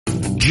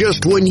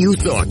just when you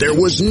thought there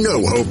was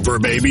no hope for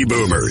baby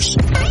boomers.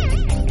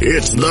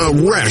 It's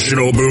the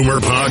Rational Boomer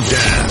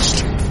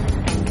Podcast.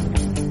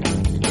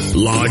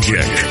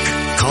 Logic,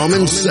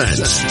 common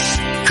sense,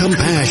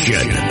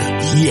 compassion.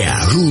 Yeah,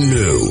 who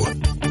knew?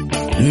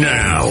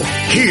 Now,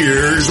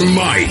 here's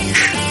Mike.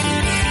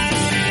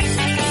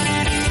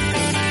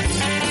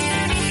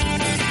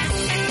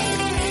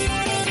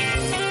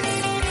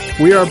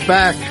 We are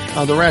back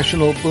on the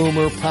Rational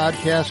Boomer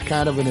Podcast,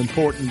 kind of an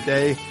important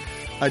day.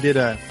 I did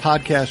a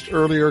podcast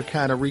earlier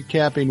kind of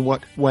recapping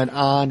what went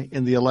on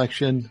in the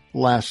election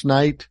last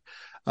night,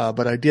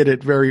 but I did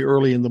it very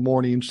early in the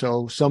morning,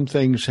 so some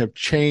things have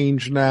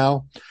changed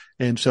now.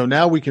 And so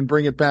now we can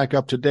bring it back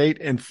up to date.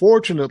 And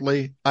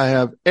fortunately, I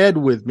have Ed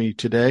with me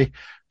today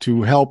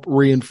to help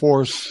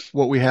reinforce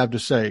what we have to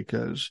say,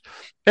 because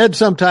Ed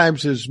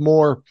sometimes is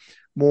more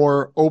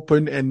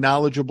open and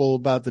knowledgeable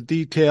about the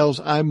details.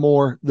 I'm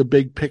more the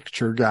big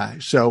picture guy.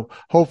 So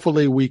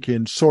hopefully we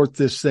can sort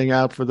this thing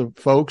out for the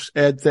folks.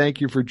 Ed, thank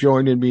you for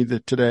joining me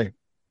today.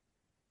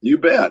 You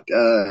bet.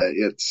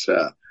 It's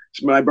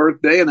my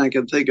birthday, and I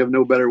can think of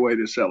no better way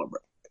to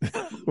celebrate.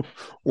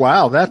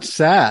 Wow, that's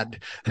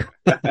sad.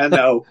 I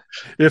know.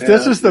 If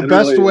this is the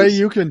best way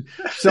you can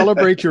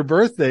celebrate your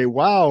birthday,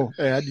 wow,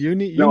 Ed, you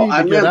need to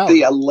get out.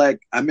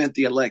 I meant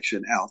the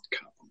election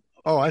outcome.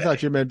 Oh, I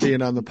thought you meant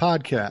being on the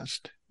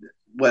podcast.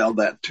 Well,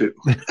 that too.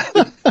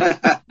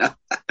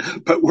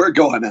 But we're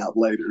going out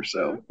later,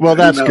 so. Well,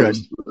 that's good.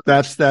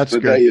 That's good. The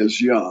day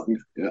is young.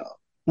 Yeah.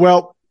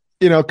 Well,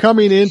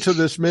 coming into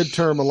this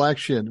midterm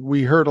election,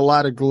 we heard a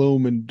lot of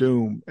gloom and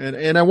doom.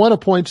 And I want to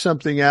point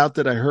something out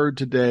that I heard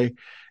today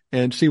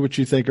and see what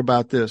you think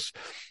about this.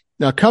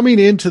 Now, coming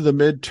into the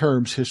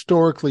midterms,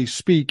 historically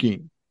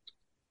speaking,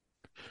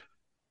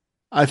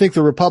 I think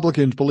the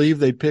Republicans believe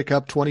they'd pick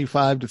up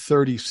 25 to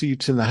 30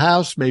 seats in the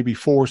House, maybe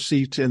 4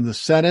 seats in the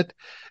Senate.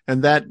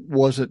 And that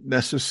wasn't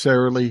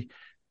necessarily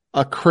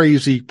a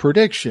crazy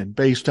prediction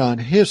based on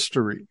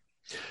history.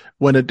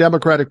 When a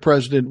Democratic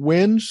president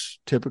wins,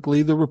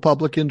 typically the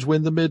Republicans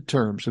win the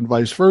midterms, and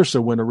vice versa.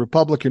 When a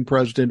Republican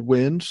president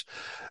wins,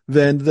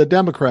 then the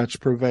Democrats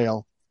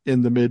prevail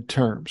in the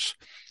midterms.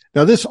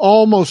 Now, this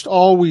almost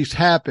always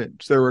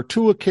happens. There are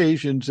 2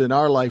 occasions in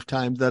our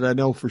lifetime that I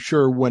know for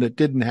sure when it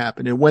didn't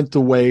happen. It went the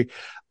way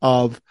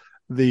of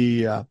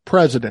the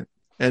president.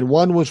 And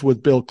one was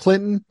with Bill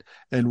Clinton,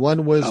 and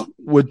one was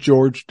with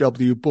George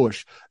W.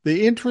 Bush.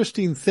 The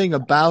interesting thing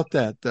about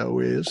that, though,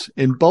 is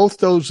in both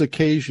those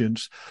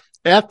occasions,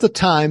 at the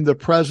time, the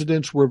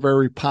presidents were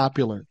very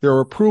popular. Their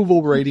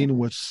approval rating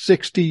was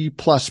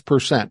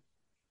 60+%.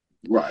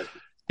 Right.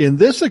 In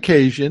this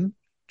occasion,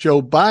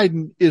 Joe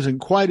Biden isn't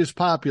quite as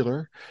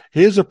popular.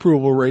 His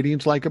approval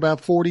rating's like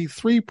about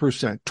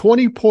 43%,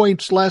 20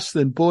 points less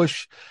than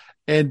Bush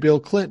and Bill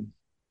Clinton.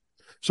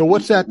 So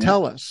what's that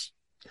tell us?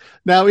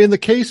 Now, in the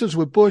cases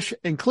with Bush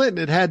and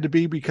Clinton, it had to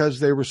be because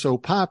they were so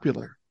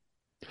popular.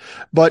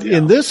 But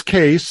in this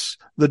case,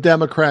 the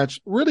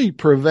Democrats really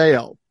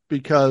prevailed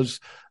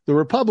because the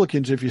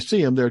Republicans, if you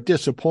see them, they're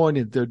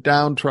disappointed, they're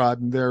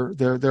downtrodden,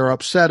 they're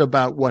upset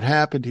about what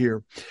happened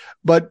here.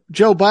 But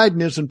Joe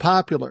Biden isn't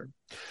popular.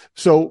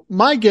 So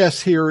my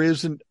guess here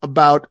isn't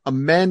about a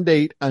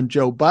mandate on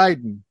Joe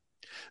Biden.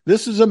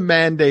 This is a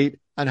mandate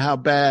on how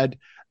bad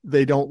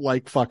they don't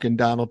like fucking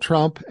Donald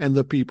Trump and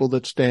the people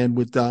that stand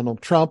with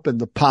Donald Trump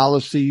and the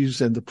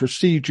policies and the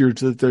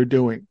procedures that they're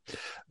doing.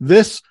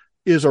 This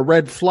is a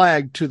red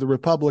flag to the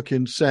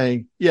Republicans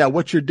saying, yeah,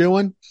 what you're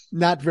doing,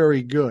 not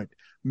very good.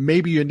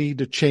 Maybe you need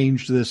to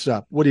change this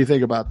up. What do you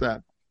think about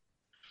that?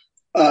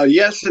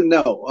 Yes and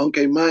no.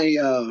 Okay,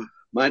 my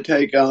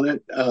take on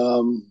it.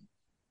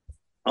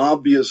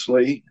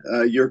 Obviously,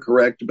 you're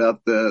correct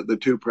about the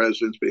 2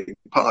 presidents being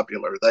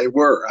popular. They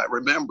were, I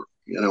remember,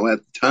 at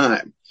the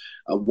time.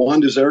 One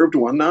deserved,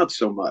 one not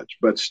so much,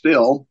 but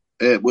still,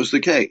 it was the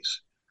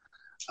case.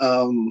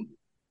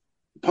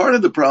 Part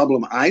of the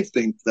problem, I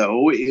think,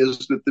 though,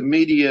 is that the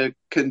media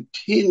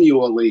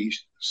continually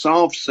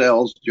soft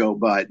sells Joe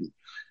Biden.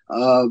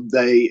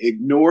 They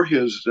ignore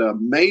his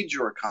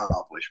major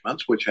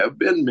accomplishments, which have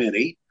been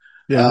many,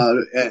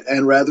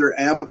 and rather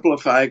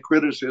amplify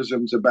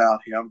criticisms about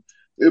him.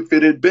 If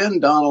it had been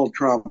Donald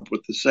Trump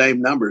with the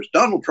same numbers,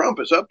 Donald Trump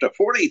is up to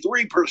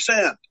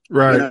 43%.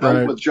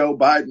 Right. With Joe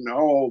Biden,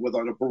 with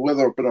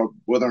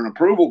an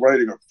approval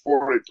rating of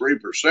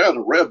 43%,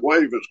 a red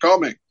wave is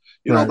coming.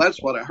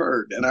 That's what I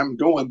heard, and I'm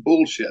going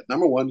bullshit.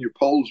 Number one, your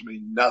polls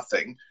mean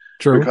nothing.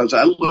 True. Because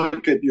I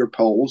look at your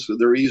polls,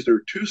 they're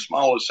either too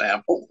small a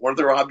sample, or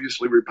they're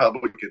obviously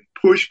Republican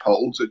push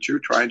polls that you're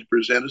trying to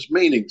present as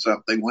meaning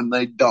something when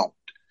they don't.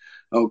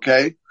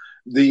 Okay,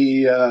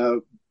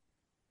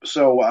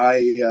 so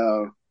I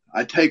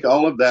take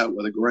all of that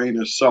with a grain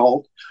of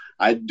salt.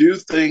 I do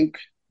think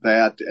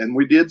that, and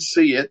we did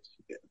see it.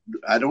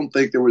 I don't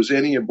think there was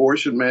any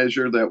abortion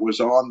measure that was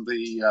on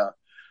the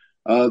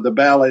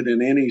ballot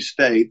in any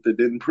state that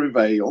didn't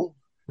prevail.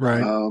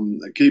 Right.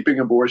 Keeping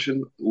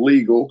abortion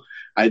legal.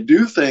 I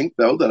do think,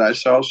 though, that I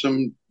saw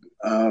some,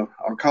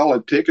 I'll call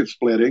it ticket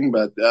splitting,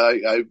 but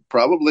I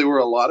probably were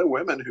a lot of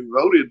women who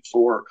voted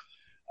for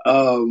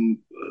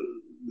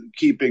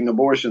keeping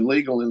abortion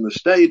legal in the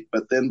state,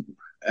 but then,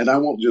 and I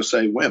won't just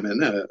say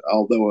women,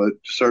 although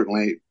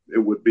certainly it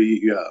would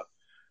be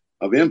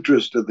of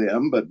interest to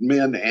them, but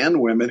men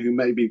and women who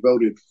maybe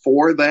voted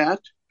for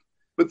that,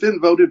 but then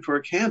voted for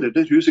a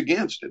candidate who's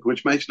against it,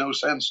 which makes no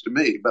sense to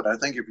me. But I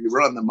think if you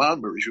run the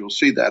numbers, you'll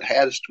see that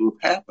has to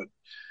have happened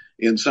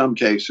in some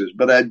cases.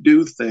 But I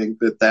do think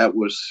that that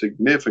was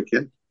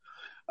significant.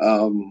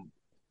 I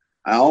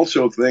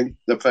also think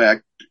the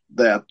fact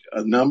that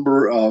a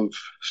number of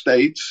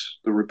states,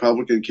 the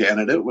Republican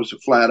candidate was a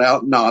flat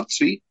out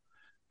Nazi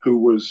who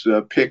was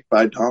picked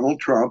by Donald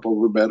Trump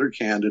over better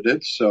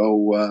candidates.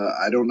 So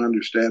I don't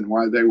understand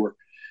why they were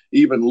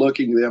even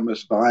looking them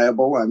as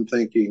viable. I'm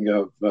thinking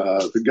of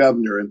the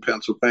governor in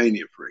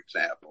Pennsylvania, for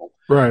example,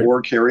 right,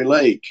 or Kerry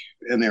Lake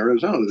in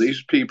Arizona.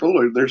 These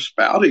people they're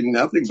spouting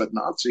nothing but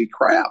Nazi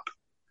crap.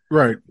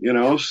 right.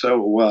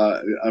 So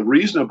a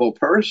reasonable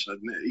person,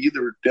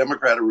 either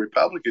Democrat or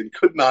Republican,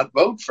 could not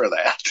vote for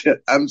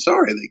that. I'm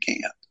sorry, they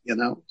can't,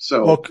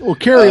 So Well,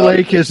 Kerry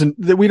Lake isn't,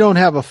 we don't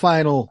have a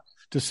final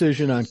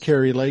decision on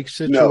Kerry Lake's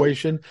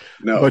situation,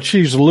 no. But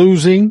she's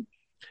losing,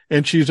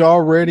 and she's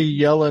already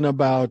yelling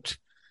about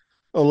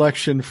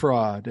election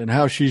fraud and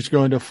how she's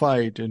going to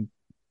fight and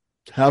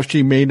how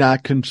she may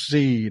not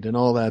concede and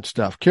all that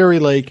stuff. Kerry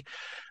Lake,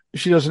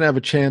 she doesn't have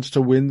a chance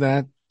to win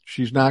that.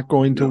 She's not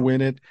going to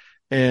win it,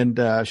 and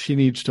she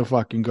needs to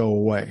fucking go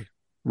away.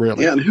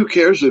 Really. Yeah, and who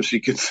cares if she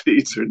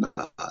concedes or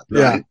not?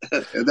 Right?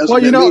 Yeah.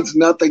 It means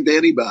nothing to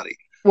anybody.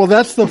 Well,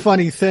 that's the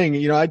funny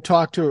thing. I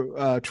talked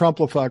to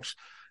Trump-lefucks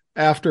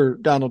after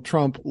Donald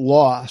Trump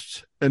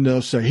lost, and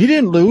they'll say, he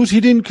didn't lose,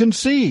 he didn't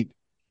concede.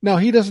 No,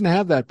 he doesn't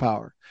have that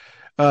power.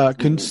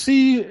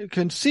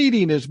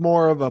 Conceding is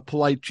more of a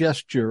polite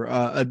gesture,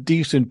 a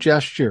decent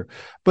gesture,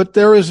 but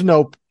there is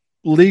no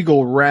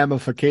legal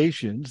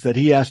ramifications that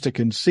he has to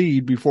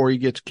concede before he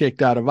gets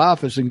kicked out of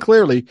office. And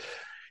clearly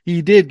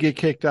he did get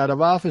kicked out of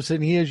office,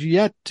 and he has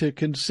yet to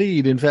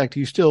concede. In fact,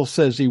 he still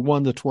says he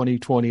won the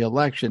 2020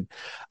 election.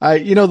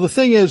 The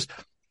thing is,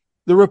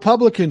 the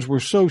Republicans were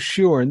so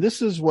sure, and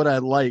this is what I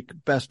like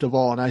best of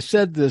all. And I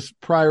said this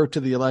prior to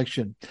the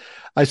election.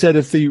 I said,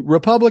 if the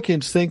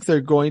Republicans think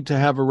they're going to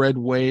have a red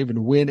wave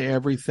and win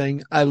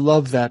everything, I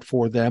love that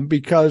for them,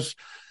 because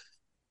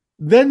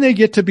then they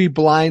get to be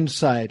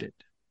blindsided,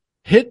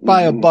 hit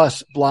by a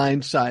bus,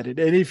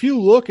 blindsided. And if you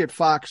look at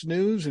Fox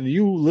News and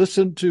you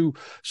listen to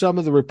some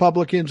of the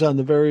Republicans on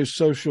the various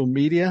social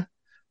media,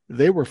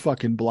 they were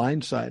fucking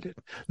blindsided.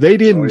 They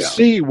didn't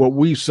see what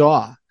we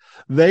saw.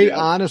 They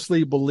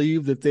honestly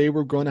believed that they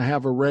were going to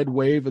have a red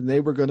wave and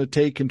they were going to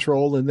take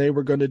control and they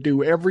were going to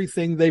do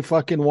everything they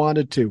fucking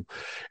wanted to.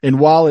 And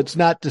while it's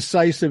not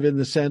decisive in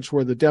the sense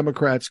where the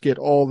Democrats get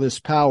all this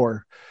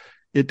power,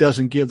 it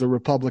doesn't give the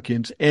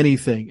Republicans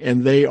anything,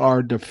 and they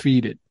are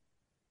defeated.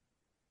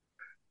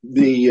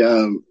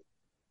 I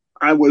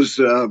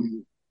was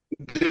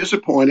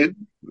disappointed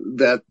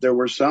that there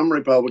were some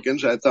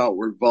Republicans I thought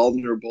were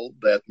vulnerable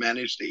that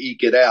managed to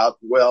eke it out.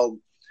 Well,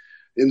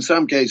 in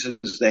some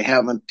cases, they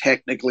haven't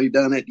technically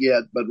done it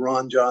yet, but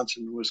Ron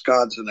Johnson in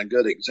Wisconsin, a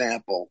good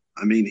example.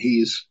 I mean,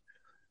 he's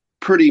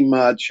pretty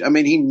much,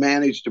 he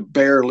managed to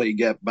barely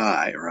get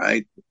by,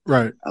 right?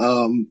 Right.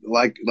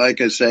 Like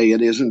I say,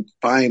 it isn't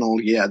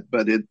final yet,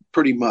 but it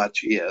pretty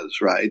much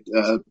is, right?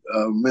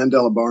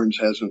 Mandela Barnes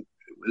hasn't,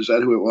 is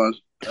that who it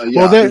was?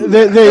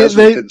 They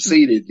hasn't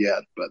conceded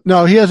yet, but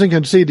no, he hasn't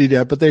conceded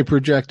yet, but they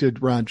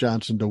projected Ron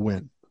Johnson to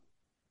win.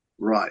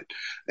 Right.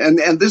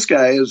 And this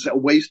guy is a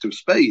waste of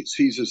space.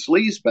 He's a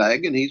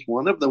sleazebag, and he's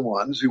one of the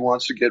ones who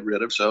wants to get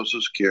rid of Social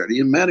Security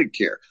and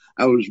Medicare.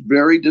 I was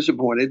very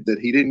disappointed that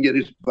he didn't get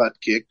his butt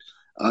kicked.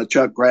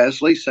 Chuck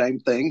Grassley, same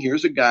thing.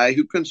 Here's a guy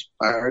who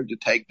conspired to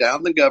take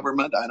down the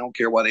government. I don't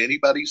care what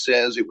anybody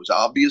says. It was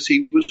obvious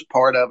he was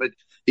part of it.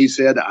 He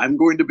said, I'm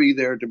going to be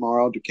there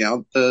tomorrow to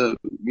count to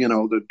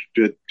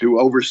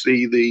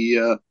oversee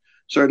the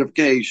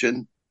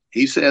certification.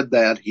 He said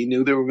that. He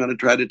knew they were going to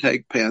try to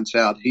take Pence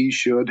out. He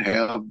should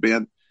have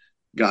been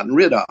gotten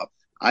rid of.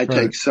 I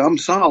take some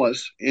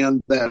solace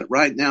in that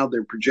right now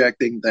they're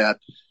projecting that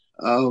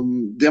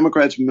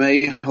Democrats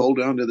may hold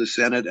on to the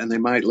Senate and they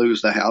might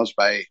lose the House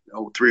by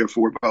 3 or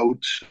 4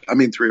 votes.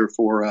 3 or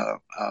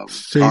 4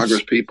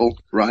 Congress people,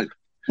 right?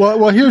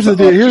 Well, here's the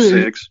deal.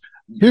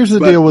 Here's the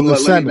deal with the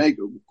Senate.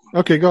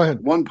 Okay, go ahead.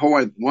 One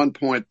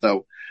point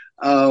though.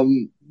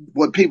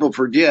 What people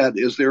forget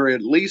is there are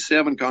at least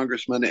 7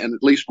 congressmen and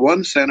at least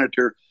 1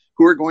 senator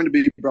who are going to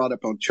be brought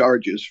up on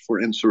charges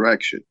for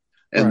insurrection.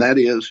 And that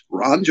is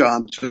Ron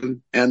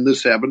Johnson and the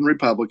 7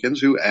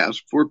 Republicans who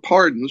asked for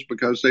pardons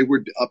because they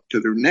were up to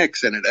their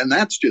necks in it. And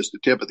that's just the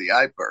tip of the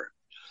iceberg.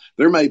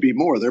 There may be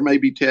more. There may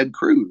be Ted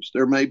Cruz.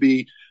 There may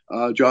be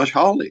Josh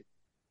Hawley.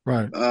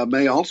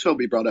 May also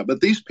be brought up.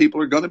 But these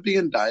people are going to be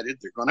indicted.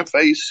 They're going to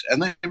face,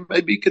 and they may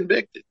be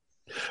convicted.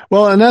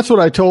 Well, and that's what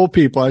I told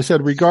people. I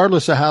said,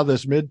 regardless of how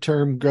this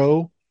midterm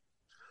go,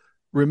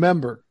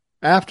 remember,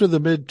 after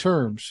the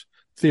midterms,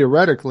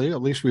 theoretically,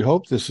 at least we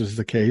hope this is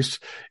the case,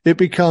 it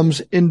becomes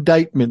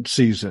indictment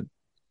season.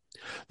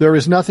 There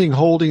is nothing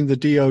holding the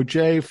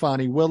DOJ,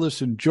 Fani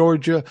Willis in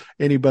Georgia,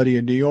 anybody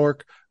in New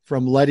York,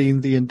 from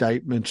letting the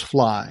indictments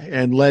fly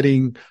and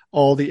letting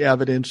all the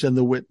evidence and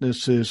the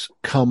witnesses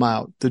come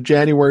out. The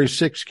January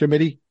 6th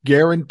committee,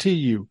 guarantee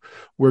you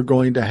we're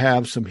going to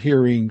have some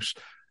hearings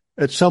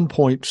at some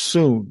point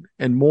soon,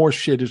 and more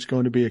shit is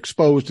going to be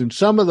exposed. And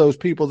some of those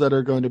people that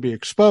are going to be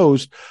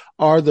exposed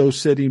are those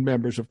sitting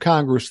members of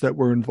Congress that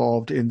were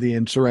involved in the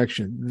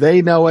insurrection.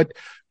 They know it.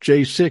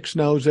 J6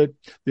 knows it.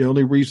 The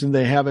only reason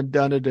they haven't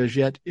done it as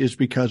yet is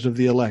because of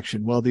the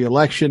election. Well, the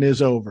election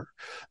is over.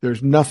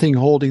 There's nothing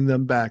holding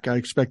them back. I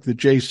expect the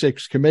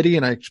J6 committee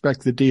and I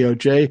expect the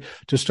DOJ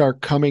to start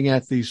coming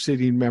at these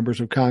sitting members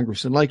of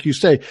Congress. And like you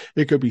say,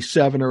 it could be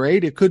 7 or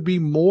 8. It could be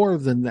more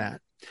than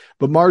that.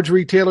 But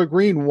Marjorie Taylor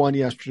Greene won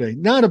yesterday.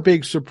 Not a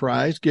big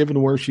surprise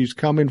given where she's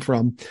coming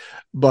from,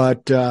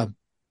 but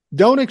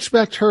don't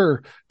expect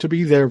her to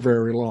be there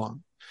very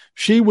long.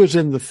 She was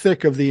in the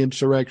thick of the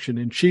insurrection,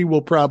 and she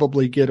will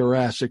probably get her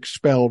ass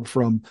expelled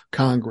from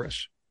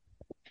Congress.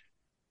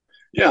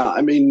 Yeah,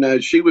 I mean,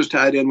 she was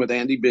tied in with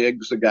Andy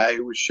Biggs, the guy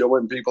who was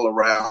showing people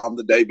around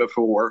the day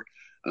before.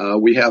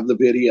 We have the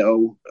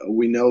video.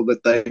 We know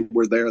that they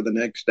were there the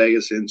next day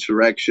as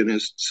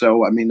insurrectionists.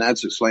 So, I mean,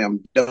 that's a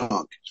slam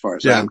dunk as far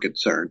as I'm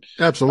concerned.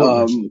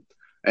 Absolutely.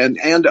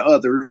 And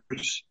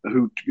others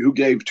who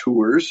gave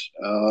tours.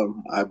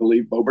 I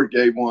believe Boebert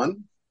gave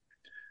one.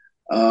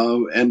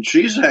 And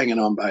she's hanging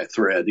on by a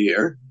thread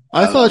here.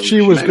 I thought she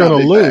was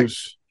going to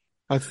lose.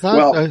 I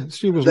thought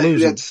she was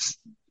losing.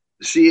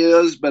 She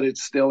is, but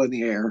it's still in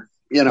the air.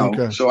 You know,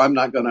 okay. So I'm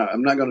not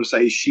gonna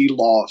say she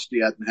lost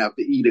yet and have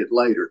to eat it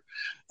later.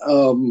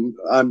 I'm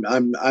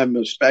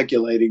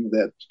speculating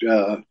that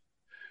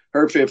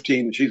her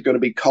 15, she's going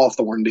to be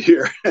Cawthorned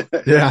here.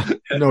 Yeah,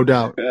 no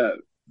doubt.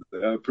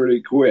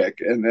 Pretty quick,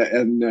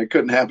 and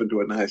couldn't happen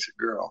to a nicer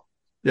girl.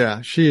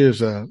 Yeah, she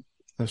is a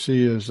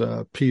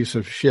piece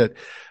of shit.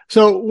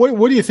 So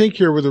what do you think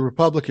here with the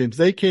Republicans?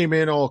 They came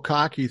in all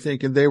cocky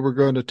thinking they were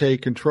going to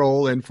take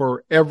control, and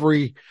for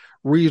every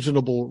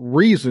reasonable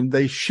reason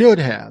there should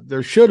have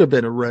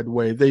been a red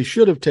wave. They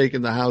should have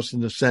taken the House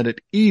and the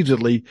Senate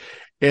easily,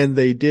 and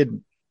they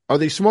didn't. Are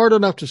they smart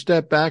enough to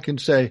step back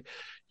and say,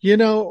 you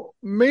know,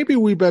 maybe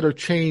we better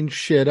change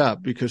shit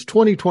up because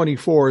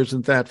 2024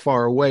 isn't that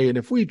far away, and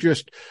if we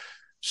just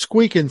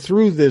squeaking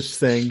through this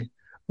thing,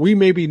 we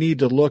maybe need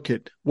to look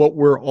at what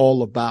we're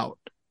all about?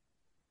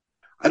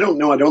 I don't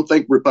know. I don't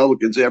think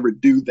Republicans ever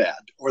do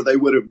that, or they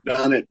would have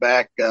done it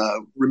back.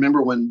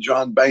 Remember when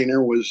John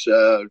Boehner was,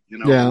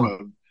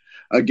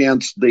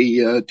 against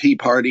the Tea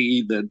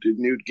Party, the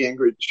Newt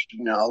Gingrich,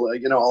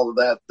 all of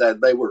that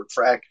they were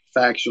fractured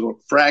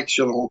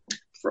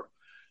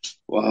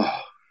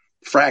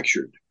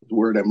is the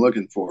word I'm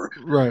looking for.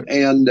 Right.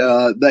 And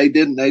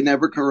they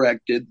never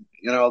corrected.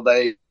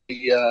 They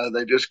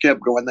just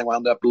kept going. They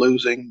wound up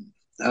losing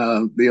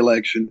the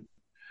election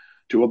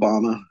to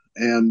Obama.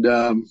 And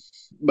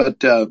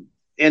but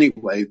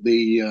anyway,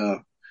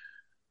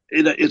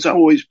 it's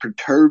always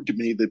perturbed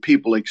me that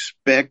people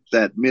expect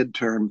that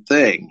midterm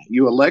thing.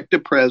 You elect a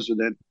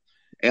president,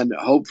 and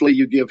hopefully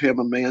you give him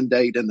a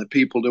mandate and the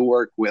people to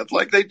work with,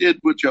 like they did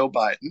with Joe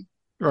Biden.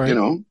 Right.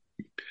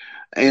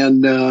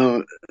 And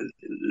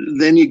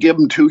then you give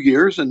them 2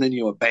 years, and then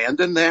you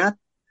abandon that,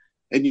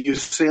 and you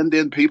send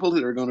in people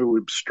that are going to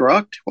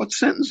obstruct. What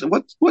sense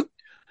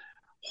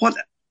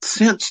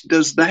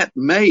does that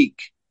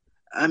make?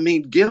 I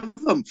mean, give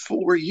them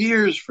 4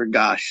 years, for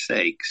gosh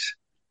sakes.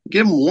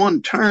 Give them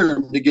one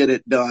term to get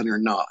it done or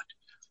not.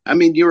 I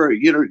mean,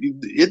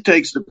 it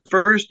takes the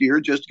first year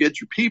just to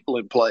get your people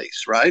in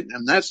place, right?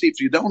 And that's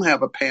if you don't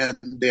have a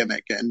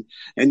pandemic and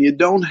you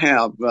don't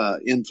have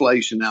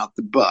inflation out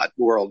the butt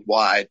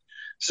worldwide.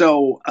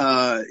 So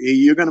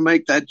you're going to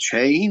make that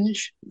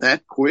change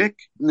that quick?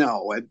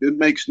 No, it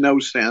makes no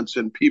sense.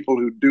 And people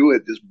who do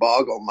it just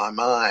boggle my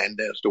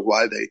mind as to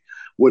why they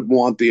would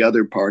want the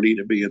other party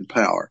to be in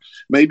power.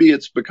 Maybe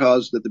it's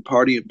because that the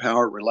party in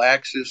power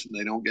relaxes and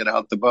they don't get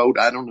out the vote.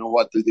 I don't know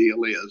what the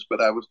deal is,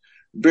 but I was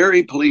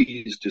very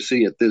pleased to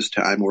see it this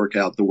time work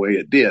out the way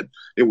it did.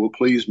 It will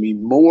please me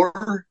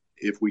more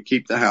if we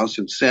keep the House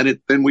and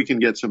Senate, then we can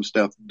get some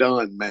stuff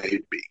done,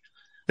 maybe.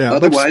 Yeah,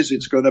 otherwise,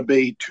 it's going to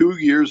be 2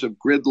 years of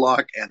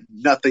gridlock and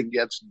nothing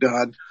gets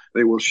done.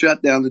 They will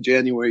shut down the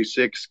January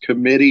 6th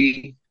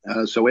committee.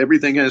 So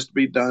everything has to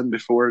be done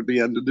before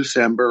the end of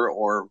December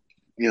or,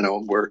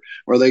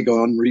 where they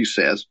go on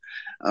recess.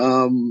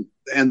 And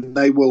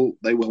they will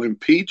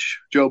impeach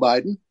Joe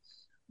Biden.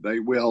 They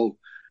will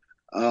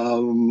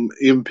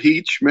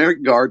impeach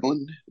Merrick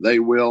Garland. They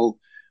will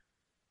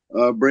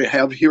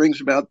have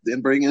hearings about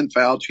and bring in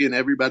Fauci and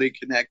everybody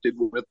connected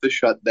with the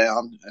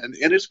shutdown.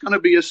 And it's going to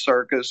be a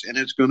circus, and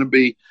it's going to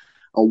be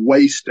a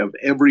waste of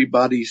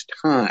everybody's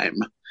time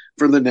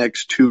for the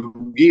next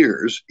 2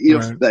 years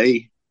if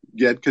they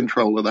get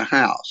control of the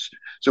House.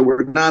 So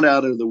we're not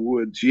out of the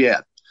woods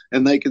yet.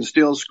 And they can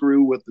still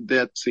screw with the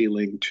debt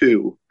ceiling,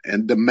 too,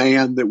 and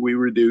demand that we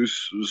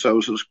reduce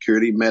Social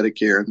Security,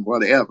 Medicare, and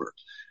whatever.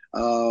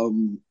 That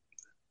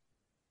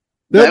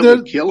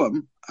would kill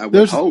them, I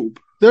would hope.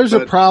 there's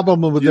a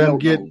problem with them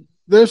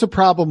there's a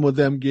problem with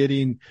them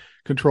getting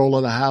control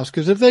of the House,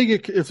 because if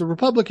the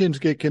Republicans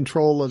get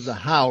control of the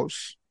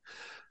House,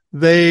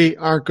 they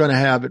aren't going to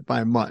have it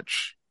by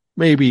much.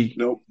 Maybe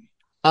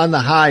on the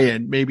high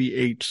end, maybe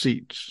 8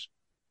 seats,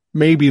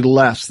 maybe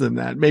less than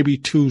that, maybe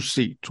 2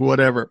 seats,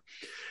 whatever.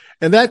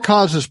 And that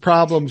causes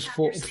problems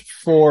for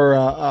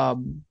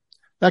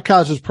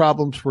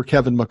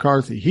Kevin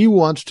McCarthy. He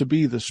wants to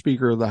be the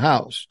Speaker of the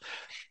House.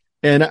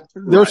 And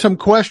there's some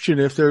question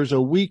if there's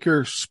a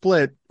weaker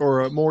split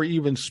or a more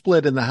even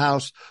split in the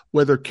House,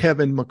 whether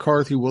Kevin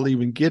McCarthy will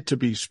even get to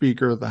be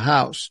Speaker of the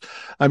House.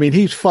 I mean,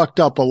 he's fucked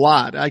up a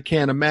lot. I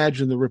can't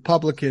imagine the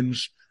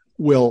Republicans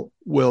will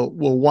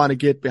want to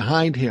get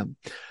behind him.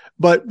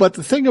 But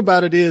the thing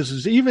about it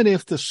is even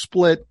if the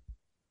split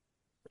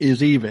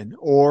is even,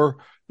 or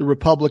the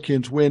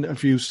Republicans win a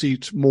few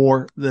seats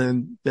more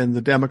than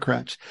the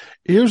Democrats,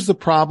 here's the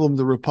problem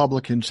the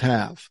Republicans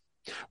have.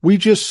 We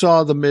just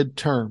saw the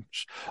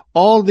midterms.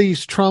 All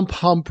these Trump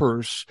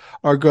humpers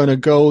are going to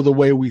go the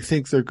way we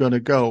think they're going to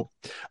go.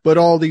 But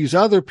all these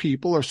other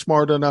people are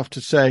smart enough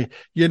to say,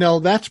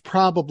 that's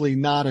probably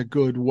not a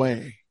good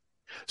way.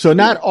 So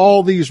not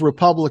all these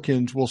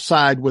Republicans will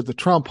side with the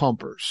Trump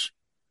humpers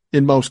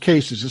in most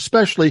cases,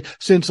 especially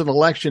since an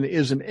election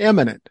isn't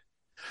imminent.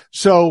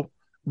 So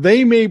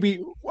they may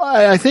be,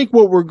 I think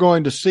what we're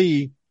going to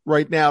see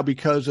right now,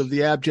 because of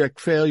the abject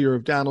failure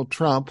of Donald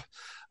Trump,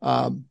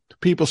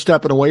 people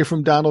stepping away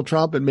from Donald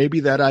Trump and maybe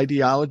that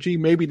ideology,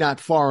 maybe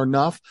not far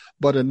enough,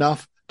 but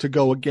enough to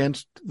go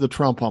against the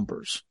Trump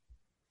humpers.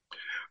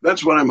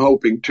 That's what I'm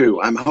hoping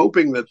too. I'm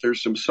hoping that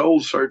there's some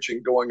soul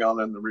searching going on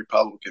in the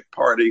Republican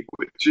Party,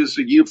 which is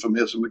a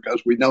euphemism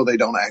because we know they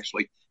don't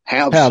actually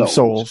have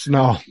souls.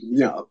 No,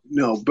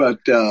 but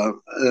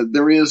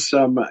there is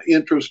some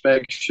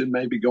introspection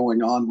maybe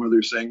going on where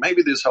they're saying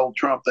maybe this whole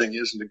Trump thing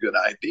isn't a good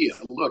idea.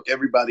 Look,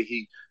 everybody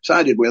he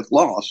sided with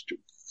lost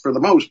for the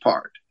most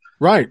part.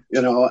 Right.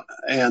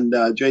 And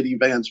J.D.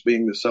 Vance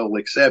being the sole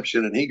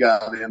exception, and he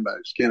got in by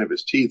the skin of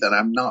his teeth, and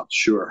I'm not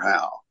sure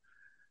how.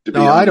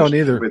 No, I don't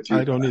either.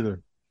 I don't either.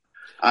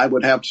 I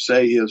would have to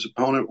say his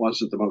opponent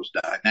wasn't the most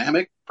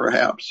dynamic,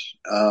 perhaps.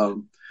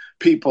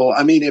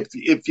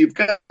 If you've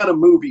got a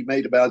movie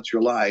made about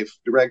your life,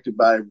 directed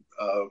by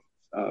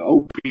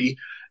Opie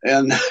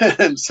and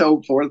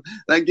so forth,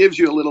 that gives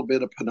you a little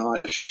bit of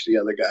panache the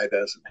other guy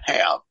doesn't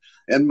have.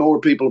 And more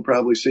people have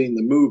probably seen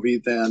the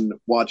movie than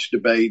watch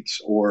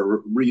debates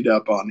or read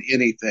up on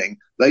anything.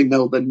 They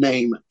know the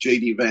name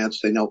J.D.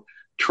 Vance. They know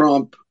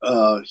Trump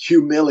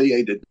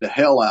humiliated the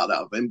hell out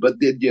of him, but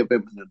did give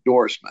him an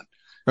endorsement,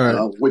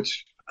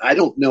 which I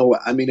don't know.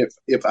 I mean,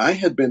 if I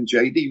had been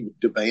J.D.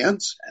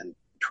 Vance and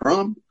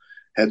Trump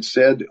had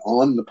said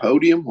on the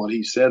podium what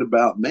he said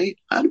about me,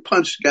 I'd have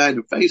punched the guy in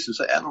the face and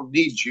say, I don't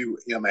need you,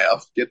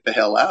 MF. Get the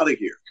hell out of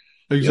here.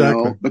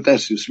 Exactly. But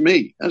that's just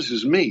me.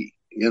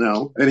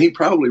 And he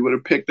probably would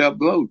have picked up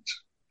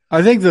votes.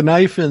 I think the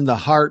knife in the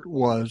heart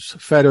was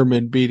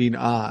Fetterman beating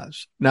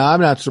Oz. Now, I'm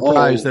not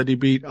surprised that he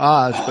beat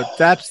Oz, but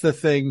that's the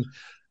thing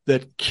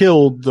that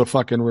killed the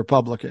fucking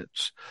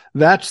Republicans.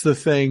 That's the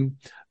thing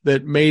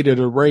that made it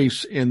a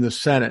race in the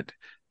Senate.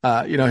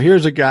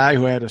 Here's a guy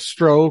who had a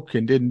stroke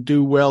and didn't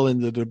do well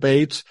in the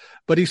debates,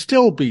 but he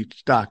still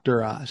beats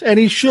Dr. Oz. And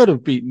he should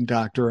have beaten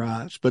Dr.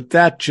 Oz, but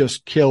that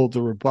just killed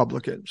the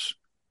Republicans.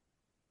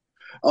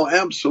 Oh,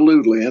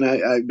 absolutely. And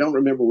I don't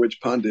remember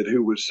which pundit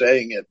who was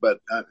saying it, but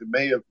it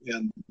may have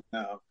been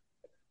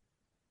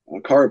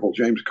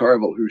James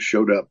Carville, who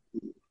showed up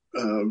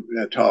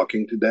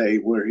talking today,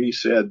 where he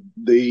said,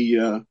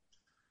 I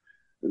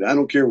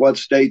don't care what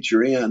state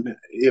you're in,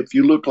 if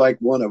you look like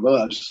one of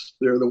us,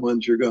 they're the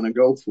ones you're going to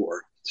go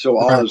for. So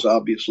Oz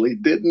obviously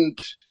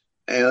didn't,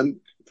 and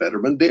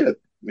Fetterman did.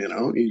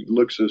 He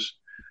looks as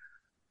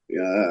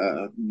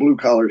blue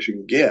collar as you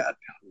can get,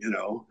 and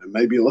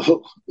maybe a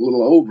little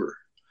over.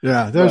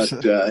 Yeah, but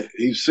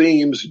he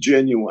seems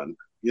genuine,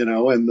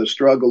 and the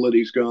struggle that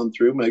he's gone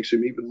through makes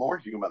him even more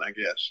human, I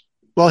guess.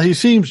 Well, he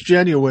seems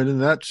genuine,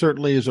 and that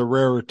certainly is a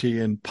rarity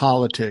in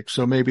politics.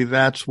 So maybe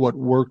that's what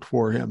worked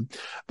for him.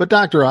 But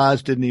Dr.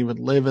 Oz didn't even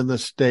live in the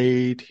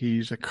state.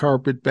 He's a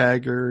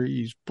carpetbagger.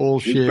 He's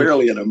bullshit. He's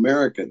barely an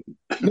American.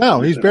 No,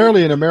 he's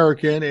barely an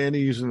American, and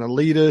he's an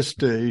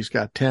elitist. He's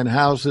got 10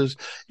 houses.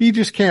 He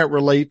just can't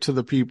relate to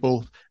the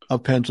people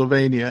of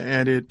Pennsylvania,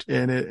 and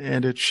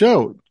it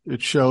showed.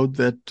 It showed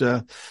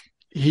that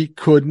he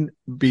couldn't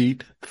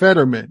beat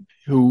Fetterman,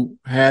 who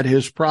had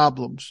his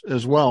problems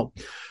as well.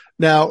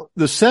 Now,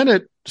 the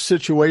Senate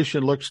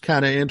situation looks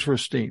kind of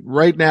interesting.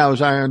 Right now,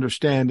 as I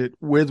understand it,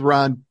 with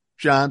Ron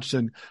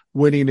Johnson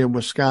winning in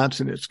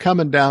Wisconsin, it's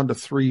coming down to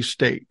 3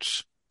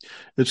 states.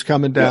 It's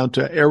coming down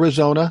to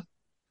Arizona,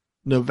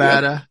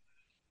 Nevada,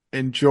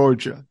 and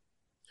Georgia.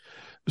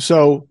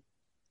 So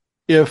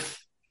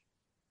if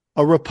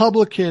a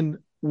Republican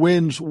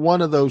wins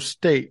one of those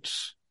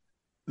states,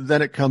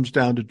 then it comes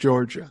down to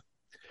Georgia.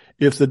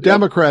 If the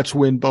Democrats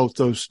win both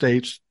those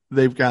states,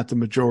 they've got the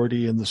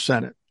majority in the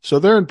Senate. So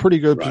they're in pretty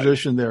good Right.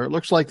 position there. It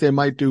looks like they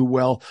might do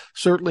well.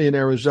 Certainly in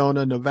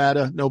Arizona,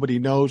 Nevada, nobody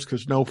knows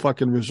because no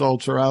fucking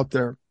results are out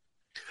there.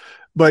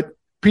 But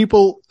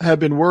people have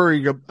been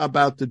worrying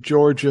about the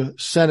Georgia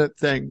Senate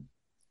thing.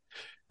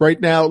 Right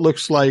now, it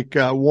looks like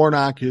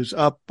Warnock is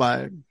up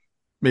by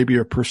maybe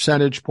a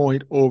percentage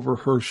point over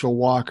Herschel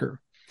Walker.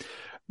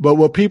 But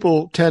what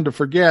people tend to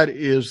forget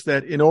is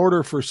that in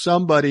order for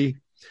somebody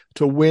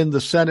to win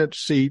the Senate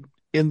seat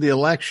in the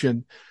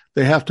election,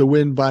 they have to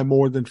win by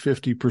more than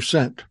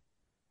 50%.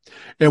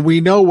 And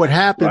we know what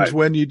happens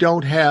when you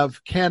don't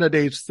have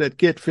candidates that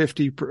get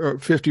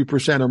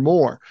 50% or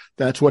more.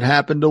 That's what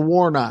happened to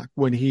Warnock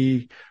when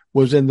he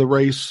was in the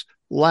race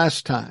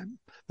last time.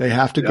 They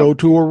have to go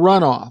to a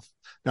runoff.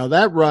 Now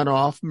that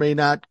runoff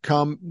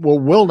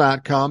will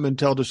not come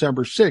until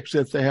December 6th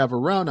if they have a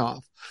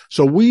runoff.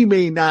 So we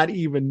may not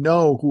even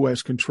know who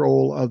has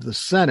control of the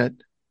Senate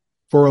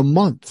for a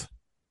month.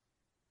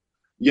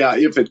 Yeah,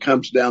 if it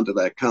comes down to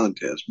that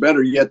contest.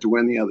 Better yet to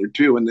win the other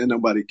two, and then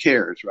nobody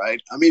cares,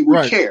 right? I mean,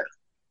 we care.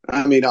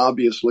 I mean,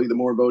 obviously, the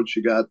more votes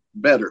you got,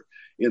 better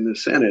in the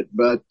Senate.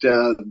 But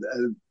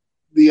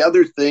the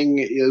other thing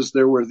is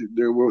they weren't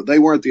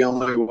the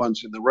only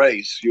ones in the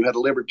race. You had a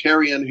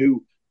Libertarian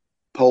who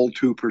polled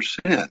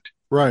 2%.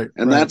 Right.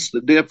 And that's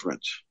the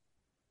difference.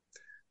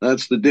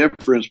 That's the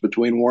difference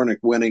between Warnock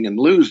winning and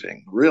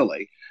losing,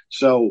 really.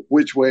 So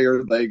which way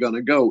are they going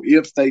to go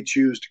if they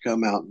choose to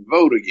come out and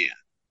vote again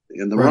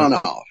in the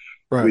runoff?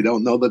 Right. We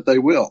don't know that they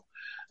will.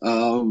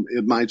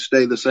 It might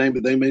stay the same,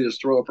 but they may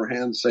just throw up their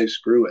hand and say,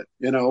 screw it,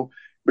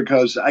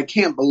 because I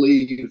can't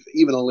believe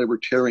even a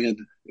Libertarian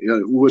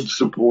would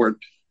support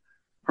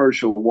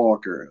Herschel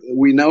Walker.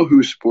 We know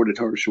who supported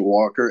Herschel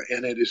Walker,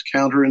 and it is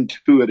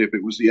counterintuitive.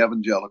 It was the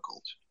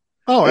evangelicals.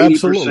 Oh, 80%,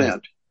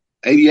 absolutely.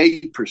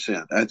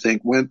 88%, I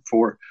think, went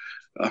for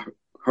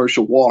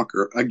Herschel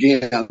Walker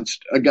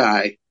against a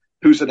guy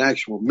who's an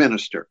actual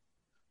minister.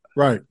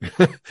 Right.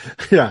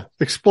 Yeah.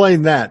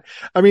 Explain that.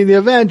 I mean, the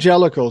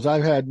evangelicals,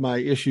 I've had my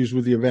issues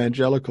with the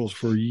evangelicals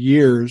for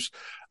years.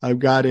 I've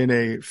got in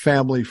a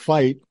family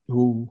fight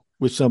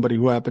with somebody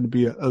who happened to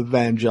be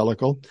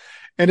evangelical.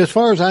 And as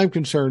far as I'm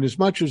concerned, as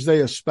much as they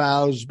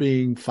espouse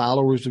being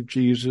followers of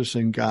Jesus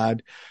and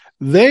God,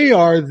 they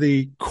are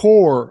the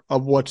core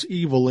of what's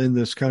evil in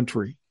this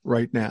country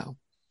right now.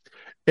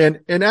 And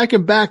I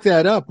can back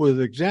that up with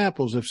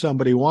examples if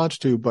somebody wants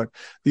to, but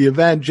the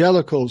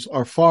evangelicals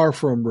are far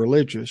from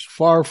religious,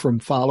 far from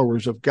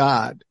followers of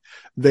God.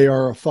 They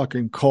are a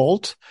fucking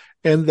cult,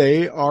 and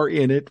they are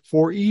in it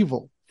for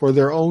evil, for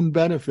their own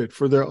benefit,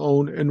 for their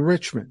own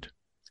enrichment.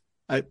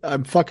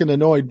 I'm fucking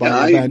annoyed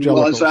by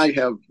evangelicals.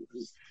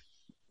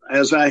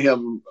 As I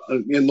have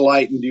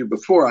enlightened you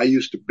before, I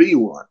used to be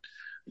one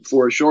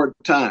for a short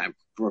time.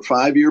 For a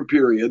 5-year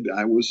period,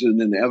 I was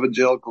in an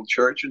evangelical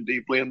church and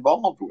deeply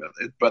involved with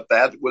it. But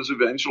that was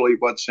eventually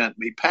what sent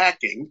me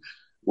packing,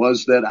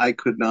 was that I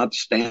could not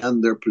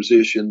stand their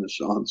positions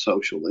on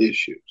social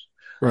issues.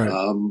 Right.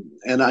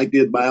 And I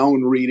did my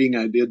own reading.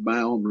 I did my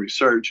own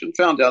research and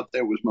found out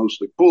there was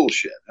mostly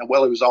bullshit.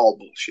 Well, it was all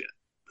bullshit.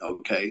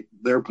 Okay.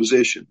 Their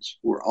positions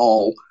were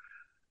all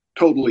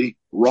totally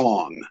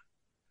wrong.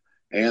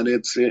 And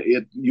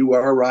you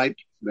are right.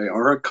 They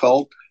are a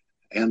cult,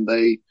 and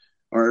they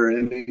are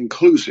an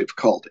inclusive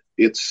cult.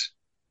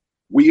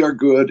 We are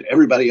good.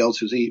 Everybody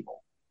else is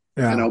evil.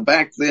 Yeah.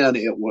 Back then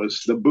it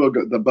was the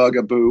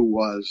bugaboo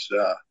was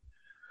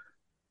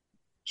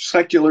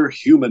secular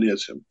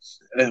humanism.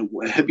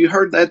 Have you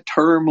heard that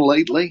term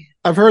lately?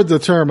 I've heard the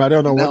term. I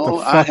don't know what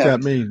the fuck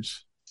that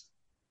means.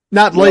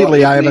 Not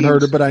lately. I haven't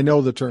heard it, but I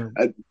know the term.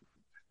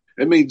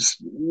 It means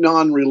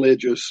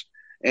non-religious,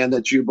 and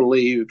that you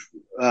believe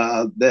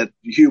that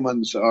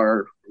humans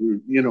are,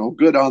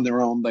 good on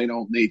their own. They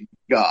don't need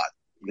God.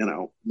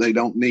 They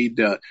don't need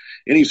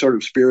any sort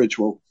of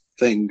spiritual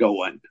thing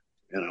going.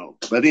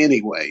 But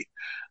anyway,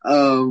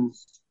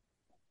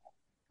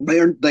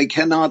 they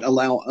cannot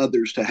allow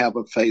others to have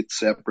a faith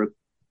separate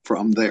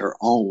from their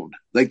own.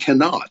 They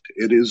cannot.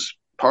 It is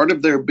part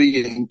of their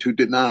being to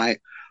deny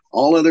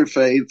all other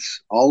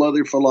faiths, all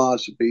other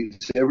philosophies.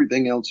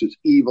 Everything else is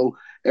evil.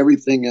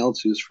 Everything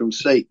else is from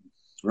Satan,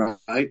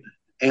 right?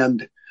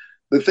 And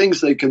the things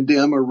they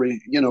condemn are,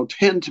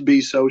 tend to be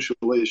social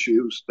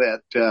issues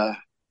that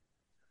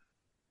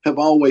have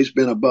always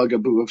been a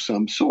bugaboo of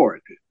some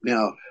sort.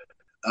 Now,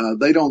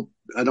 I don't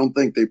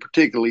think they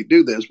particularly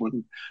do this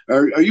when,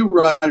 are you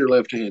right or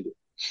left-handed?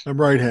 I'm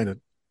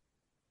right-handed.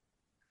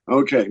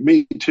 Okay,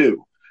 me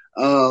too.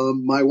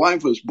 My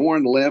wife was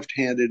born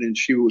left-handed, and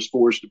she was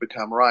forced to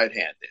become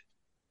right-handed,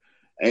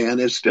 and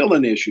it's still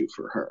an issue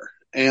for her.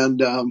 And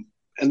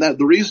that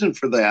the reason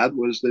for that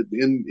was that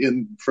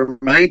from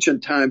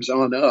ancient times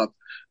on up,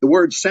 the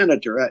word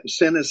sinister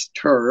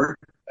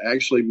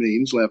actually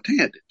means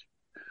left-handed.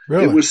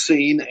 Really? It was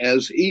seen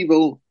as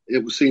evil.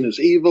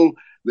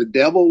 The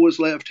devil was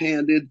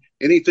left-handed.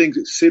 Anything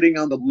sitting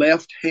on the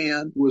left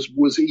hand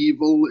was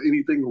evil.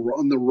 Anything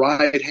on the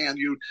right hand,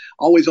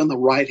 always on the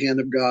right hand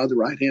of God, the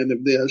right hand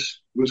of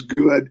this was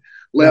good.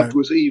 Left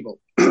was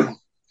evil.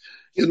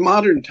 in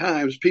modern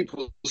times,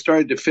 people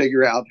started to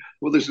figure out,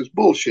 well, this is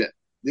bullshit.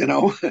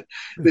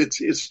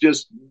 It's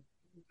just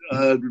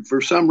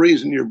for some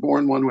reason you're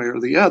born one way or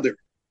the other.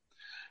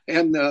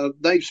 And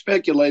they've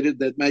speculated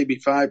that maybe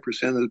 5%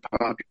 of the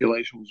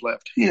population was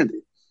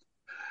left-handed.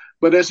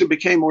 But as it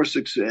became more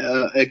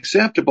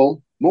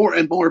acceptable, more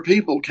and more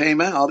people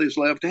came out as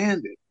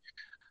left-handed.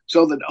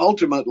 So that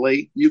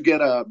ultimately you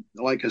get a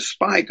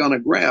spike on a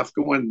graph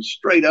going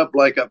straight up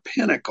like a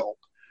pinnacle,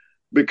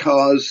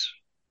 because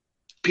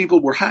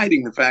people were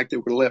hiding the fact they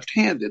were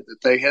left-handed,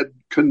 that they had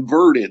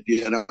converted,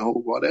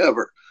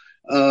 whatever.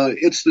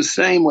 It's the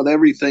same with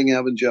everything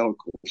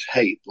evangelicals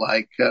hate,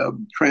 like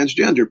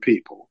transgender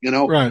people.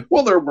 Right.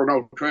 Well, there were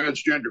no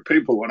transgender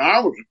people when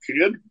I was a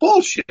kid.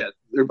 Bullshit.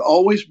 They've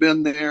always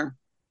been there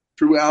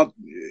throughout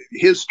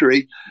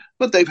history,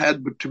 but they've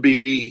had to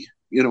be,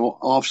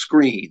 off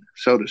screen,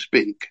 so to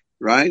speak.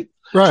 Right.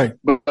 Right.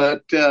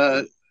 But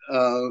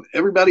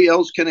everybody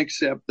else can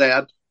accept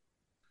that.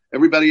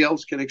 Everybody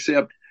else can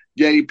accept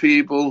gay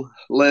people,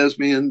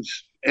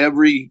 lesbians,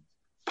 every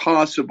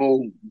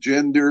possible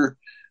gender.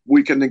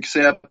 We can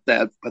accept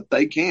that, but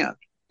they can't.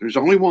 There's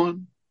only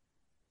one.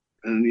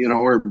 And,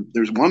 or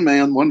there's one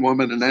man, one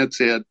woman, and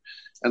that's it.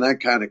 And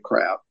that kind of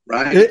crap,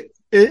 right?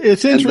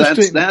 It's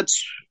interesting.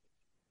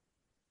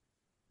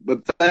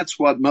 But that's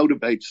what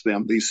motivates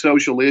them, these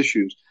social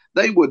issues.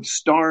 They would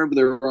starve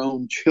their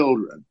own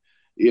children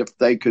if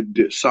they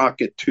could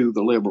sock it to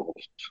the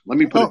liberals. Let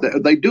me put it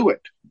that they do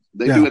it.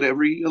 They do it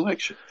every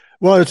election.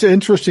 Well, it's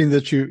interesting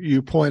that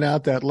you point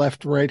out that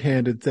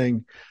left-right-handed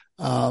thing.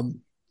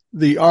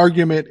 The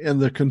argument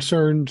and the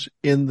concerns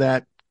in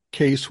that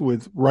case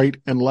with right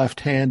and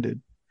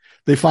left-handed,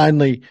 they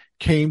finally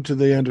came to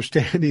the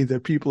understanding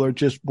that people are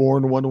just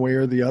born one way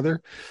or the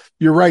other.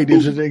 You're right.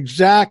 It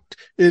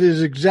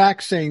is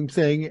exact same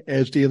thing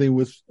as dealing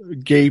with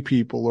gay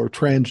people or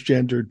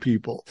transgendered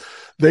people.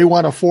 They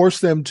want to force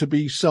them to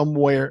be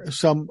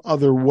some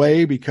other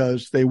way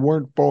because they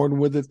weren't born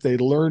with it. They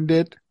learned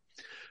it.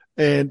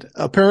 And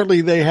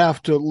apparently they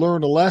have to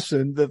learn a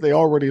lesson that they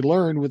already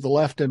learned with the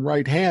left and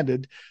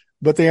right-handed,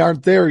 but they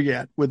aren't there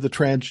yet with the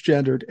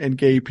transgendered and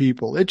gay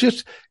people. It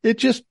just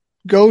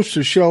goes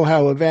to show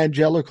how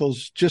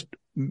evangelicals just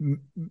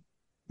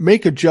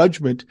make a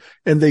judgment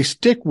and they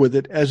stick with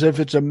it as if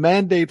it's a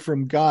mandate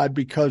from God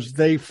because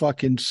they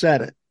fucking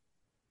said it.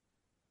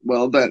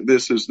 Well,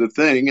 this is the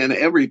thing, and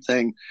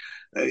everything.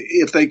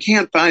 If they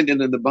can't find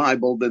it in the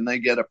Bible, then they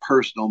get a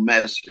personal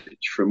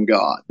message from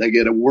God. They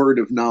get a word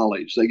of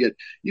knowledge.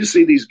 You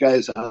see these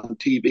guys on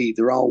TV.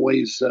 They're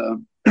always,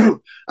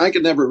 I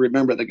can never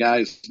remember the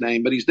guy's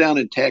name, but he's down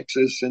in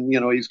Texas and,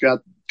 he's got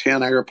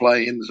 10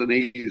 airplanes and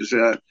it's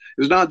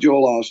not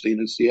Joel Osteen.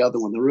 It's the other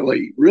one, the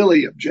really,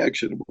 really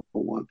objectionable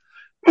one.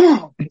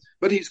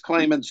 But he's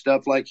claiming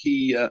stuff like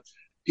he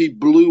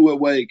blew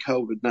away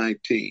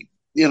COVID-19,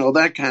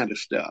 that kind of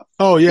stuff.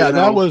 Oh yeah.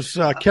 That was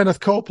Kenneth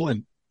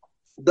Copeland.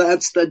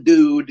 That's the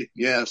dude.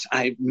 Yes.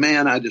 I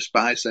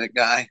despise that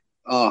guy.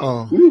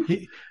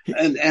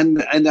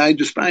 And I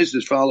despise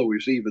his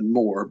followers even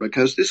more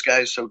because this guy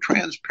is so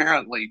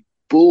transparently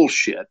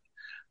bullshit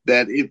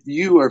that if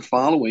you are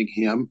following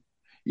him,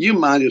 you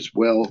might as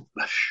well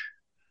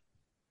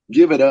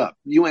give it up.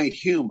 You ain't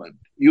human.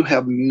 You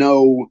have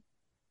no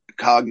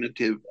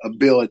cognitive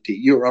ability.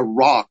 You're a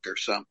rock or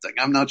something.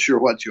 I'm not sure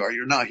what you are.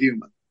 You're not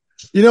human.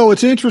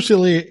 What's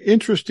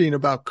interesting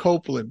about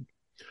Copeland,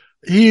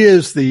 he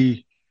is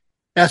the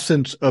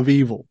essence of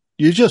evil.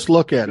 You just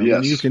look at him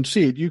and you can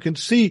see it. You can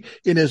see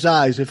in his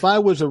eyes. If I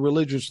was a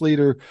religious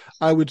leader,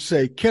 I would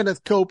say,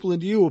 Kenneth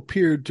Copeland, you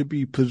appeared to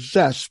be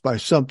possessed by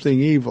something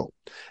evil.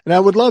 And I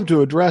would love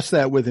to address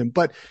that with him.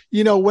 But,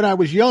 when I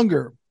was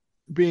younger,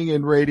 being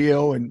in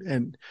radio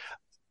and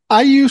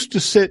I used to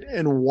sit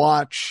and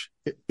watch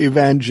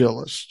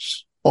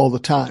evangelists all the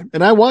time.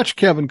 And I watched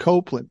Kevin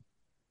Copeland.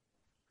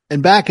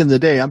 And back in the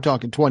day, I'm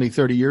talking 20,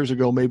 30 years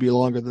ago, maybe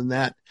longer than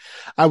that,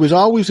 I was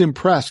always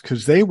impressed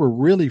because they were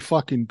really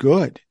fucking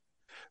good.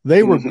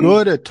 They were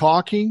good at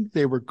talking.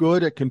 They were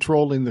good at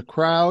controlling the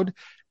crowd,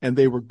 and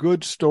they were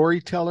good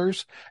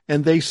storytellers,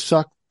 and they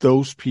sucked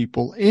those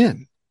people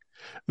in.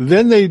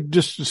 Then they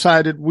just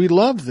decided, we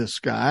love this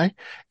guy,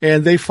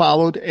 and they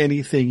followed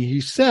anything he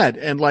said.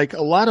 And like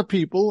a lot of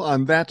people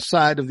on that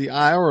side of the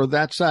aisle or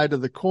that side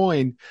of the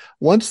coin,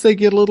 once they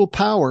get a little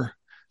power,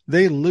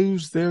 they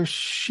lose their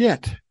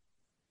shit.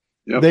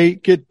 Yep. They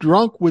get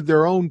drunk with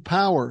their own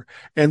power,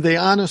 and they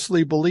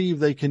honestly believe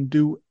they can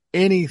do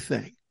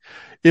anything.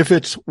 If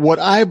it's what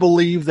I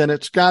believe, then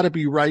it's got to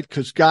be right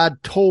because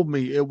God told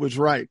me it was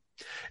right.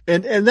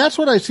 And that's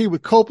what I see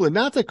with Copeland.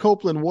 Not that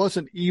Copeland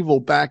wasn't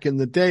evil back in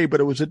the day, but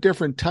it was a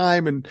different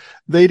time and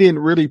they didn't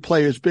really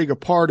play as big a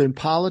part in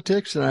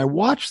politics. And I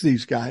watch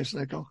these guys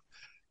and I go,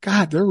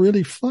 God, they're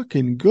really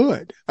fucking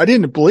good. I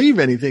didn't believe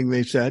anything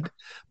they said,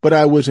 but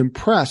I was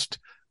impressed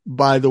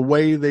by the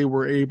way they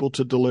were able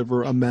to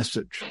deliver a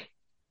message.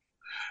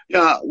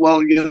 Yeah,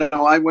 well,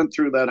 I went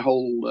through that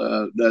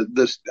whole,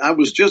 I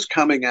was just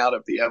coming out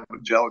of the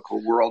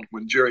evangelical world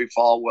when Jerry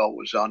Falwell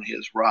was on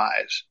his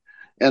rise.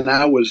 And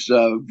I was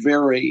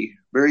very,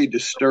 very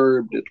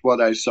disturbed at what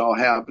I saw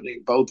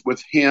happening, both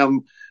with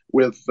him,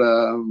 with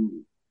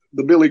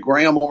the Billy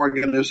Graham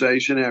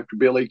organization after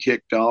Billy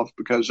kicked off,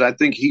 because I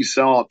think he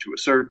saw to a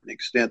certain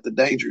extent the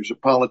dangers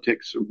of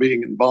politics, of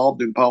being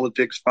involved in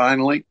politics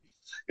finally,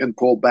 and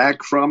pulled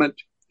back from it.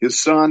 His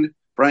son,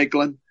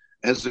 Franklin,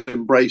 has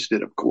embraced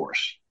it, of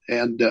course.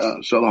 And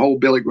so the whole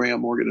Billy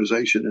Graham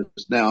organization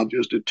is now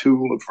just a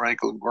tool of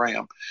Franklin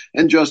Graham,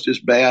 and just as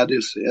bad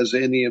as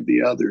any of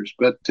the others.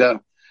 But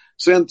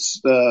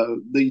since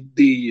the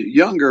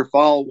younger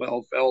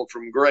Falwell fell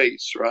from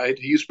grace, right,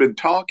 he's been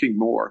talking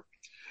more.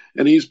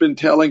 And he's been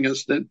telling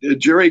us that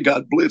Jerry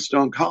got blitzed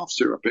on cough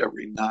syrup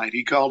every night.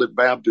 He called it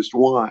Baptist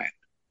wine.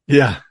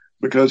 Yeah.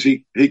 Because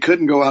he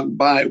couldn't go out and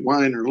buy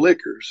wine or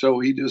liquor. So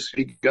he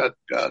got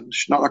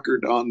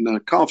schnockered on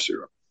cough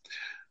syrup.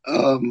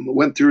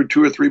 Went through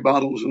 2 or 3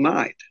 bottles a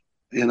night,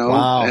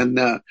 Wow.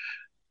 And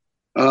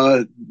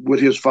would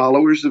his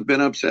followers have been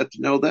upset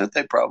to know that?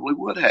 They probably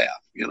would have.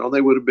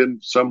 They would have been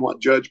somewhat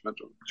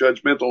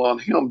judgmental on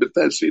him. But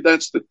that's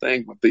the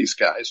thing with these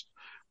guys.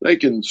 They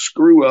can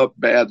screw up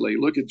badly.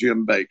 Look at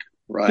Jim Baker,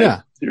 right?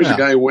 Yeah. Here's a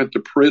guy who went to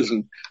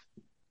prison,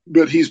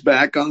 but he's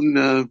back on,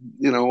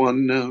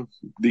 on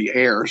the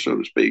air, so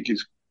to speak.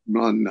 He's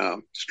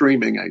on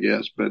streaming, I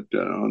guess, but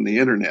on the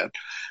internet.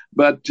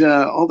 But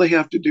all they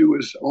have to do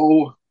is,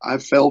 I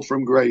fell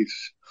from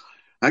grace.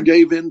 I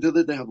gave in to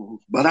the devil,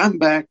 but I'm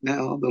back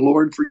now. The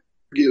Lord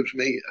forgives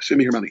me. Send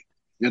me your money,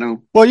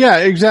 Well, yeah,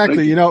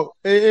 exactly.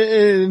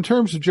 In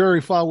terms of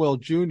Jerry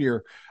Falwell Jr.,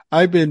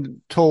 I've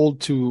been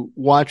told to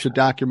watch a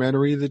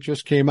documentary that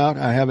just came out.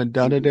 I haven't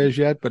done it as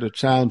yet, but it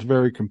sounds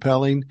very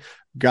compelling.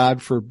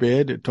 God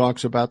forbid. It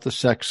talks about the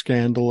sex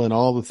scandal and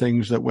all the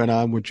things that went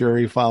on with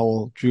Jerry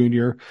Falwell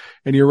Jr.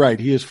 And you're right.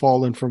 He has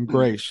fallen from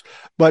grace,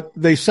 but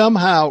they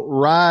somehow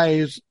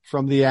rise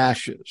from the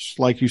ashes.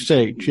 Like you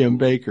say, Jim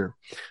Baker.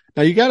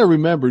 Now you got to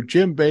remember,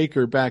 Jim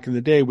Baker back in the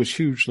day was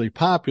hugely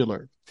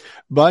popular,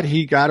 but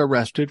he got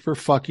arrested for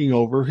fucking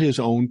over his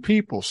own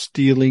people,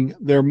 stealing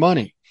their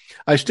money.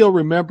 I still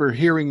remember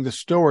hearing the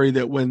story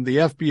that when the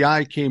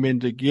FBI came in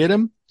to get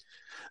him,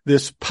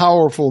 this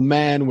powerful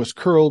man was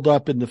curled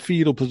up in the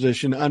fetal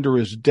position under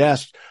his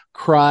desk,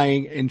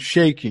 crying and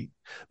shaking.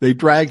 They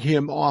dragged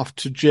him off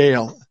to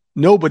jail.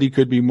 Nobody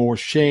could be more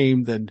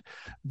shamed than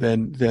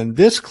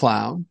this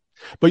clown.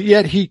 But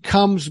yet he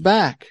comes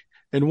back.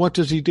 And what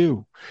does he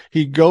do?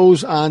 He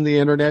goes on the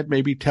internet,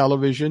 maybe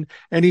television,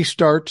 and he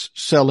starts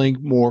selling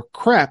more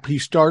crap. He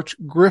starts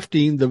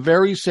grifting the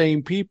very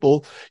same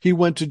people he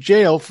went to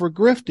jail for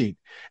grifting.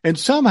 And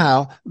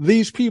somehow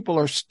these people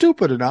are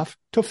stupid enough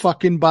to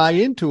fucking buy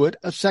into it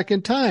a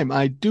second time.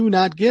 I do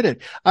not get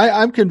it.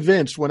 I'm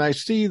convinced when I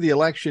see the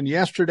election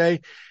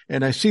yesterday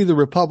and I see the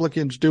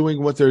Republicans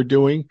doing what they're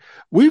doing,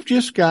 we've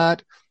just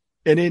got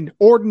an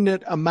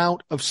inordinate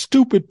amount of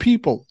stupid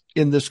people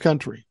in this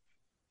country.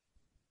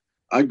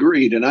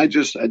 Agreed. And I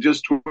just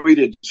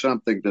tweeted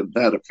something to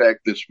that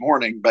effect this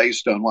morning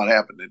based on what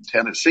happened in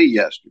Tennessee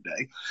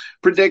yesterday.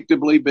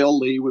 Predictably, Bill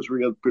Lee was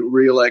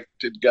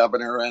reelected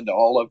governor, and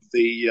all of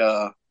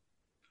the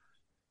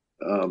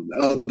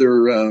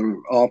other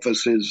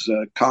offices,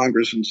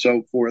 Congress and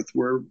so forth,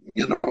 were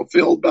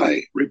filled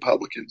by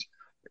Republicans.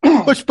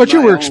 But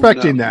you were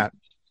expecting that.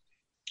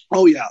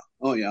 Oh yeah.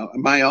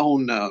 My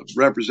own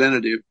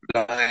representative,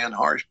 Diane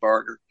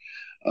Harshbarger,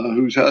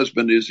 whose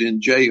husband is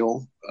in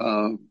jail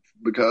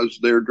because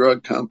their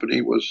drug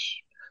company was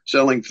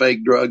selling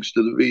fake drugs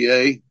to the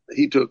VA.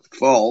 He took the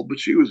fall, but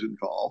she was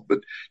involved. But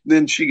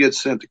then she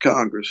gets sent to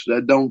Congress.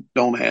 Don't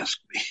ask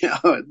me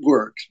how it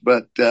works.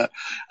 But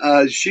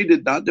she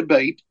did not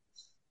debate.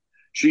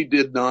 She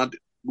did not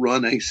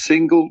run a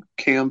single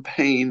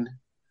campaign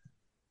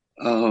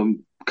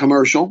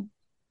commercial.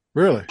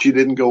 Really? She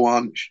didn't go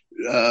on.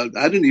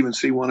 I didn't even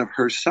see one of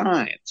her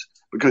signs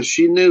because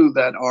she knew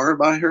that R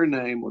by her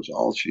name was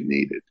all she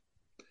needed.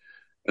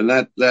 And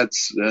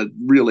that's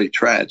really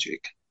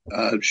tragic.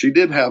 She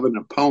did have an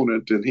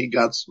opponent and he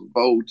got some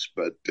votes,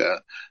 but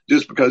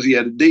just because he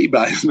had a D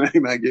by his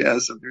name, I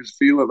guess, and there's a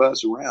few of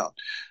us around.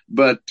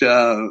 But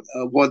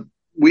what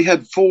we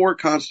had 4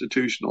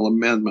 constitutional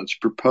amendments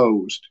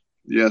proposed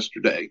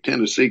yesterday,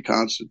 Tennessee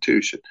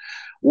Constitution.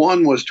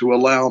 One was to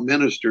allow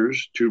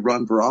ministers to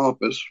run for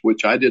office,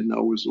 which I didn't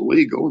know was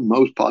illegal, and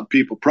most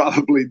people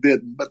probably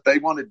didn't, but they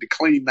wanted to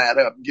clean that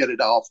up and get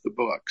it off the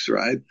books,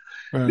 right?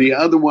 The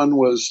other one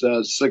was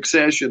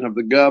succession of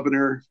the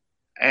governor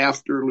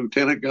after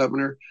lieutenant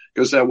governor,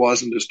 because that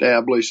wasn't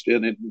established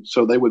in it,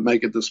 so they would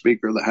make it the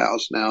Speaker of the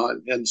House now,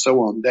 and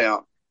so on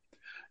down,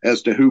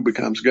 as to who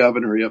becomes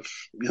governor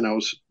if,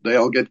 they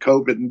all get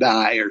COVID and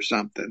die or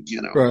something,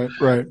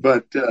 Right.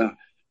 But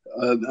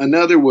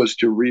another was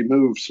to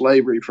remove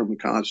slavery from the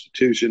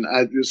Constitution.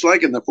 It's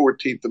like in the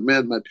 14th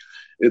Amendment,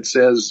 it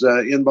says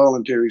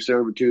involuntary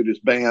servitude is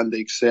banned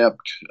except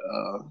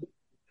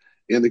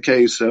in the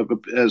case of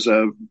as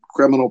a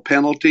criminal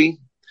penalty.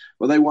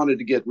 Well, they wanted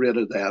to get rid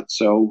of that.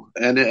 So,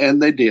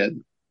 and they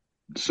did.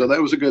 So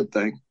that was a good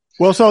thing.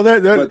 Well, so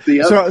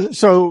But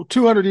so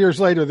 200 years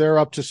later, they're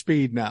up to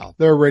speed now.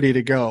 They're ready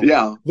to go.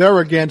 Yeah. They're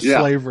against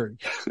slavery.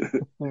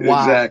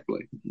 Wow.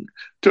 Exactly.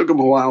 Took them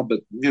a while,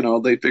 but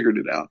they figured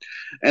it out.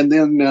 And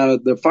then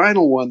the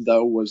final one,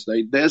 though, was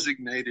they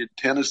designated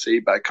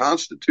Tennessee by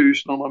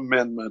constitutional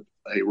amendment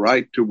a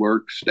right to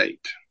work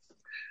state,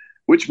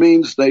 which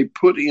means they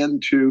put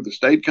into the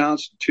state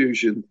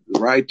constitution the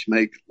right to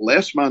make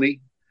less money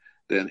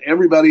than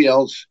everybody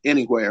else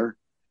anywhere,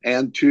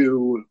 and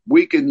to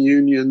weaken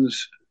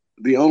unions,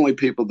 the only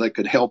people that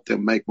could help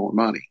them make more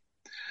money.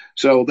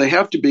 So they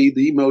have to be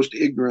the most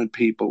ignorant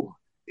people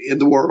in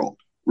the world,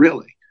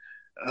 really,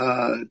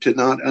 to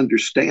not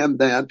understand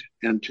that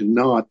and to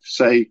not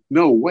say,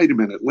 no, wait a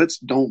minute, let's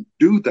don't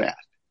do that.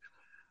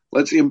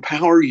 Let's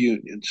empower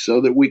unions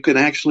so that we can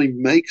actually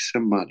make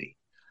some money,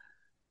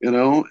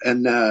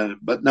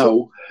 but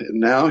no,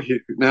 now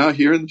here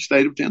in the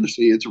state of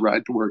Tennessee, it's a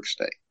right to work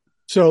state.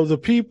 So the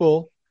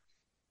people,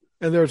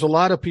 and there's a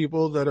lot of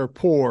people that are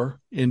poor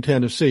in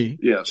Tennessee.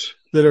 Yes.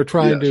 That are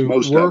trying to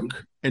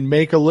work and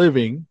make a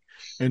living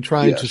and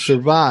trying to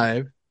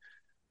survive.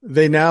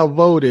 They now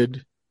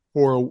voted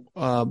for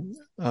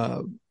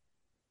a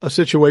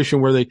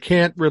situation where they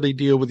can't really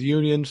deal with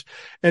unions.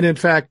 And in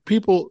fact,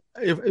 people,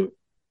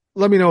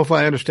 let me know if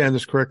I understand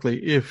this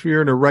correctly. If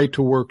you're in a right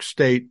to work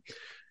state,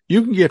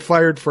 you can get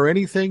fired for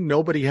anything.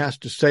 Nobody has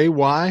to say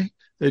why.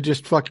 They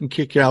just fucking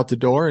kick you out the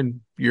door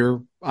and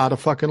you're out of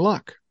fucking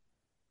luck.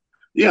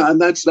 Yeah,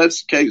 and that's the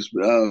case.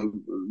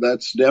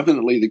 That's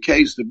definitely the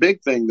case. The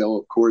big thing, though,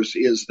 of course,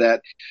 is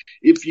that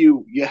if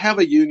you have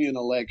a union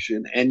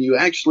election and you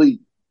actually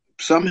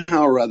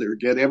somehow or other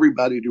get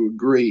everybody to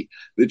agree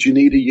that you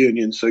need a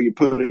union, so you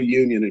put a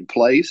union in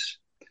place.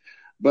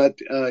 But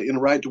in a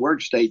right to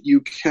work state,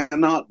 you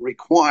cannot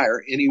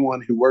require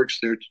anyone who works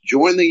there to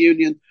join the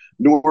union,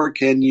 nor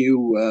can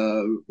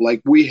you,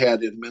 like we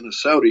had in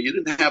Minnesota, you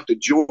didn't have to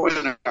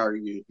join our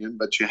union,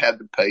 but you had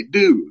to pay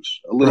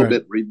dues, a little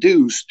bit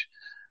reduced.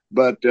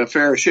 But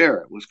fair share,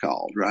 it was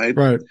called, right?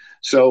 Right.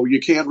 So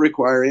you can't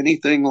require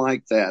anything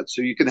like that.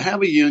 So you can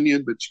have a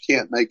union, but you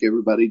can't make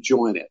everybody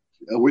join it,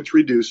 which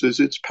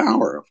reduces its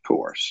power, of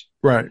course.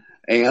 Right.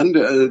 And,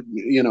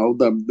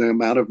 the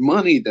amount of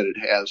money that it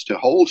has to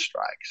hold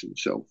strikes and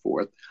so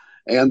forth.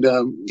 And,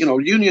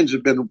 unions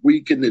have been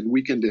weakened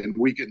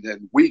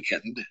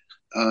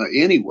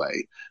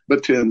anyway.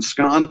 But to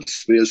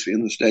ensconce this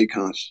in the state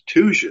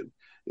constitution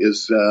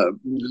is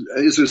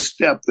a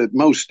step that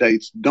most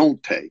states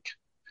don't take.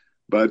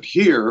 But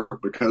here,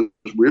 because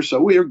we're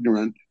so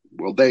ignorant,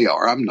 well, they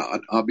are. I'm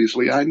not.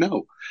 Obviously, I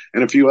know.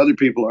 And a few other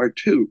people are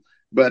too.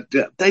 But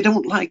they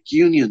don't like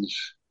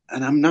unions.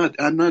 And I'm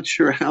not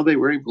sure how they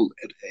were able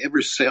to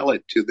ever sell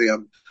it to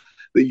them.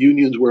 The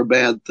unions were a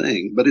bad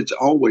thing, but it's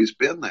always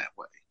been that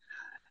way.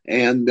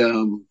 And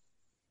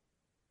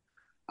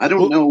I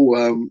don't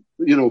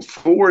know,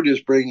 Ford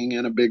is bringing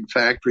in a big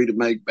factory to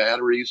make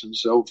batteries and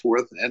so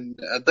forth. And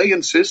they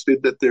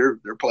insisted that their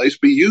place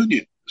be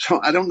union. So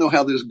I don't know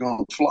how this is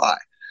going to fly.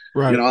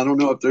 Right. I don't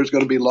know if there's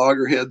going to be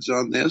loggerheads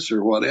on this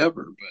or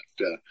whatever,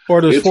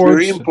 but it's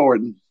very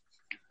important.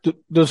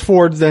 Does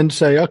Ford then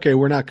say, okay,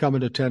 we're not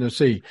coming to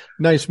Tennessee?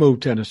 Nice move,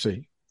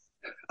 Tennessee.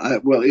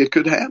 Well, it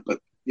could happen,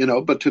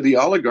 but to the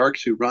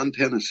oligarchs who run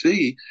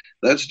Tennessee,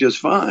 that's just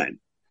fine.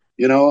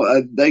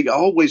 They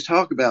always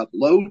talk about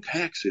low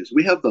taxes.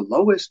 We have the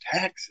lowest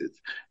taxes.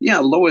 Yeah,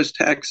 lowest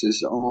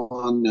taxes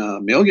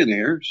on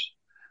millionaires,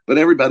 but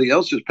everybody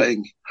else is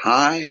paying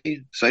high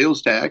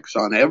sales tax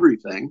on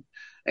everything.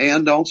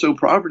 And also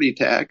property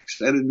tax.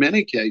 And in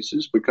many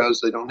cases, because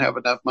they don't have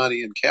enough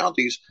money in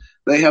counties,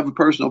 they have a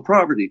personal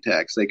property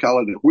tax. They call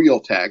it a wheel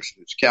tax.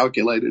 It's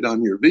calculated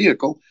on your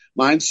vehicle.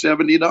 Mine's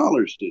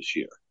 $70 this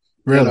year.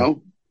 Really?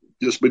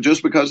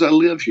 Just because I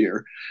live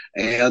here.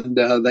 And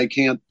they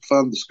can't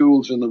fund the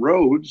schools and the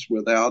roads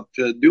without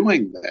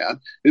doing that.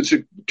 It's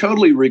a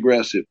totally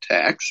regressive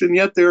tax. And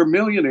yet there are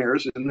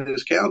millionaires in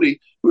this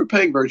county who are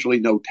paying virtually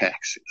no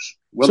taxes.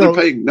 Well, they're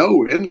paying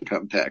no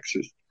income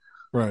taxes.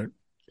 Right.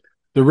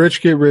 The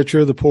rich get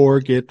richer, the poor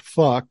get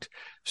fucked.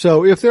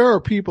 So if there are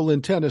people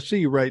in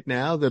Tennessee right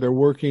now that are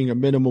working a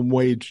minimum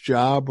wage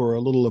job or a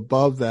little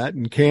above that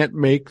and can't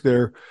make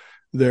their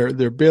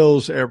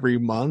bills every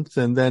month,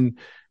 and then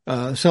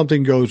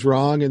something goes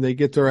wrong and they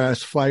get their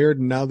ass fired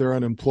and now they're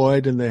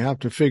unemployed and they have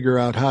to figure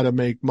out how to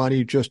make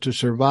money just to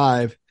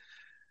survive,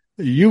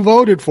 you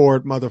voted for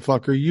it,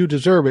 motherfucker. You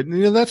deserve it.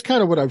 And that's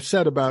kind of what I've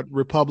said about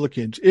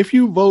Republicans. If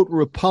you vote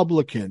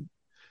Republican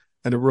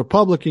and a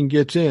Republican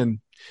gets in,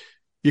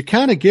 you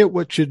kind of get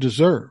what you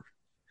deserve.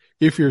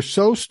 If you're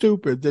so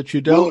stupid that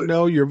you don't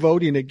know you're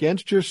voting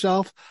against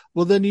yourself,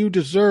 well, then you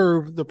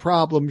deserve the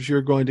problems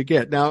you're going to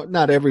get. Now,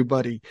 not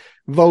everybody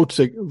votes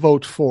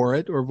for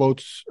it or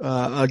votes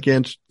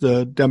against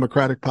the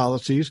Democratic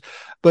policies,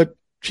 but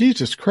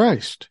Jesus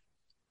Christ,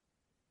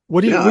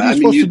 what are you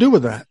supposed to do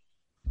with that?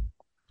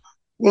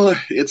 Well,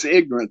 it's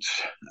ignorance.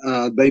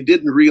 They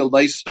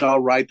they saw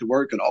right to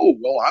work and, I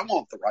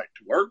want the right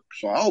to work,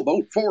 so I'll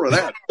vote for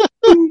that.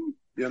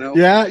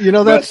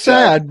 Yeah, that's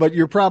sad, but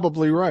you're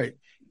probably right.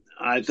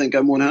 I think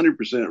I'm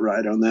 100%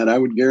 right on that. I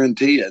would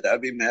guarantee it.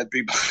 I've even had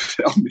people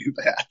tell me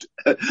that.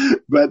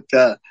 But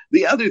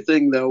the other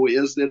thing, though,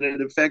 is that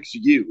it affects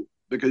you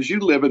because you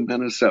live in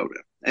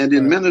Minnesota. And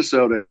in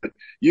Minnesota,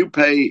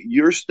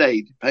 your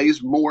state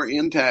pays more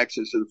in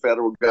taxes to the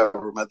federal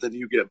government than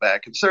you get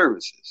back in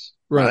services.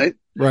 Right.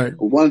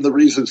 One of the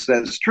reasons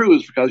that's true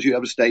is because you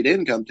have a state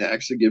income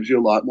tax that gives you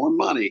a lot more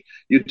money.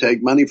 You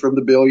take money from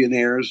the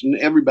billionaires, and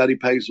everybody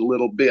pays a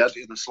little bit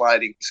in a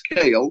sliding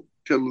scale.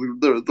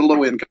 The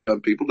low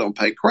income people don't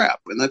pay crap,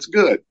 and that's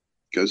good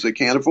because they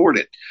can't afford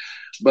it.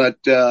 But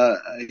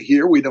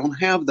here we don't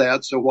have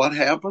that. So what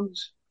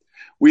happens?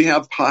 We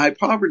have high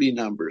poverty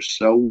numbers.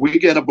 So we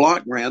get a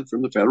block grant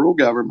from the federal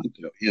government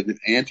in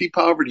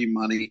anti-poverty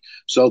money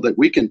so that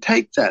we can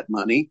take that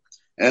money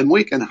and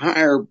we can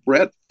hire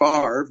Brett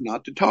Favre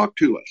not to talk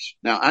to us.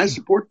 Now, I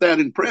support that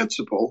in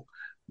principle,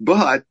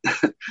 but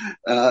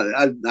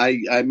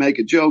I make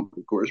a joke,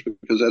 of course,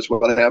 because that's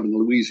what happened in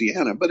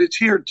Louisiana. But it's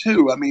here,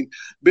 too. I mean,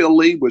 Bill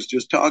Lee was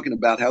just talking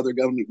about how they're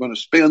going to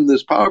spend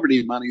this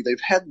poverty money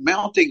they've had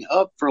mounting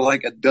up for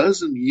like a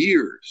dozen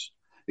years.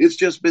 It's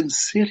just been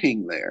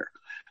sitting there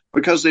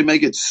because they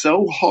make it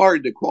so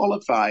hard to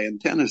qualify in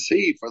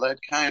Tennessee for that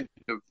kind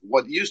of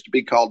what used to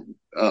be called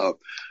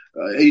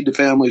aid to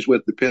families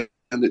with dependent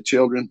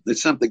children.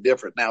 It's something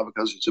different now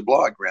because it's a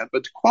block grant.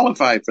 But to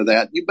qualify for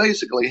that, you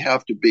basically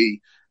have to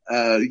be,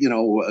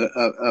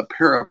 a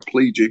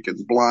paraplegic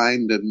and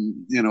blind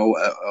and,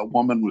 a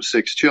woman with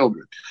 6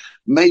 children.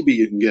 Maybe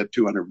you can get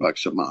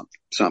 $200 a month,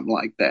 something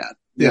like that,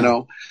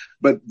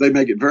 but they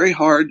make it very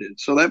hard.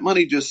 So that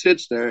money just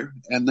sits there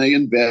and they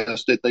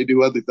invest it.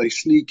 They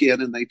sneak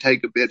in and they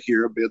take a bit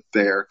here, a bit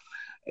there.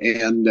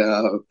 And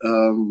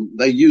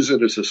they use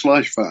it as a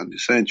slush fund,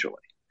 essentially.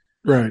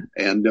 Right.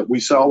 And we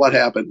saw what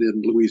happened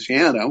in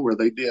Louisiana, where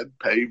they did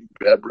pay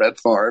Brett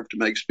Favre to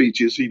make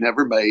speeches he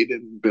never made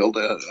and build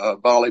a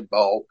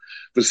volleyball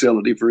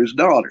facility for his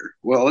daughter.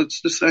 Well, it's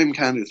the same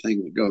kind of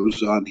thing that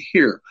goes on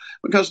here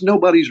because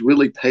nobody's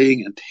really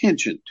paying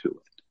attention to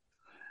it.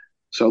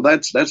 So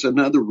that's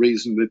another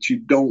reason that you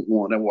don't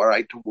want a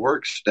right to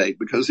work state,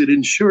 because it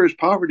ensures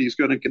poverty is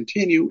going to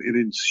continue. It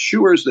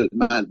ensures that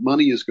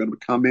money is going to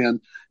come in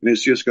and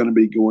it's just going to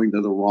be going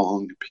to the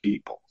wrong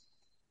people.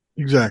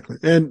 Exactly.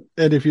 And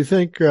if you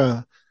think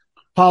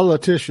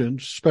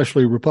politicians,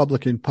 especially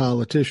Republican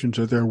politicians,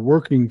 are there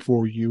working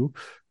for you,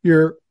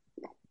 you're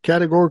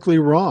categorically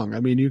wrong. I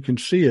mean, you can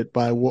see it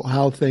by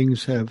how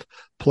things have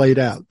played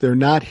out. They're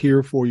not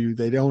here for you.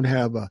 They don't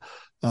have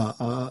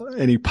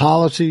any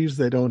policies.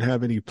 They don't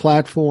have any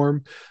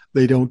platform.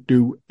 They don't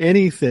do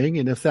anything.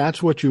 And if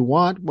that's what you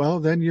want, well,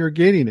 then you're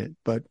getting it.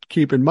 But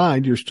keep in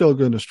mind, you're still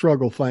going to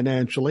struggle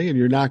financially and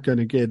you're not going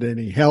to get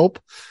any help.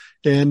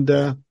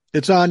 And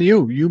it's on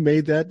you. You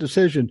made that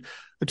decision.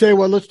 I tell you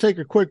what, let's take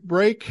a quick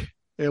break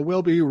and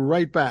we'll be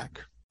right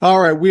back. All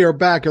right. We are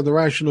back on the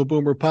Rational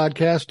Boomer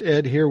podcast.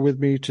 Ed here with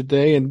me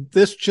today. And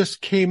this just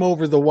came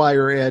over the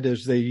wire, Ed,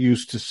 as they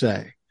used to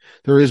say.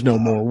 There is no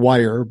more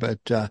wire,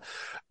 but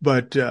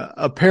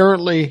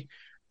apparently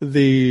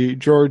the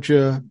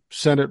Georgia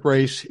Senate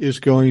race is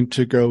going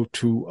to go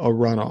to a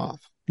runoff.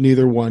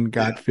 Neither one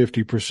got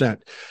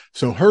 50%.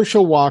 So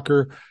Herschel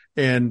Walker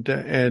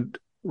and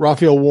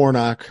Raphael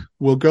Warnock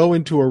will go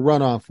into a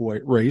runoff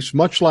race,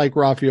 much like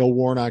Raphael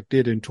Warnock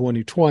did in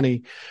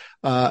 2020,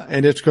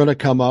 and it's going to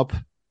come up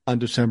on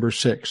December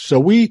 6th. So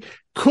we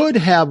could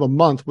have a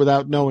month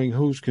without knowing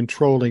who's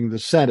controlling the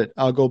Senate.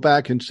 I'll go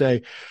back and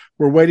say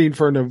we're waiting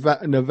for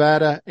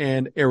Nevada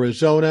and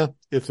Arizona.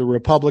 If the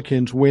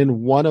Republicans win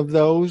one of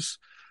those,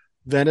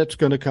 then it's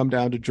going to come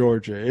down to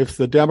Georgia. If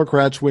the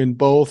Democrats win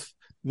both,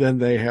 then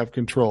they have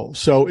control.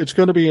 So it's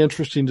going to be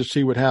interesting to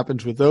see what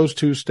happens with those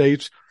two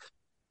states.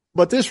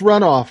 But this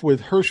runoff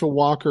with Herschel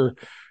Walker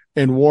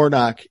and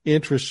Warnock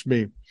interests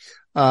me.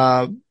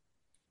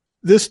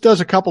 This does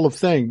a couple of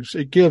things.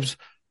 It gives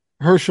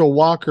Herschel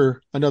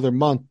Walker another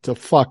month to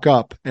fuck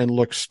up and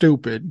look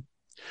stupid.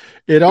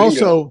 It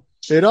also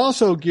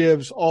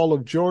gives all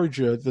of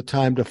Georgia the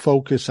time to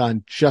focus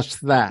on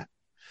just that.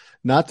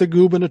 Not the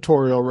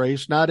gubernatorial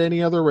race, not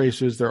any other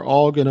races. They're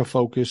all going to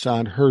focus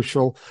on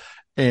Herschel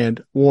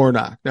and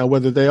Warnock. Now,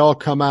 whether they all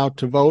come out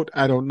to vote,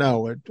 I don't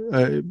know.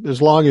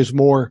 As long as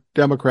more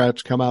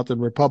Democrats come out than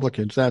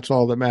Republicans, that's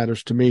all that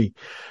matters to me.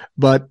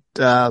 But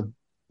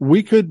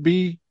we could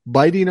be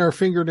biting our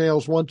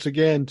fingernails once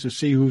again to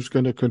see who's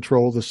going to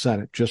control the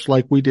Senate, just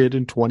like we did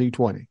in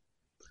 2020.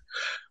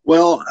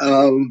 Well,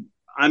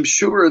 I'm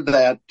sure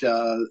that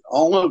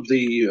all of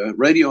the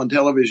radio and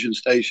television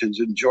stations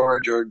in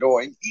Georgia are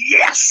going,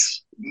 yes.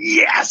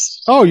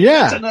 Oh,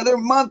 yeah. That's another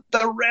month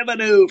of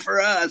revenue for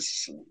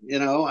us.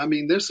 I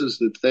mean, this is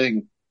the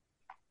thing.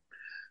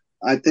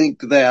 I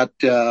think that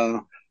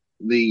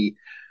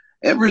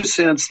ever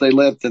since they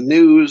let the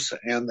news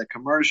and the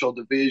commercial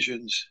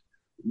divisions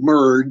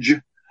merge,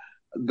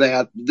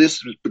 that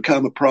this has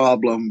become a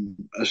problem,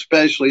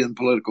 especially in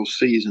political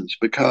seasons,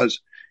 because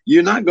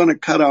you're not going to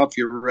cut off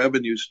your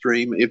revenue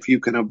stream if you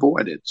can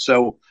avoid it.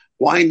 So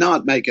why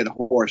not make it a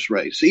horse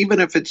race, even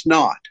if it's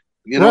not?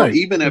 Right,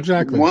 even if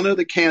exactly. one of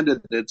the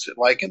candidates,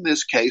 like in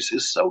this case,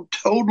 is so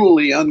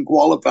totally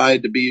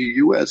unqualified to be a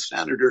U.S.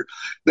 senator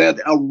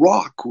that a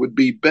rock would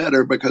be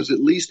better because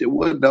at least it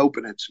wouldn't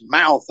open its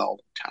mouth all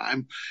the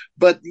time.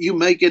 But you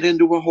make it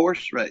into a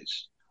horse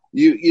race.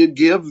 You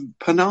give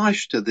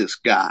panache to this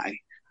guy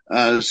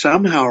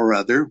somehow or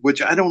other,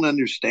 which I don't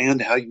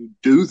understand how you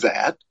do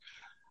that.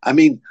 I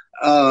mean,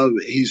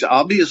 he's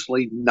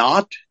obviously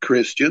not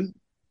Christian,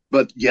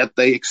 but yet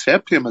they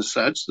accept him as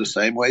such the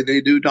same way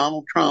they do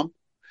Donald Trump.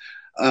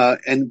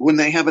 And when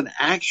they have an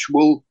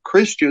actual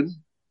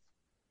Christian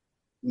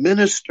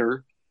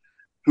minister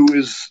who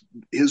is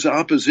his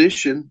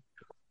opposition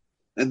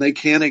and they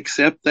can't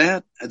accept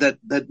that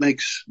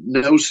makes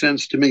no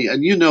sense to me.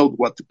 And you know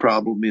what the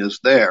problem is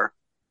there.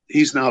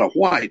 He's not a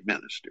white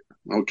minister.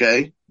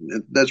 Okay.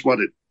 That's what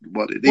it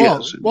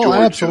is. Well,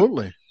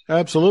 absolutely.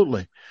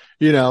 Absolutely.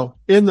 You know,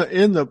 in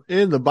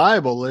the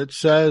Bible, it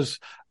says,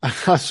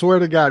 I swear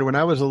to God, when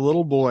I was a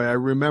little boy, I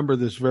remember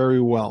this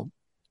very well.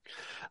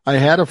 I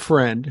had a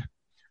friend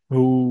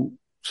whose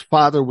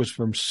father was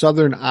from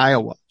southern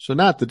Iowa. So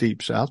not the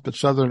deep south, but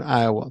southern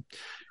Iowa.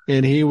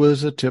 And he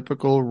was a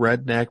typical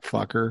redneck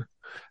fucker.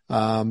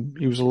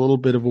 He was a little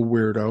bit of a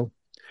weirdo.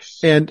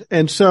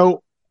 And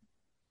so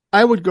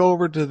I would go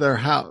over to their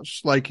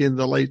house like in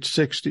the late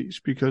 60s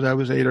because I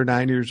was 8 or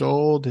 9 years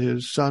old.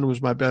 His son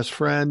was my best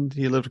friend.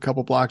 He lived a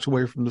couple blocks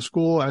away from the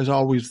school. I was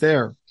always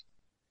there.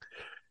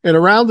 And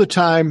around the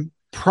time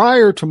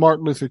prior to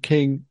Martin Luther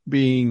King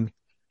being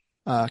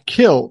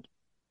killed,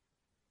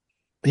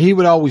 he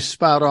would always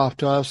spout off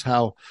to us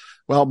how,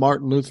 well,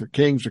 Martin Luther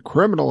King's a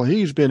criminal.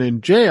 He's been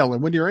in jail.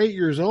 And when you're 8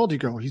 years old, you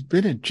go, he's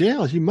been in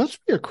jail. He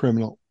must be a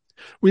criminal.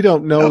 We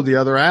don't know the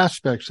other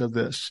aspects of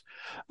this.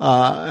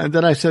 And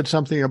then I said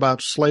something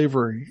about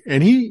slavery,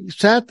 and he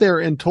sat there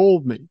and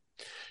told me,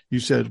 he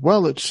said,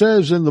 well, it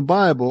says in the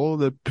Bible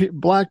that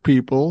black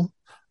people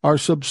are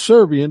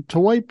subservient to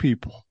white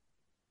people.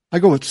 I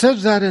go, it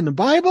says that in the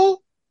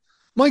Bible?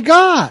 My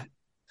God.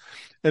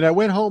 And I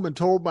went home and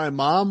told my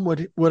mom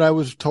what I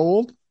was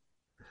told.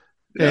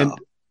 Yeah. And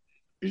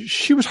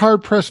she was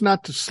hard pressed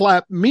not to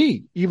slap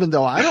me, even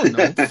though I don't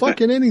know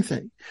fucking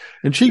anything.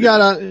 And she got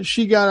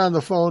on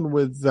the phone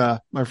with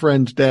my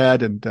friend's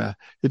dad, and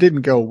it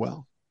didn't go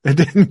well. It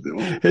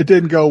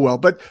didn't go well.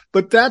 But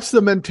that's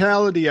the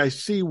mentality I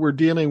see we're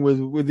dealing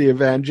with the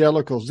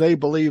evangelicals. They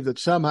believe that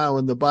somehow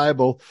in the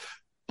Bible,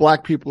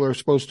 black people are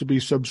supposed to be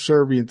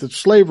subservient, that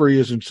slavery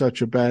isn't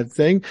such a bad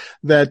thing,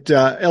 that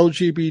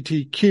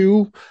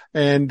LGBTQ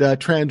and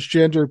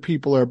transgender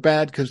people are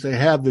bad because they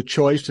have the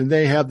choice and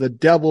they have the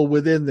devil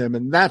within them,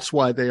 and that's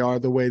why they are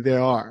the way they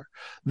are.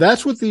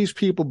 That's what these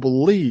people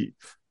believe.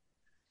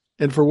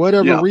 And for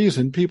whatever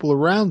reason, people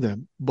around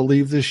them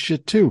believe this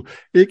shit too.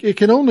 It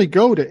can only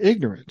go to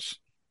ignorance.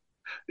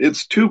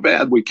 It's too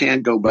bad we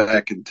can't go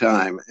back in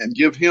time and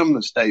give him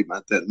the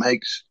statement that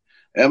makes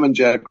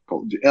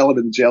evangelical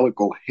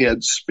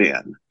head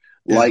spin,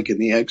 like in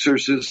The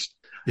Exorcist.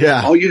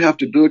 Yeah. All you have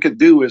to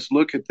do is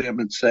look at them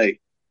and say,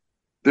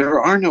 there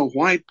are no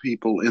white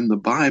people in the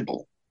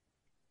Bible.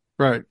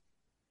 Right.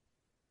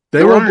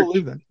 They won't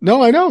believe that.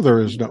 No, I know there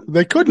is no.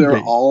 They couldn't be.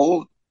 They're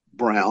all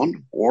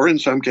brown, or in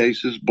some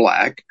cases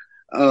black,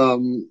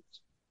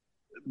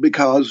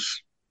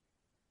 because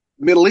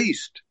Middle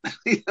East.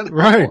 You know?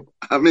 Right.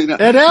 I mean,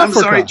 I'm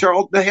sorry,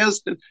 Charlton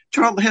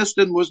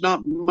Heston was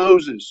not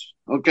Moses,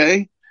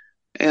 okay?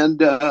 And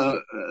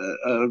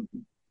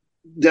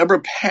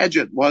Deborah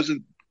Paget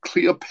wasn't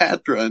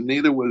Cleopatra, and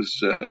neither was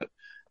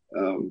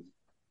the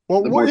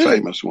more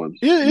famous one.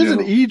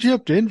 Isn't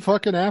Egypt in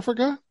fucking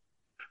Africa?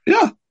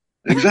 Yeah,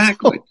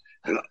 exactly.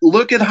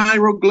 Look at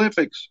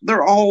hieroglyphics.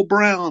 They're all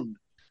brown.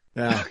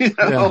 Yeah.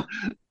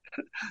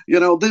 You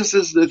know, this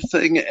is the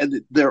thing,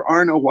 and there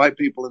are no white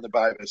people in the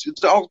Bible.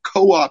 It's all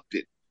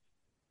co-opted.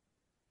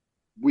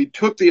 We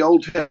took the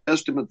Old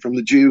Testament from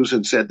the Jews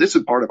and said, this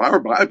is part of our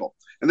Bible.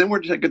 And then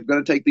we're going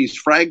to take these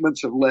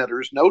fragments of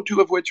letters, no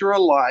two of which are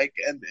alike,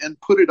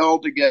 and put it all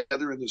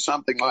together into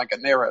something like a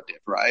narrative,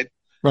 right?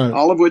 Right.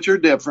 All of which are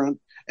different.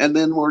 And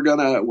then we're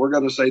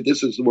going to say,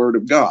 this is the word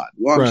of God.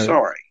 Well, I'm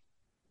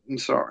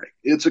sorry.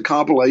 It's a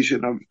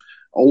compilation of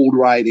old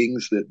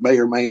writings that may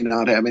or may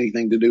not have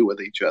anything to do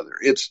with each other.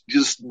 It's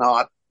just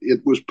not.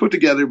 It was put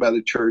together by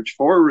the church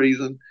for a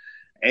reason,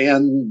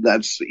 and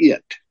that's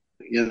it.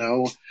 You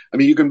know, I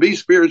mean, you can be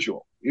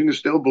spiritual. You can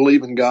still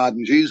believe in God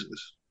and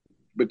Jesus,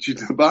 but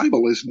the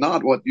Bible is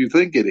not what you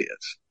think it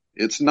is.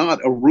 It's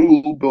not a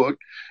rule book,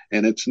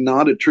 and it's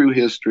not a true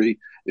history.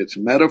 It's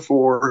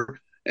metaphor,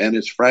 and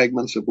it's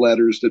fragments of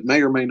letters that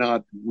may or may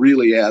not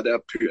really add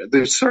up to it.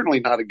 There's certainly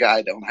not a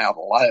guide on how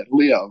to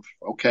live,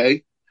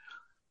 okay?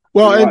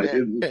 Well,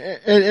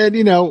 and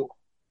you know,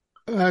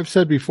 I've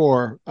said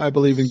before, I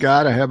believe in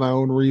God. I have my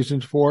own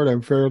reasons for it.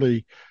 I'm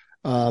fairly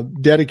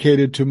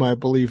dedicated to my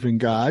belief in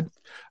God.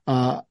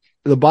 The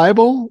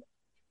Bible,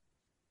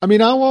 I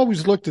mean, I've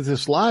always looked at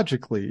this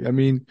logically. I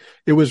mean,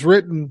 it was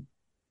written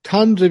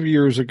tons of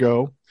years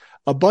ago.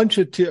 A bunch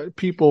of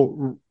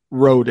people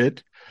wrote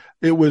it.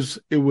 It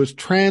was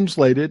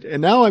translated,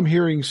 and now I'm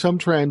hearing some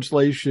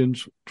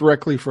translations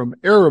directly from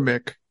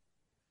Aramaic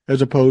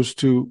as opposed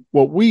to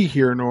what we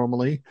hear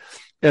normally,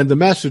 and the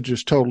message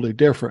is totally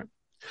different.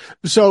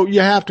 So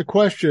you have to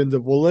question the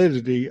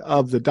validity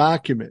of the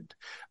document.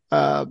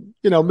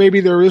 Maybe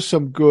there is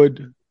some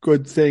good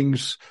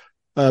things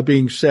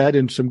being said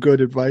and some good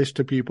advice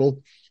to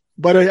people.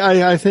 But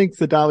I think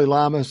the Dalai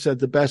Lama said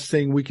the best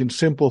thing, we can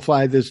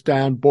simplify this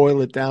down,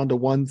 boil it down to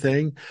one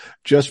thing,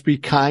 just be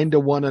kind to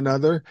one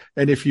another.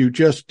 And if you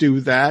just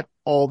do that,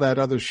 all that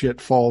other shit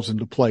falls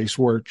into place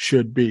where it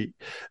should be.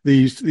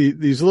 These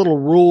little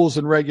rules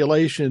and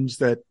regulations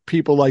that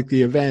people like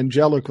the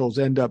evangelicals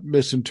end up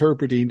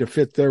misinterpreting to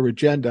fit their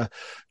agenda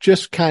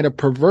just kind of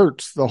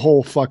perverts the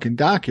whole fucking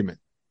document.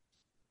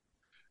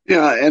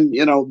 Yeah, and,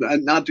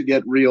 not to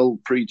get real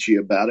preachy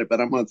about it,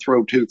 but I'm going to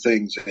throw two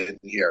things in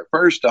here.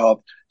 First off,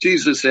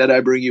 Jesus said,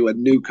 I bring you a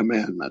new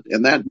commandment,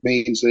 and that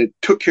means that it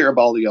took care of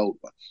all the old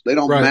ones. They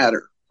don't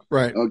matter.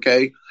 Right.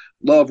 Okay?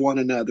 Love one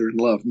another and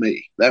love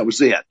me. That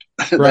was it.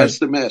 Right. That's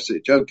the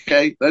message.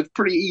 Okay? That's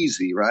pretty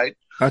easy, right?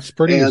 That's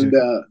pretty easy.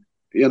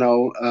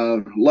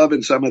 And,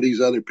 loving some of these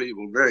other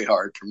people, very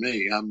hard for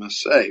me, I must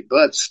say.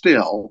 But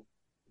still,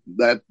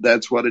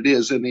 that's what it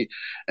is. And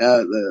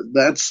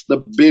that's the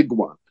big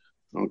one.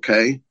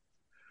 Okay.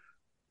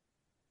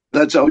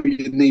 That's all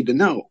you need to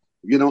know.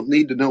 You don't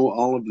need to know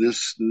all of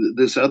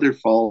this other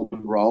fall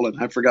roll.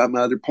 And I forgot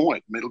my other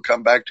point. It'll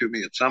come back to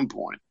me at some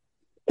point.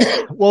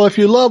 Well, if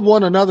you love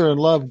one another and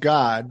love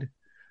God,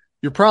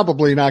 you're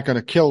probably not going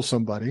to kill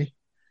somebody.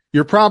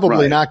 You're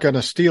probably not going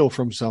to steal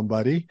from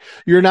somebody.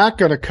 You're not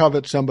going to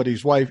covet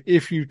somebody's wife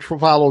if you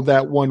follow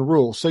that one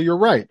rule. So you're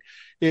right.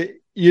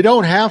 You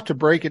don't have to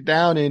break it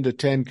down into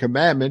 10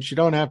 commandments. You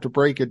don't have to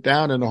break it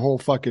down in a whole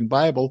fucking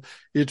Bible.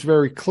 It's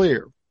very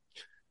clear.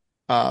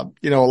 A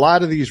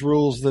lot of these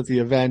rules that the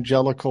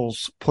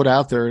evangelicals put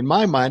out there, in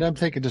my mind, I'm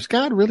thinking, does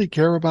God really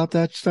care about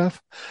that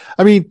stuff?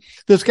 I mean,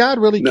 does God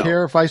really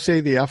care if I say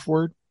the F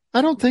word?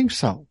 I don't think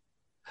so.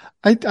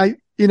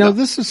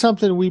 This is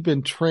something we've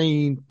been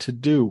trained to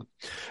do.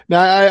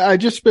 Now, I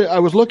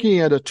was looking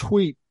at a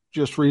tweet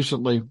just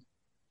recently,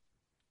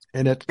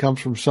 and it comes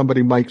from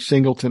somebody, Mike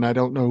Singleton. I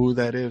don't know who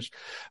that is,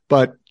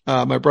 but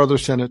my brother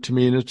sent it to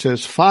me, and it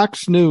says,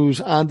 Fox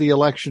News on the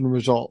election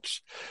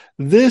results.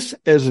 This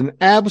is an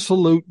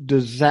absolute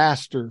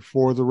disaster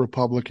for the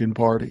Republican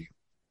Party.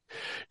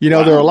 There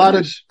are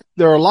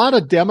a lot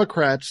of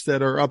Democrats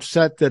that are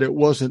upset that it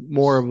wasn't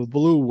more of a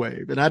blue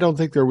wave, and I don't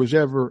think there was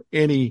ever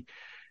any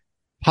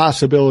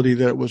possibility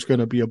that it was going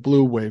to be a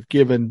blue wave,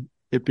 given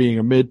it being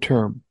a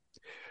midterm.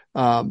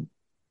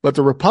 But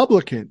the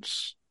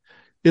Republicans,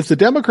 if the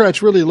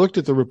Democrats really looked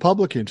at the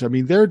Republicans, I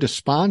mean, they're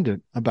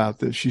despondent about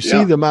this. You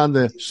see them on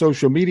the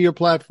social media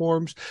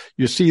platforms.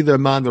 You see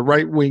them on the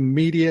right-wing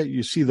media.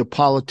 You see the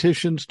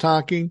politicians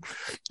talking.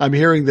 I'm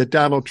hearing that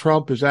Donald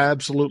Trump is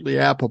absolutely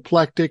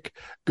apoplectic,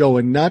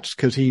 going nuts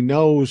because he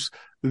knows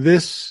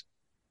this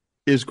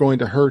is going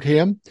to hurt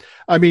him.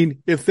 I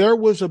mean, if there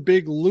was a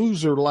big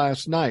loser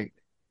last night,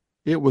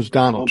 it was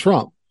Donald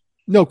Trump.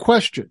 No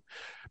question,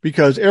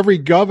 because every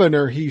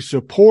governor he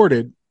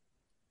supported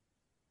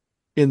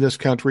in this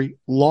country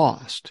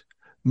lost.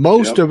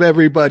 Most of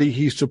everybody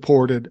he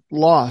supported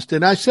lost.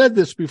 And I said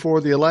this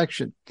before the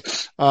election.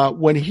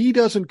 When he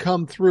doesn't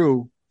come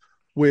through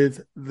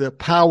with the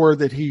power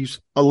that he's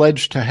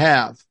alleged to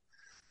have,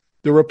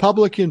 the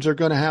Republicans are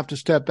going to have to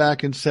step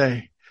back and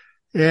say,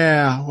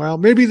 yeah, well,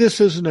 maybe this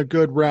isn't a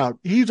good route.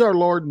 He's our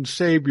Lord and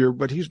Savior,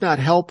 but he's not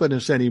helping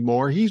us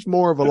anymore. He's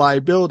more of a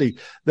liability.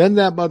 Then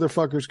that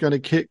motherfucker's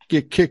going to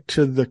get kicked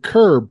to the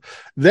curb.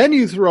 Then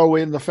you throw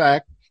in the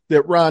fact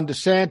that Ron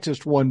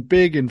DeSantis won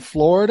big in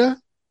Florida.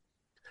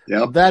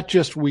 Yep. That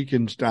just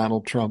weakens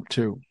Donald Trump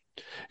too.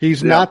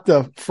 He's not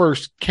the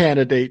first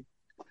candidate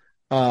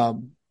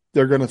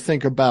they're going to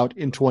think about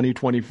in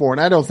 2024. And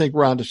I don't think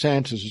Ron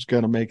DeSantis is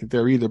going to make it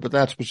there either, but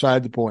that's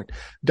beside the point.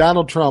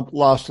 Donald Trump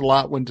lost a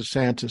lot when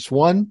DeSantis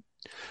won.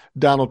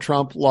 Donald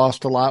Trump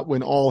lost a lot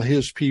when all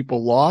his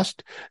people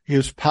lost.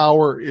 His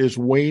power is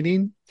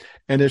waning,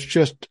 and it's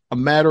just a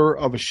matter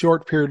of a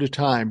short period of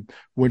time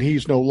when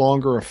he's no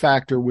longer a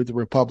factor with the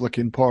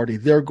Republican Party.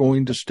 They're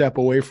going to step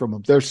away from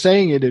him. They're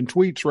saying it in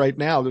tweets right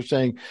now. They're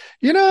saying,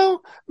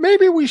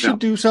 maybe we should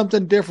do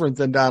something different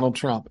than Donald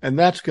Trump, and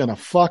that's going to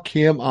fuck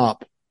him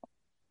up.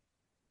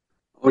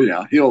 Oh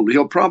yeah,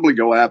 he'll probably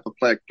go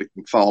apoplectic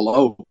and fall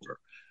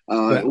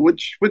over,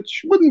 which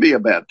wouldn't be a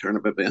bad turn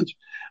of events.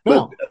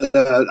 No. But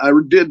I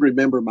did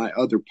remember my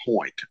other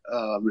point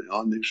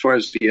on as far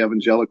as the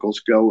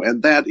evangelicals go,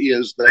 and that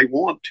is they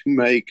want to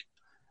make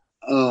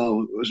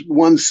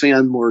one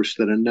sin worse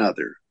than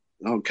another.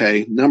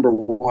 Okay, number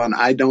one,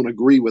 I don't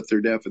agree with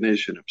their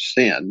definition of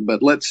sin,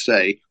 but let's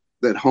say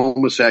that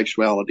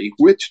homosexuality,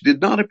 which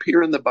did not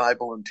appear in the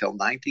Bible until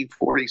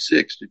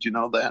 1946. Did you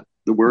know that?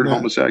 The word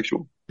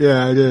homosexual?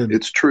 Yeah, I did.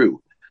 It's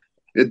true.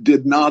 It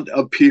did not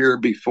appear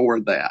before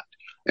that.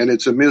 And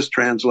it's a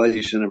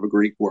mistranslation of a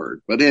Greek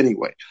word. But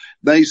anyway,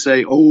 they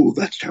say, oh,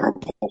 that's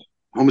terrible.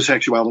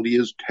 homosexuality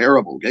is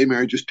terrible. Gay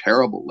marriage is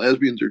terrible.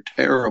 Lesbians are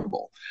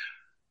terrible.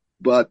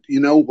 But you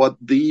know what?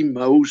 The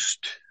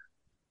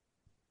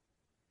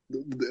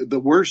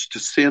worst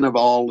sin of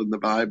all in the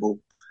Bible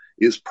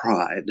is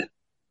pride.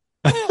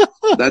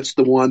 That's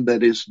the one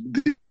that is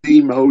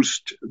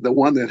the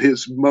one that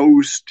is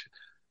most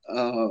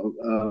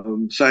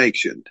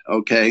sanctioned.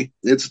 Okay.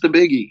 It's the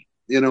biggie,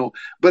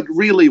 but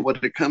really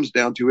what it comes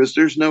down to is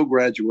there's no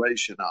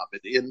graduation of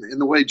it. In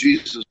the way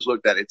Jesus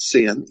looked at it,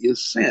 sin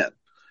is sin.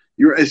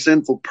 You're a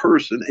sinful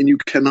person and you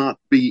cannot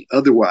be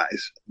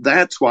otherwise.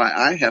 That's why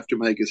I have to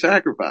make a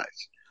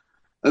sacrifice.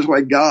 That's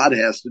why God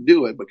has to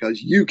do it,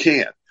 because you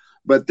can't.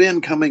 But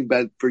then coming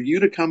back, for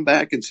you to come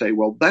back and say,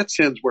 well, that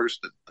sin's worse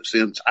than the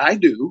sins I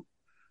do,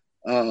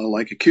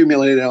 like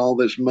accumulating all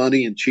this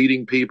money and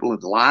cheating people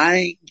and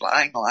lying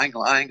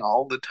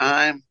all the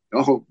time.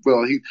 Oh,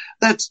 well,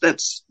 that's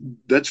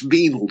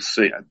venal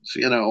sins,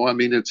 I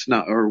mean, it's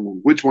not, or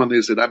which one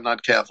is it? I'm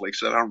not Catholic,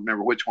 so I don't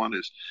remember which one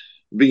is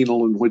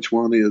venal and which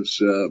one is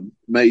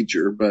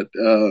major. But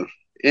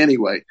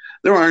anyway,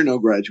 there are no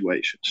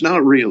graduations.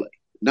 Not really.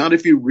 Not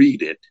if you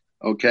read it.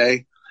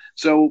 Okay.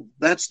 So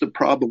that's the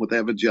problem with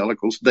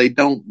evangelicals. They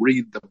don't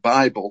read the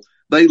Bible.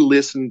 They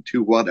listen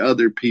to what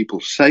other people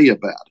say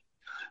about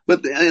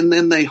it. And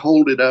then they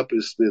hold it up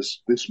as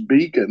this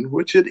beacon,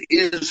 which it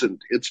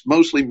isn't. It's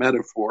mostly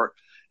metaphor.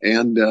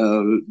 And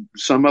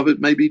some of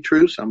it may be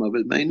true. Some of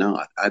it may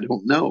not. I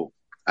don't know.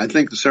 I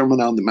think the Sermon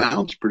on the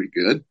Mount's pretty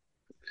good.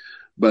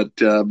 But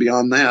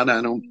beyond that,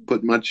 I don't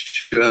put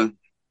much faith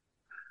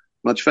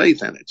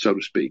in it, so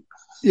to speak.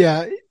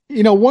 Yeah.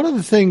 One of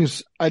the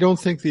things I don't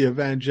think the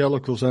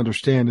evangelicals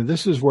understand, and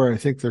this is where I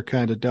think they're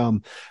kind of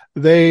dumb,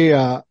 they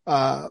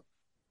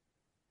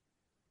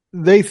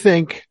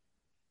think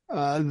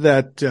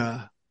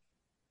that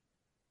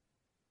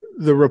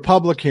the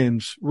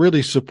Republicans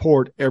really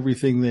support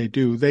everything they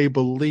do. They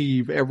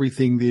believe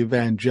everything the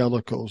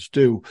evangelicals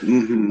do.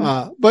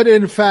 Mm-hmm. But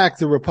in fact,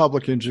 the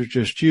Republicans are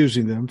just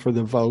using them for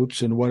the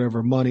votes and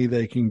whatever money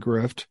they can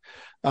grift.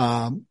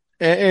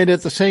 And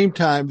at the same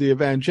time, the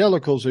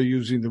evangelicals are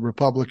using the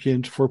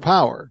Republicans for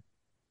power.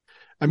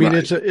 I mean,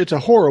 right. It's a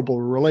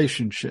horrible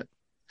relationship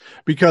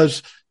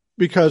because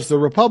the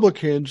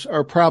Republicans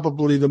are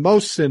probably the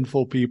most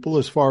sinful people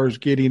as far as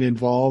getting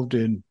involved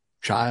in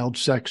child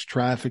sex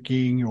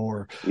trafficking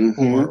or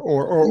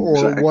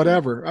Exactly.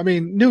 whatever. I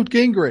mean, Newt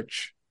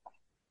Gingrich.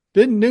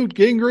 Didn't Newt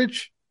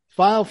Gingrich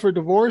file for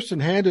divorce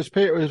and hand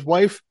his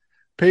wife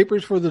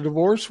papers for the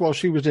divorce while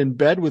she was in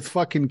bed with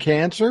fucking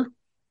cancer?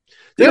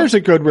 There's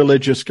a good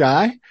religious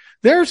guy.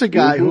 There's a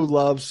guy who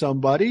loves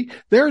somebody.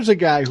 There's a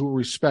guy who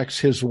respects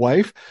his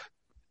wife.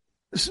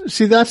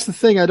 See, that's the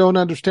thing I don't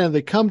understand.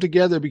 They come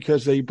together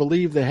because they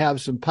believe they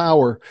have some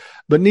power,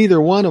 but neither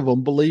one of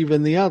them believe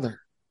in the other.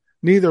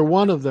 Neither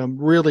one of them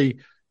really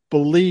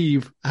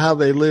believe how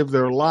they live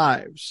their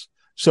lives.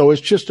 So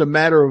it's just a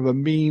matter of a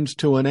means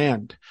to an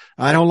end.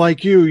 I don't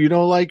like you. You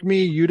don't like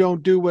me. You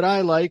don't do what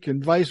I like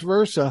and vice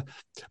versa,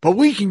 but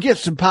we can get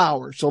some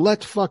power. So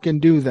let's fucking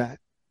do that.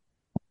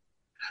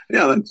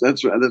 Yeah,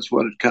 that's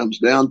what it comes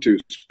down to.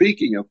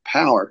 Speaking of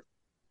power,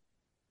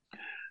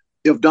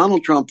 if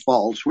Donald Trump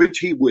falls, which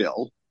he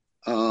will,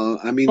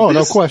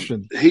 no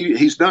question.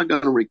 He's not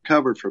going to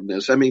recover from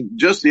this. I mean,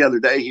 just the other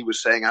day he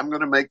was saying, I'm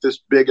going to make this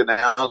big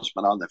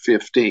announcement on the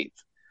 15th.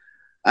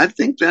 I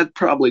think that's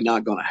probably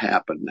not going to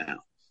happen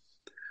now.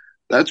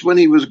 That's when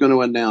he was going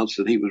to announce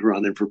that he was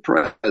running for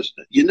president.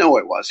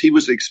 It was. He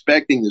was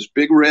expecting this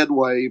big red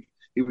wave.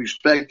 He was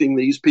expecting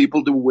these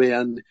people to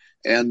win.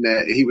 And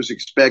he was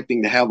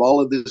expecting to have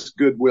all of this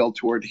goodwill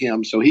toward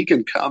him so he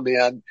can come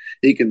in,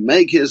 he can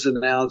make his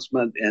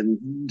announcement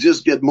and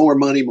just get more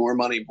money,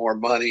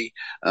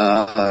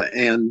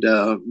 and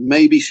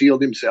maybe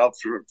shield himself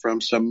from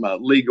some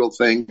legal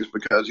things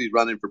because he's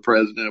running for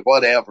president,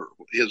 whatever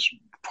his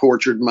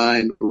tortured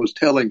mind was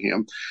telling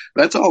him.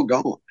 That's all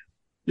gone.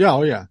 Yeah,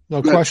 oh yeah,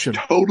 no question.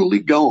 Totally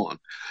gone.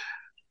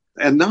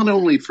 And not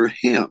only for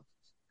him,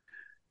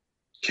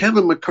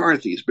 Kevin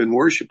McCarthy's been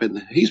worshiping.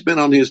 He's been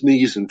on his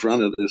knees in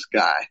front of this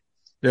guy,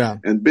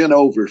 and been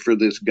over for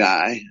this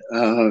guy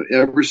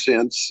ever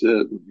since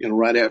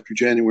right after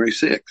January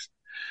 6th.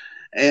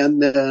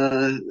 And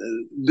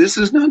this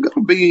is not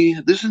going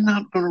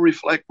to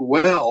reflect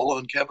well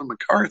on Kevin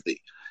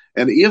McCarthy.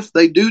 And if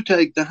they do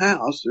take the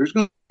House, there's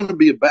going to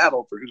be a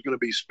battle for who's going to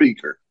be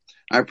Speaker.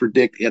 I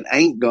predict it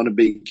ain't going to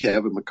be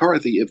Kevin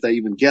McCarthy if they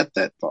even get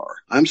that far.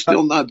 I'm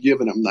still not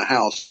giving them the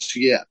House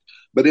yet.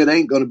 But it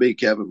ain't going to be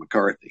Kevin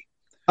McCarthy.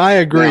 I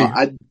agree.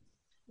 Now,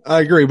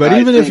 I agree. But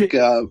if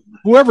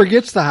whoever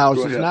gets the House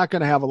is not going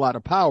to have a lot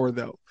of power,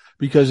 though,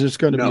 because it's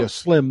going to be a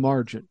slim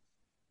margin.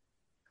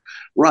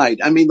 Right.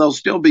 I mean, they'll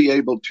still be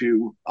able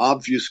to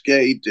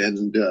obfuscate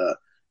and,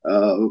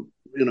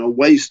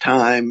 waste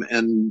time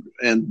and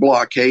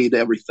blockade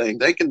everything.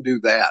 They can do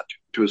that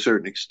to a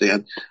certain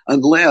extent,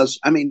 unless,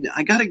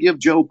 I got to give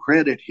Joe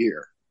credit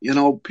here.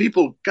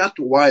 People got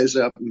to wise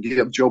up and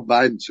give Joe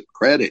Biden some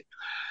credit.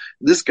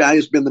 This guy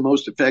has been the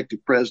most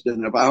effective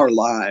president of our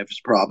lives,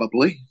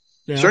 probably,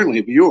 certainly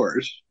of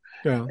yours.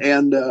 Yeah.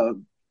 And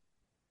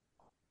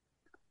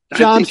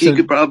I think he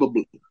could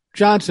probably.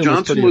 Johnson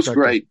was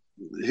great.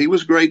 He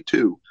was great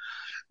too,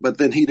 but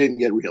then he didn't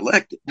get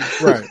reelected.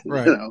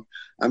 Right.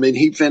 I mean,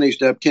 he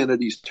finished up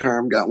Kennedy's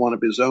term, got one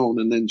of his own,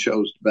 and then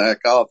chose to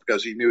back off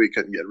because he knew he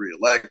couldn't get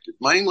reelected,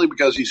 mainly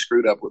because he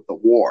screwed up with the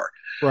war.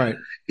 Right.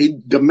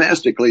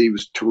 Domestically, he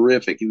was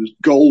terrific. He was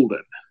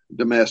golden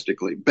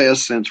domestically,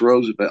 best since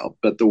Roosevelt,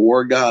 but the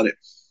war got him.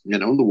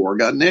 The war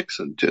got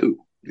Nixon too.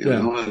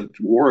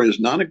 War is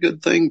not a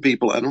good thing,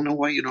 people. I don't know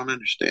why you don't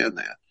understand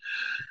that.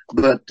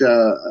 But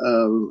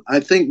I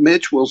think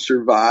Mitch will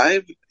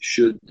survive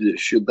should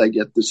they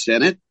get the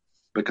Senate,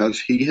 because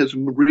he has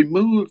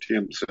removed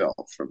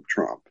himself from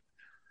Trump.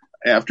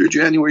 After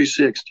January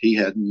 6th, he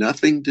had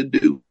nothing to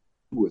do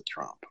with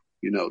Trump.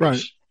 You notice.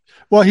 Right.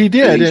 Well, he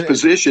did. And he's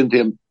positioned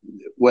him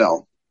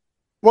well.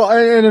 Well,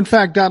 and in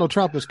fact, Donald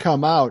Trump has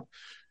come out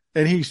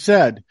and he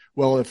said,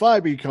 well, if I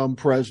become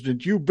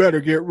president, you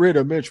better get rid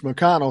of Mitch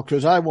McConnell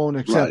because I won't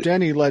accept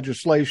any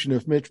legislation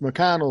if Mitch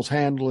McConnell's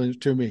handling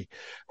it to me.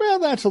 Well,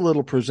 that's a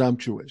little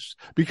presumptuous,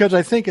 because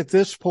I think at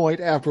this point,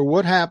 after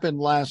what happened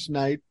last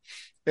night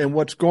and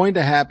what's going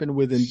to happen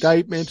with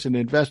indictments and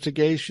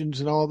investigations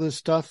and all this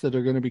stuff that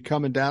are going to be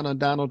coming down on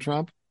Donald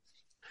Trump,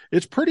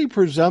 it's pretty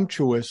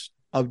presumptuous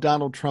of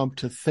Donald Trump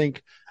to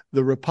think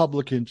the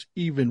Republicans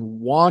even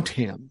want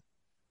him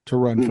to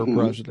run for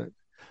president.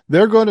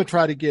 They're going to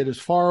try to get as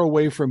far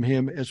away from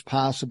him as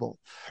possible.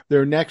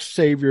 Their next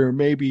savior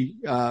may be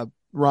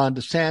Ron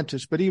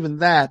DeSantis, but even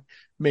that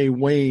may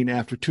wane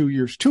after 2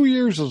 years. 2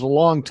 years is a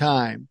long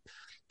time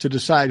to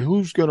decide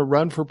who's going to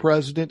run for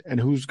president and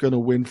who's going to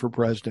win for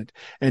president.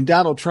 And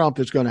Donald Trump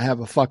is going to have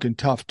a fucking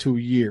tough 2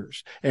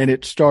 years. And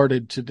it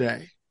started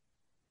today.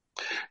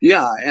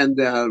 Yeah. And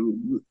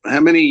how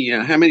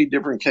many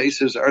different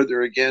cases are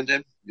there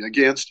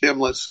against him?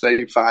 Let's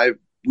say five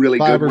really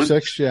good ones.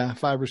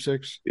 5 or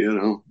 6.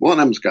 One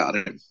of them's got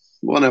him.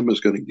 One of them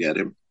is going to get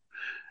him.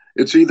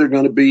 It's either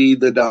going to be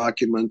the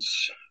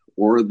documents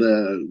or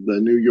the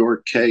New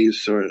York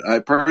case, or I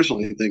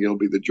personally think it'll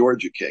be the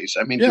Georgia case.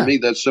 I mean, to me,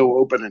 that's so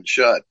open and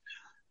shut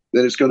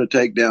that it's going to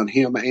take down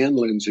him and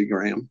Lindsey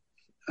Graham.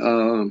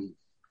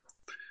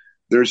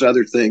 There's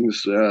other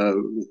things,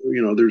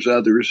 there's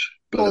others.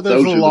 But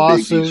there's those the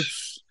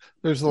lawsuits.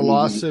 There's the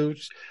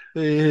lawsuits.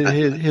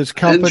 His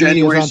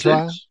company is on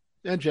trial.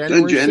 And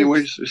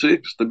January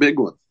 6th, the big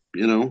one,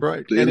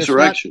 right. The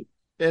insurrection.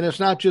 And it's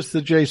not just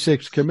the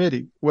J6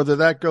 committee. Whether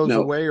that goes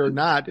away or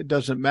not, it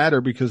doesn't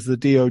matter, because the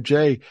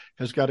DOJ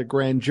has got a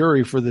grand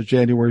jury for the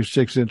January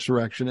 6th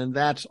insurrection. And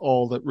that's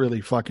all that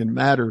really fucking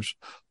matters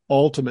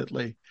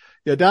ultimately.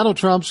 Yeah, Donald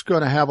Trump's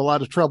going to have a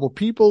lot of trouble.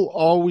 People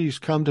always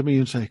come to me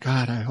and say,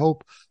 God, I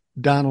hope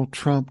Donald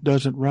Trump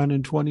doesn't run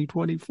in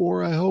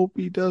 2024. I hope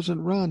he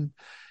doesn't run.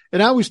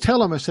 And I always tell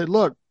them, I said,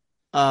 look,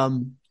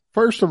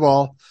 first of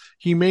all,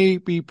 he may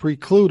be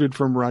precluded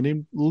from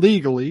running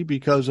legally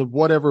because of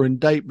whatever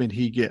indictment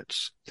he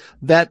gets.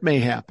 That may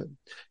happen.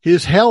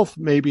 His health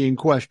may be in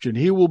question.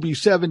 He will be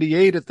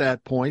 78 at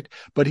that point,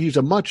 but he's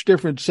a much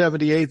different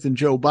 78 than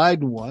Joe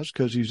Biden was,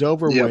 because he's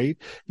overweight.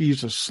 Yep.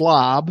 He's a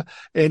slob,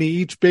 and he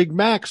eats Big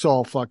Macs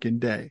all fucking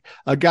day.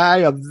 A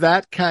guy of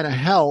that kind of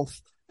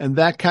health and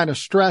that kind of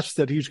stress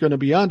that he's going to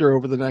be under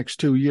over the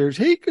next 2 years,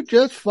 he could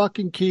just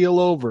fucking keel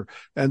over.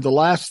 And the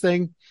last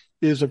thing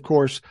is, of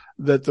course,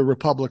 that the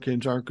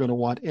Republicans aren't going to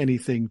want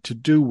anything to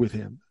do with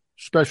him,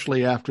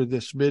 especially after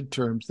this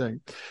midterm thing.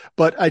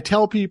 But I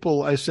tell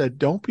people, I said,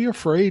 don't be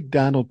afraid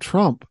Donald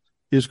Trump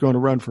is going to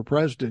run for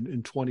president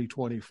in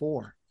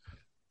 2024.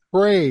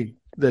 Pray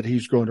that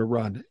he's going to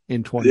run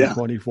in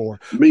 2024.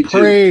 Yeah, me too.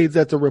 Pray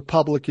that the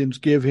Republicans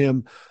give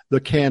him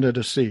the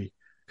candidacy,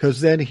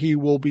 because then he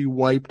will be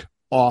wiped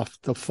off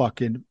the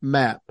fucking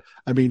map.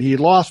 I mean, he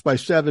lost by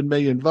 7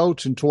 million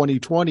votes in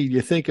 2020. Do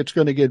you think it's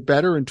going to get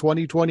better in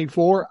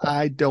 2024?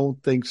 I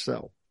don't think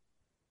so.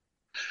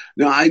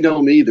 No, I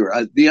don't either.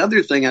 The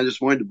other thing I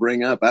just wanted to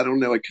bring up, I don't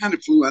know, it kind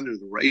of flew under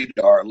the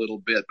radar a little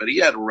bit, but he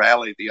had a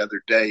rally the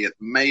other day. It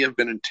may have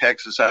been in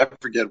Texas. I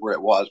forget where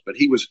it was, but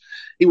he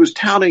was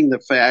touting the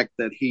fact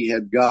that he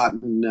had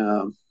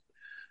gotten,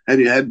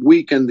 had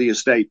weakened the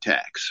estate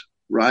tax.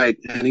 Right.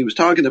 And he was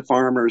talking to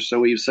farmers.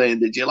 So he was saying,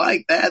 did you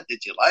like that?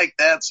 Did you like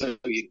that? So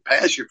you can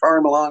pass your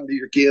farm along to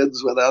your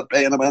kids without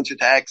paying a bunch of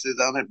taxes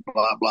on it,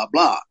 blah, blah,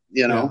 blah,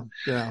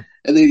 Yeah.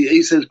 And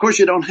he says, of course,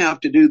 you don't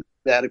have to do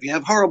that. If you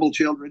have horrible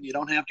children, you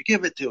don't have to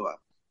give it to them.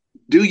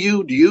 Do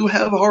you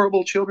have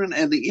horrible children?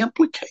 And the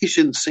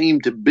implication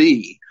seemed to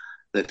be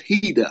that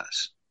he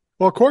does.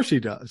 Well, of course he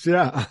does.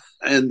 Yeah.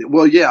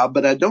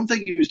 But I don't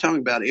think he was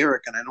talking about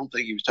Eric, and I don't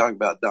think he was talking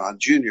about Don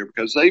Jr.,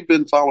 because they've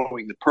been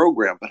following the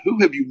program. But who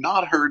have you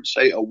not heard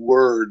say a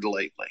word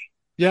lately?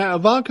 Yeah,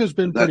 Ivanka's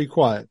been pretty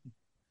quiet.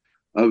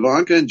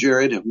 Ivanka and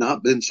Jared have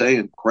not been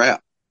saying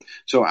crap.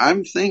 So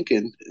I'm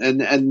thinking,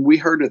 and we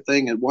heard a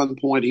thing at one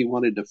point he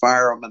wanted to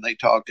fire him, and they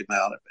talked him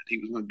out of it. He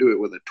was going to do it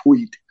with a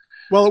tweet.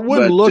 Well, it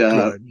wouldn't look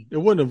good. It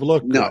wouldn't have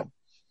looked good.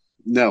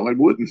 No, it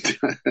wouldn't.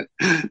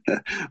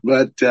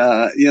 But,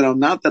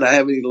 not that I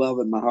have any love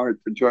in my heart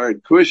for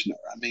Jared Kushner.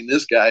 I mean,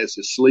 this guy is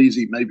as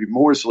sleazy, maybe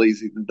more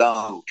sleazy than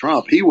Donald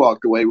Trump. He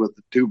walked away with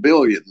the $2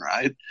 billion,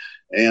 right?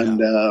 And,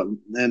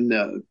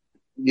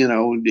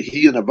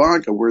 he and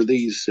Ivanka were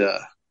these,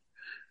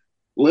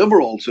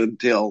 liberals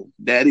until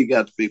daddy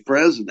got to be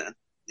president,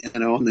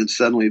 and then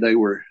suddenly they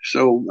were,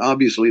 so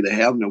obviously they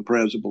have no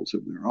principles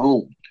of their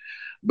own.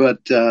 But,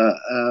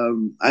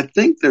 I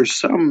think there's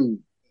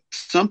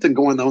something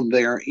going on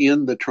there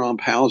in the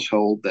Trump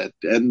household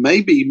and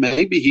maybe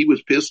he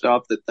was pissed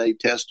off that they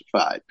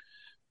testified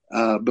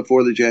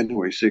before the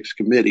January 6th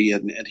committee,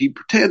 and he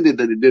pretended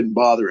that it didn't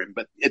bother him,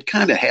 but it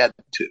kind of had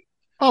to.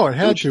 Oh, it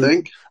had to.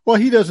 Think? Well,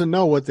 he doesn't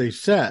know what they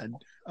said.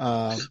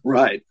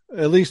 Right.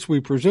 At least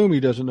we presume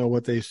he doesn't know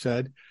what they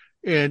said.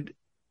 And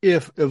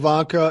if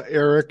Ivanka,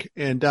 Eric,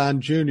 and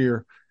Don Jr.,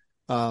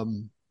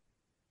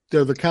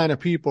 they're the kind of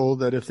people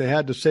that if they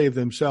had to save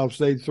themselves,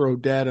 they'd throw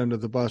dad under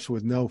the bus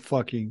with no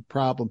fucking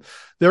problem.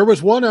 There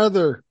was one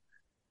other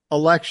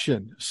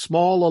election,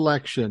 small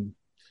election,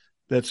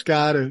 that's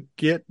got to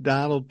get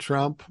Donald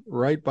Trump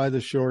right by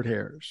the short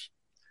hairs.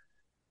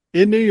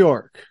 In New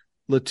York,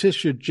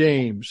 Letitia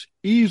James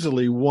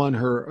easily won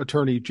her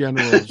attorney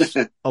general's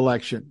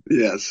election.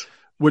 Yes.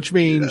 Which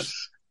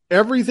means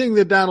everything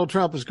that Donald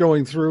Trump is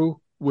going through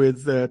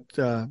with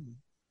that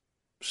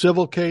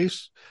civil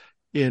case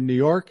in New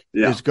York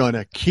is going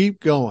to keep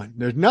going.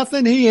 There's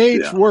nothing he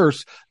hates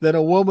worse than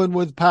a woman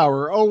with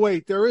power. Oh,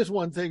 wait, there is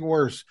one thing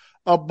worse.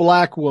 A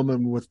black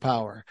woman with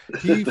power.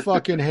 He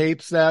fucking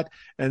hates that.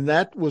 And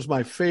that was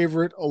my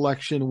favorite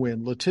election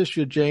win.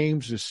 Letitia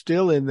James is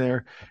still in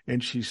there,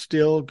 and she's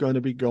still going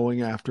to be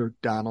going after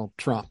Donald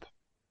Trump.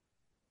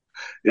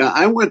 Yeah,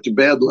 I went to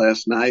bed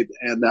last night,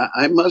 and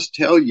I must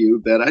tell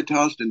you that I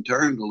tossed and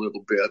turned a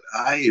little bit.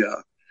 I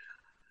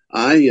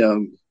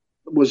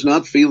was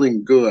not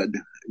feeling good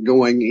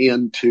going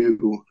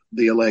into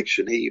the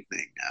election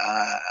evening.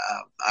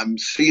 I'm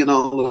seeing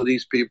all of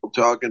these people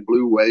talking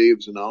blue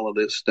waves and all of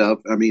this stuff.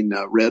 I mean,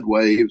 red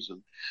waves.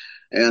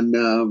 And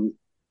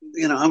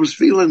I was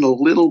feeling a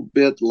little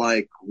bit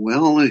like,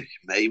 well,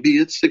 maybe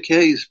it's the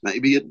case.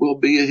 Maybe it will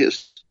be a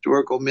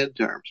historical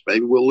midterms.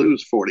 Maybe we'll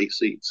lose 40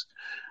 seats.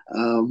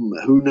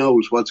 Who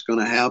knows what's going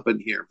to happen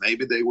here?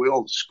 Maybe they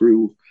will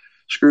screw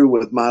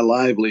with my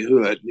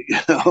livelihood,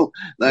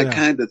 that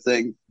kind of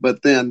thing.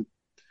 But then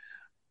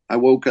I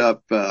woke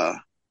up, I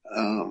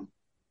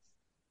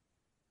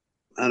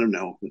don't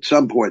know, at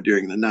some point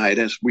during the night,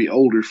 as we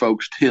older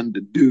folks tend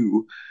to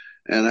do.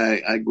 And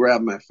I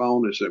grab my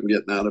phone as I'm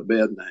getting out of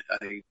bed, and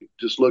I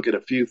just look at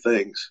a few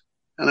things,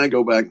 and I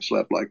go back and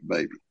slept like a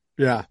baby.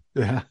 Yeah.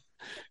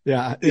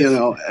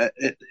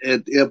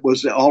 It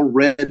was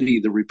already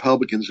the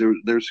Republicans.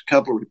 There's a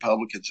couple of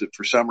Republicans that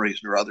for some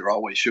reason or other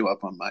always show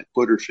up on my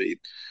Twitter feed.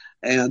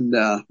 And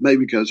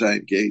maybe because I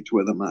engage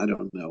with them, I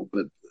don't know.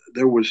 But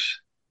there was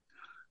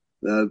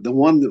the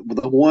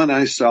one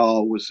I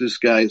saw was this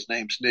guy. His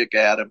name's Nick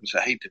Adams.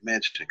 I hate to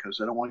mention it because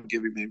I don't want to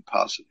give him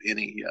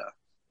any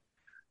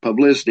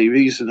publicity.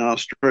 He's an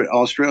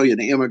Australian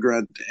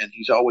immigrant, and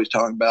he's always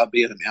talking about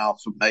being an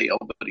alpha male,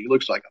 but he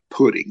looks like a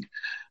pudding.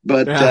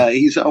 But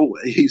he's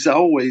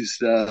always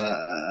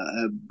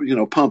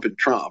pumping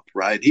Trump,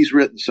 right? He's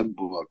written some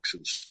books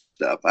and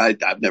stuff.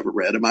 I've never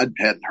read him. I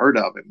hadn't heard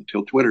of him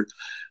until Twitter.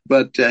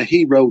 But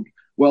he wrote,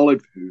 well,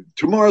 if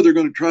tomorrow they're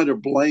going to try to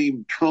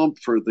blame Trump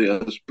for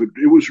this, but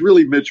it was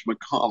really Mitch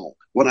McConnell.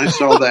 When I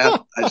saw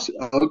that, I said,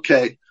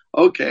 okay,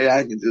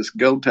 I can just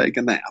go take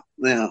a nap.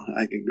 Now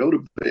I can go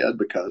to bed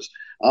because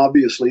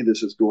obviously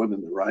this is going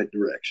in the right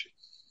direction.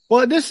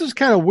 Well, this is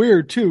kind of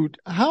weird too.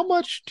 How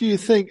much do you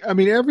think, I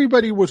mean,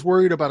 everybody was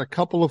worried about a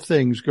couple of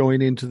things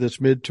going into this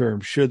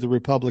midterm should the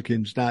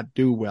Republicans not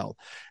do well.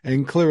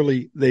 And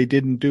clearly they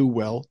didn't do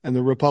well, and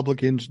the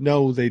Republicans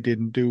know they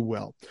didn't do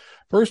well.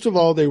 First of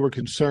all, they were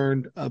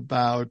concerned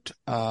about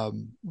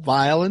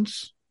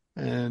violence.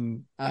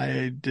 And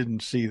I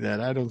didn't see that.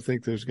 I don't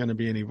think there's going to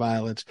be any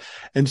violence.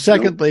 And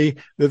secondly,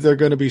 that they're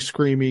going to be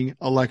screaming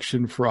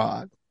election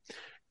fraud.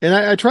 And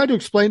I tried to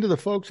explain to the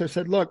folks, I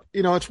said, look,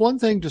 it's one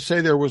thing to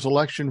say there was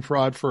election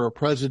fraud for a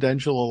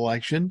presidential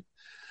election,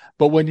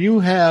 but when you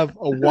have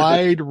a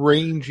wide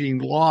ranging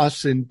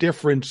loss in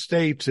different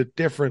states at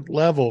different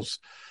levels,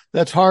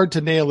 that's hard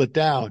to nail it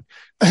down.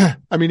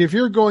 I mean, if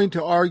you're going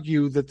to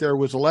argue that there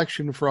was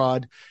election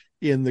fraud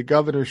in the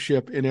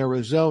governorship in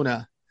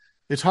Arizona,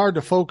 it's hard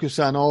to focus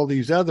on all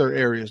these other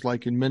areas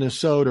like in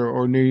Minnesota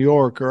or New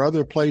York or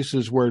other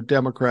places where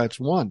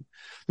Democrats won.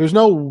 There's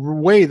no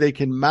way they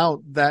can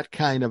mount that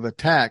kind of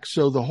attack.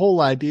 So the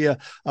whole idea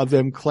of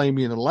them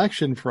claiming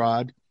election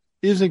fraud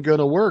isn't going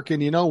to work.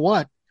 And you know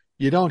what?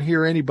 You don't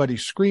hear anybody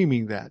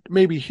screaming that.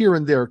 Maybe here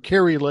and there,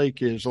 Kerry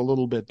Lake is a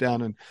little bit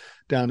down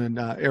in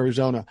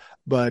Arizona,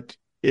 but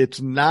it's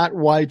not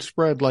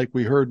widespread like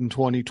we heard in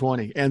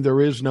 2020. And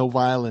there is no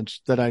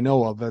violence that I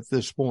know of at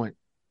this point.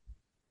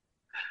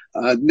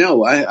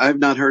 No, I've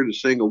not heard a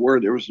single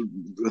word. There was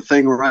a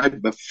thing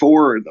right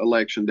before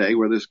Election Day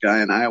where this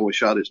guy in Iowa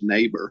shot his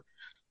neighbor,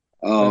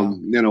 a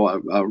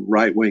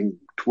right-wing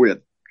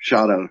twit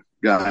shot a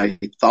guy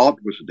he thought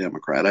was a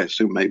Democrat. I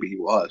assume maybe he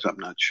was. I'm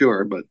not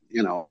sure, but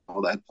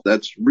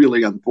that's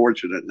really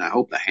unfortunate, and I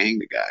hope they hang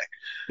the guy.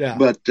 Yeah.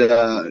 But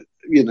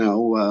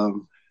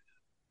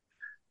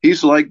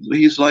he's like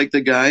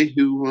the guy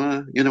who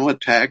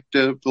attacked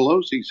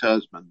Pelosi's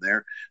husband.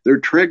 They're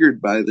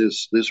triggered by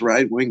this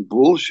right wing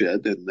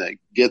bullshit, and that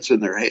gets in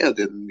their head,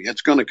 and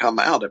it's going to come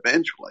out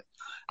eventually.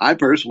 I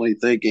personally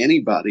think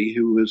anybody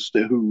who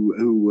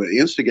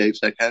instigates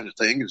that kind of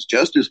thing is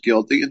just as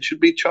guilty and should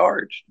be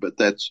charged. But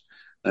that's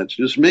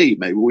just me.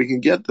 Maybe we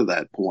can get to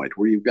that point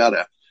where you've got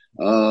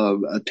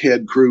a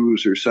Ted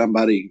Cruz or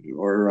somebody,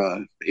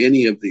 or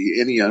any of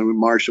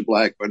Marsha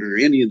Blackburn, or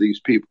any of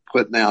these people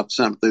putting out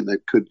something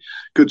that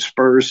could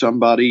spur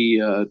somebody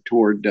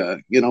toward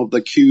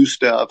the Q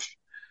stuff.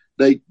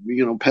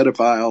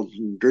 Pedophiles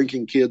and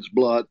drinking kids'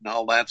 blood and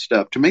all that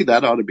stuff. To me,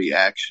 that ought to be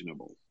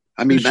actionable.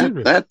 I mean,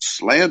 that's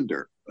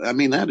slander. I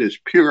mean, that is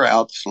pure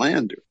out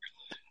slander,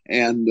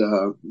 and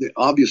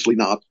obviously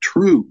not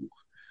true.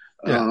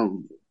 Yeah.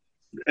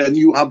 And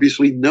you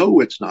obviously know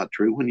it's not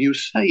true when you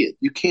say it.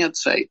 You can't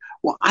say,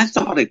 well, I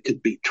thought it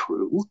could be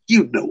true.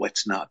 You know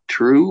it's not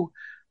true.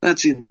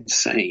 That's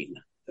insane.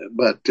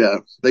 But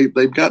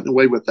they've gotten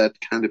away with that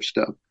kind of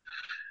stuff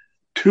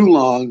too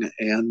long.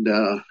 And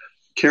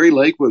Kari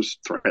Lake was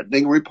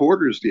threatening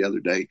reporters the other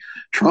day.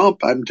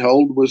 Trump, I'm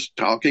told, was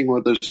talking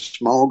with a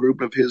small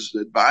group of his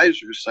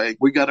advisors saying,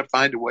 we got to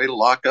find a way to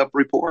lock up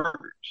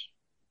reporters.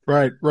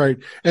 Right.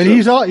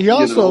 And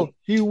so,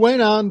 he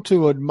went on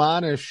to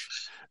admonish,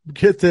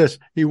 get this,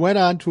 he went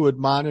on to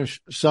admonish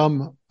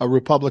some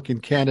Republican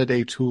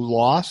candidates who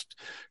lost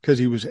because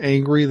he was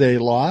angry they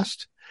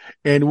lost.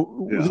 And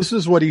This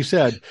is what he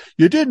said.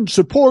 You didn't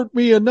support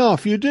me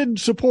enough. You didn't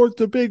support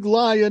the big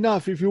lie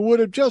enough. If you would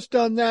have just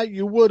done that,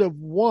 you would have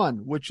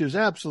won, which is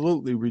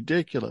absolutely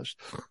ridiculous.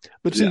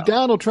 But see,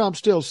 Donald Trump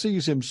still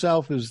sees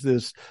himself as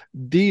this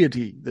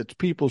deity that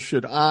people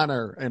should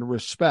honor and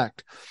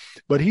respect.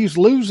 But he's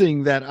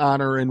losing that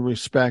honor and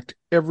respect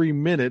every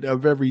minute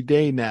of every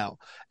day now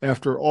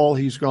after all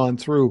he's gone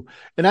through.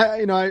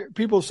 And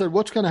people said,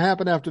 what's going to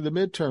happen after the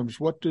midterms?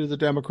 What do the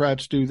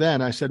Democrats do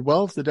then? I said,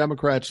 well, if the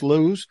Democrats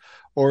lose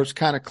or it's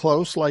kind of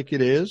close like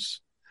it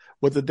is,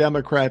 what the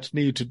Democrats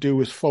need to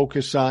do is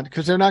focus on,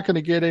 because they're not going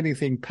to get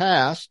anything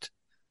passed,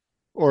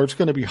 or it's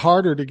going to be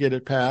harder to get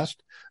it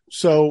passed.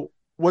 So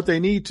what they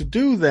need to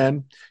do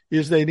then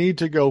is they need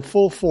to go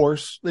full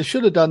force. They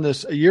should have done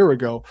this a year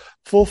ago,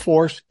 full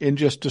force in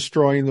just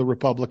destroying the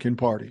Republican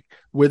Party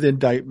with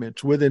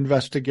indictments, with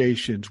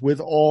investigations, with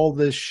all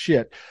this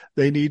shit.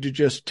 They need to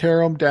just tear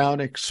them down,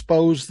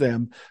 expose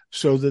them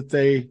so that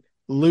they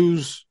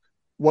lose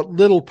what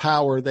little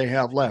power they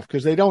have left,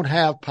 because they don't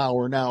have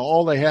power now.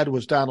 All they had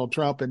was Donald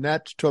Trump, and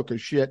that took a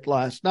shit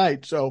last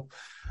night. So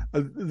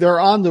they're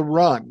on the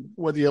run,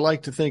 whether you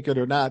like to think it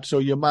or not. So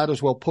you might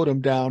as well put them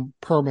down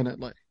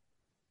permanently.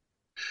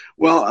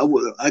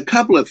 Well, a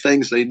couple of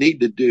things they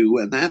need to do,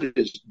 and that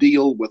is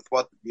deal with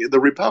what the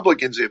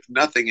Republicans, if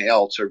nothing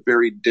else, are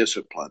very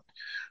disciplined,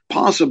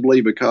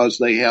 possibly because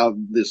they have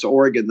this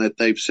organ that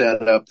they've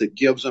set up that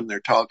gives them their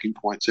talking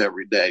points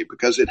every day,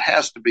 because it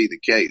has to be the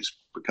case,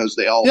 because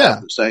they all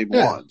have the same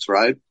ones,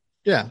 right?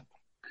 Yeah.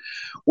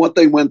 What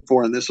they went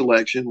for in this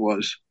election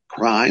was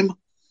crime,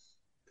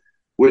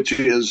 which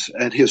is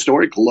at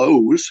historic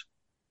lows.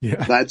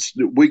 Yeah.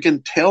 We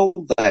can tell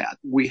that.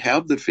 We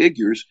have the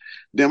figures.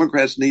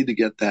 Democrats need to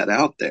get that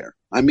out there.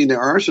 I mean,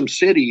 there are some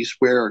cities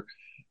where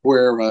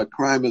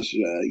crime is,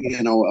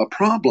 a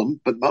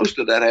problem, but most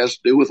of that has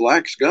to do with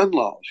lax gun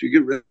laws. You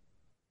get rid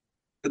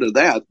of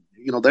that,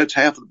 that's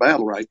half of the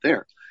battle right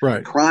there.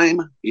 Right. Crime,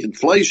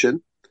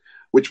 inflation,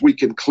 which we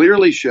can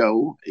clearly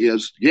show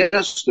is,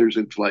 yes, there's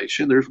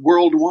inflation. There's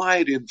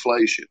worldwide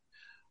inflation.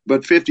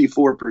 But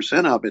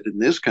 54% of it in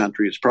this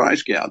country is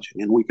price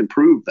gouging, and we can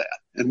prove that.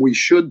 And we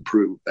should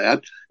prove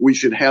that. We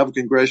should have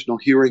congressional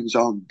hearings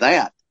on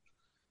that.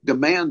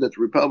 Demand that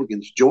the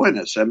Republicans join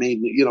us. I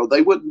mean,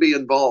 they wouldn't be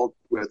involved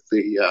with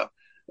the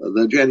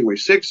January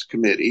 6th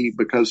committee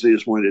because they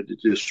just wanted to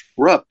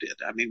disrupt it.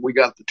 I mean, we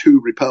got the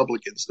two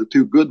Republicans, the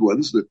two good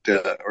ones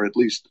that, or at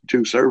least the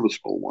two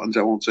serviceable ones.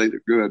 I won't say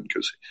they're good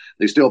because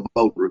they still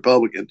vote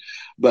Republican,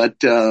 but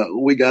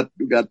we got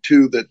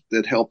two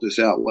that helped us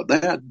out with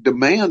that.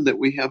 Demand that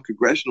we have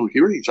congressional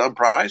hearings on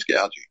price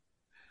gouging,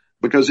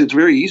 because it's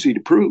very easy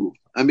to prove.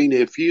 I mean,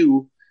 if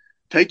you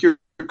take your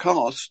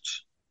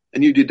costs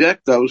and you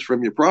deduct those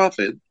from your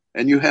profit,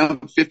 and you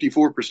have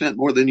 54%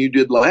 more than you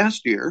did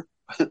last year,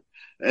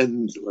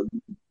 and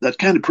that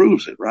kind of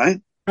proves it,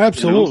 right?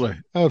 Absolutely.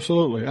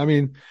 Absolutely. I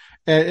mean,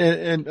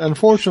 and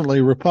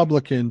unfortunately,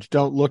 Republicans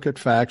don't look at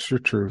facts or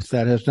truth.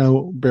 That has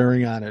no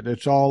bearing on it.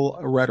 It's all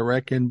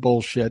rhetoric and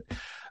bullshit.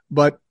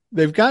 But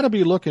they've got to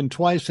be looking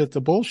twice at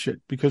the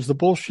bullshit, because the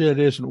bullshit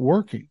isn't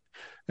working.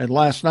 And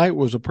last night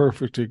was a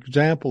perfect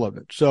example of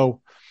it.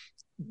 So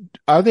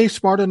are they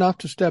smart enough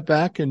to step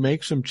back and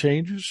make some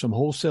changes, some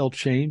wholesale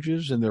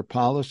changes in their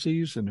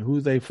policies and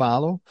who they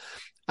follow?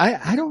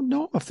 I don't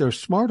know if they're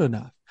smart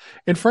enough.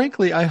 And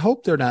frankly, I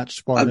hope they're not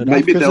smart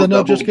enough, because then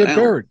they'll just get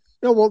buried.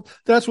 No, well,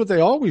 that's what they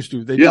always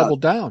do. They double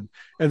down,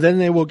 and then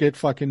they will get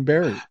fucking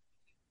buried.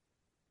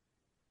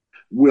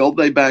 Will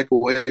they back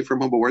away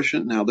from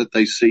abortion now that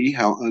they see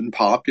how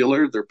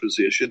unpopular their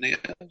position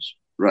is?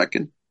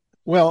 Reckon?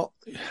 Well,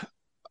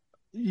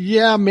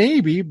 yeah,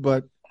 maybe,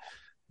 but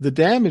the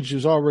damage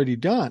is already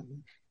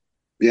done.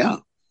 Yeah.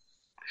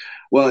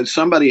 Well,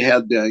 somebody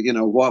had,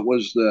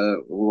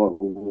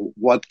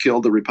 what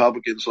killed the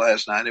Republicans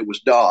last night? It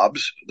was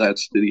Dobbs.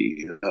 That's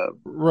the,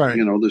 right.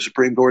 The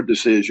Supreme Court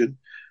decision.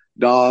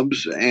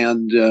 Dobbs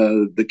and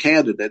the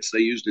candidates, they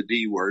used a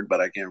D word,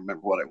 but I can't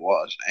remember what it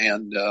was.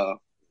 And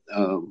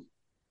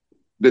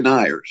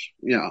deniers.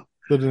 Yeah.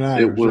 The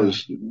deniers. It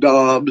was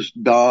Dobbs,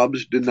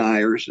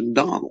 deniers, and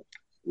Donald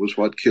was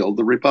what killed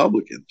the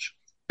Republicans.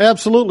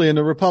 Absolutely. And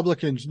the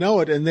Republicans know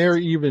it. And they're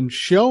even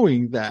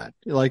showing that,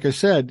 like I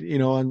said,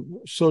 on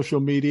social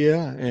media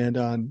and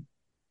on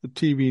the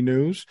TV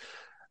news,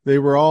 they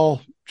were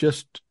all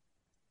just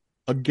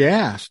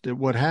aghast at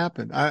what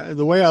happened.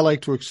 The way I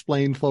like to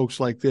explain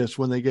folks like this,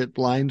 when they get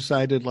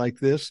blindsided like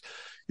this,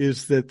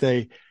 is that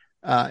they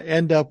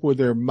end up with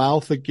their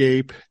mouth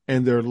agape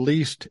and their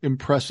least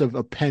impressive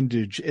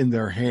appendage in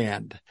their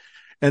hand.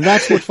 And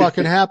that's what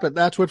fucking happened.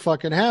 That's what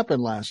fucking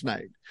happened last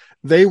night.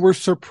 They were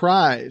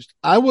surprised.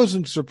 I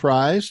wasn't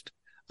surprised.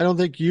 I don't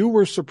think you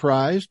were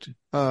surprised.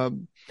 I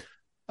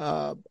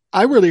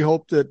really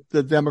hope that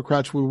the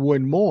Democrats will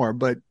win more,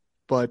 but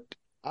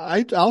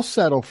I'll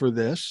settle for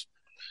this.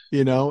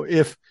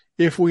 If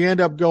we end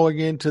up going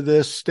into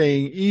this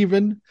staying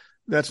even,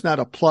 that's not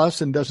a plus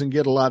and doesn't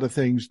get a lot of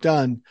things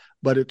done,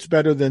 but it's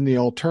better than the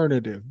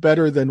alternative,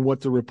 better than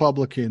what the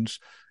Republicans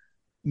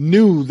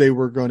knew they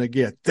were going to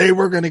get. They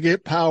were going to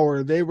get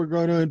power. They were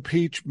going to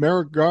impeach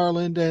Merrick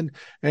Garland and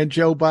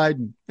Joe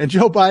Biden. And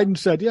Joe Biden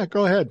said, yeah,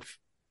 go ahead.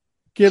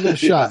 Give it a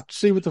shot.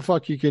 See what the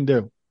fuck you can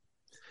do.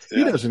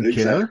 He doesn't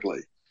care. Exactly.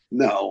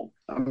 No.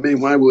 I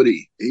mean, why would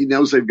he? He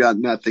knows they've got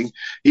nothing.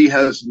 He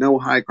has no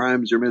high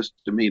crimes or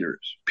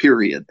misdemeanors,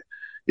 period.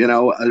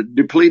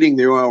 Depleting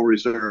the oil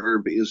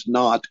reserve is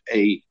not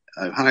a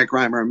high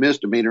crime or a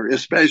misdemeanor,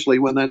 especially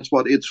when that's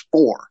what it's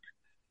for.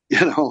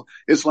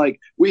 It's like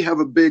we have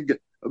a big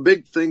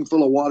thing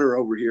full of water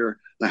over here.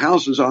 The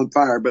house is on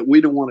fire, but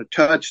we don't want to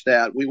touch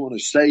that. We want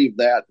to save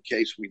that in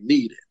case we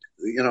need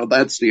it.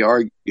 That's the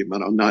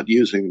argument on not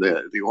using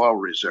the oil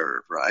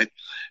reserve, right?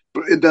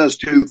 But it does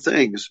two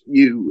things.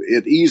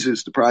 It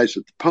eases the price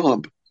at the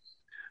pump,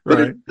 but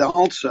it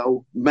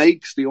also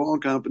makes the oil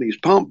companies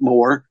pump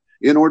more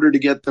in order to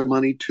get the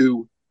money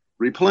to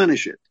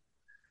replenish it.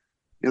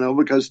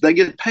 Because they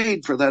get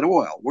paid for that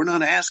oil. We're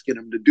not asking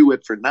them to do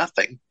it for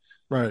nothing.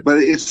 Right. But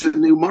it's a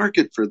new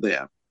market for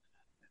them.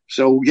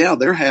 So, yeah,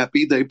 they're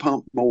happy. They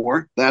pump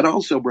more. That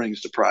also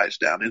brings the price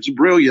down. It's a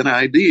brilliant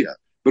idea.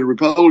 But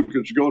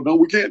Republicans go, no,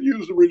 we can't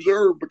use the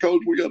reserve because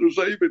we got to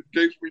save it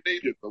in case we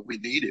need it. But we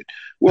need it.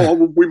 Well,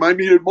 we might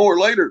need it more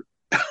later.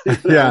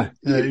 Yeah,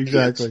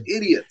 exactly.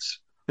 Idiots.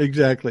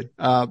 Exactly.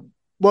 Well,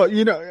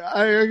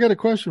 I got a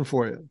question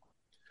for you.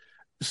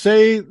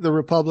 Say the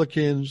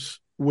Republicans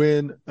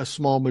win a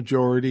small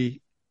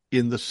majority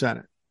in the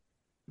Senate.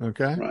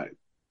 Okay? Right.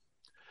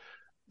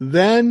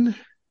 Then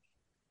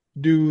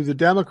do the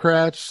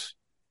Democrats,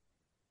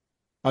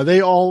 are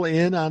they all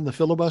in on the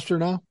filibuster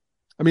now?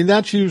 I mean,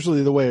 that's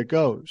usually the way it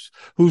goes.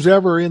 Who's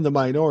ever in the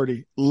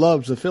minority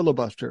loves a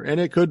filibuster, and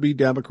it could be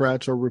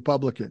Democrats or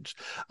Republicans.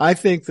 I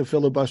think the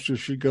filibuster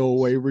should go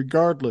away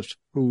regardless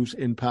who's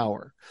in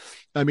power.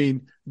 I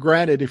mean,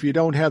 granted, if you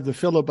don't have the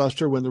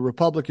filibuster when the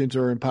Republicans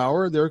are in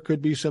power, there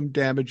could be some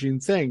damaging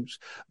things.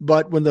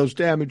 But when those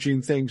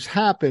damaging things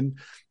happen,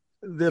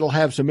 that'll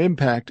have some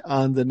impact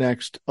on the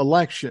next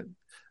election.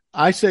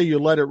 I say you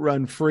let it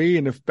run free,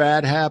 and if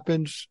bad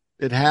happens,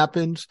 it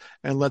happens,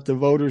 and let the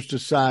voters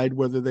decide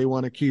whether they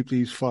want to keep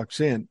these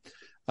fucks in.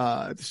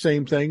 The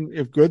same thing,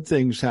 if good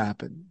things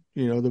happen,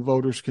 the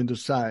voters can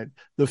decide.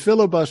 The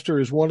filibuster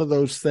is one of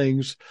those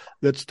things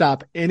that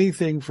stop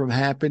anything from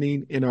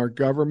happening in our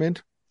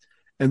government,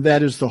 and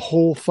that is the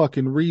whole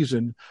fucking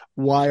reason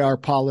why our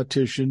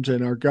politicians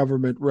and our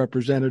government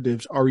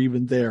representatives are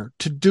even there,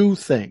 to do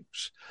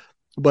things.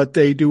 But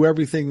they do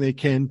everything they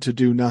can to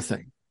do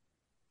nothing.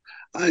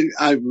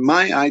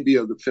 My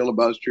idea of the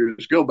filibuster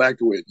is go back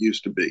to the way it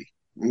used to be.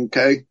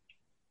 Okay.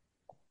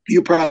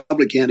 You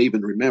probably can't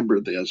even remember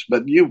this,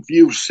 but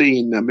you've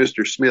seen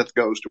Mr. Smith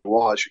Goes to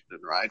Washington,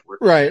 right? Where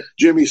right.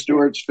 Jimmy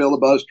Stewart's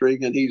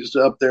filibustering and he's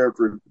up there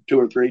for 2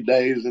 or 3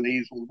 days and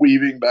he's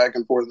weaving back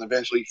and forth and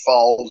eventually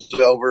falls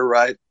over,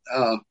 right?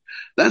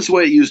 That's the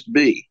way it used to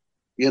be.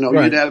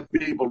 Right. You'd have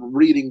people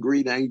reading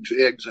green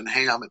eggs and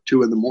ham at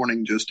 2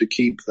 a.m. just to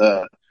keep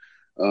it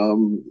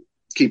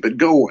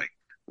going.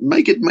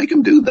 Make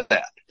them do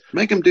that.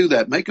 Make them do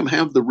that. Make them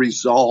have the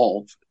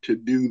resolve to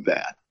do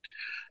that,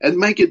 and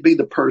make it be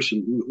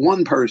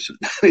one person,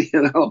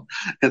 and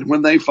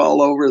when they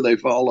fall over,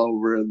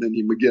 and then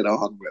you get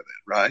on with it.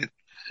 Right.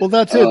 Well,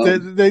 that's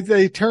it.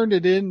 They turned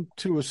it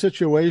into a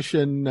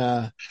situation,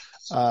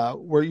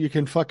 where you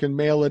can fucking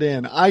mail it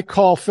in. I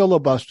call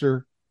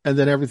filibuster and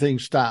then everything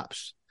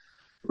stops.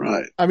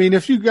 Right. I mean,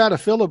 if you got a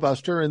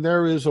filibuster and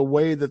there is a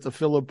way that the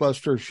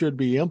filibuster should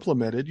be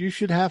implemented, you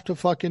should have to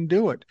fucking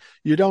do it.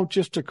 You don't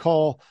just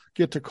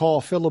get to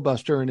call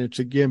filibuster and it's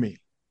a gimme.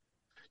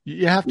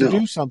 You have to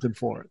do something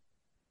for it.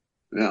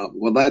 Yeah.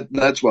 Well,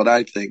 that's what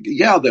I think.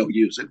 Yeah, they'll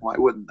use it. Why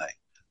wouldn't they?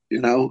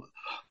 You know.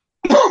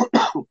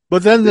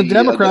 But then the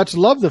Democrats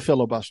love the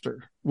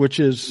filibuster, which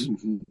has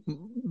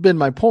been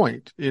my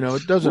point. You know,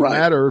 it doesn't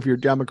matter if you're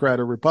Democrat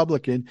or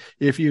Republican.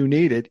 If you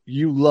need it,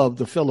 you love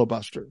the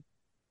filibuster.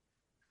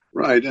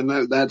 Right, and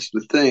that's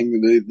the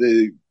thing.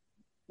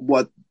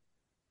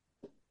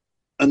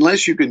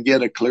 Unless you can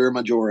get a clear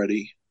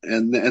majority,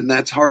 and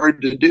that's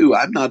hard to do.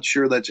 I'm not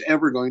sure that's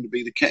ever going to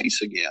be the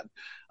case again,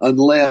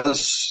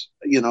 unless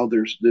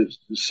there's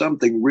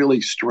something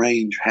really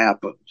strange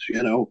happens.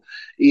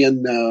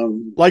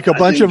 Like a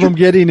bunch of them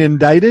getting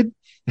indicted.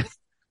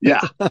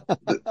 Yeah,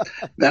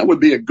 that would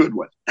be a good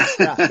one.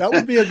 Yeah, that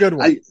would be a good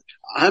one.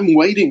 I'm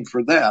waiting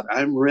for that.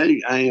 I'm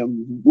ready. I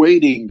am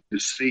waiting to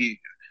see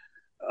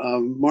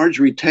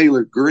Marjorie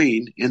Taylor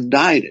Greene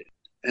indicted,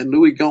 and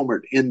Louis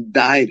Gohmert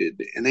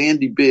indicted, and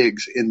Andy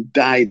Biggs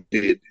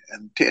indicted,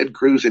 and Ted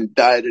Cruz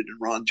indicted,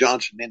 and Ron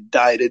Johnson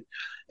indicted,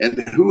 and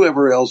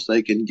whoever else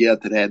they can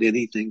get that had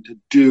anything to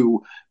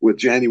do with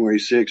January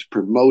 6th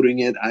promoting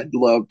it. I'd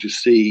love to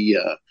see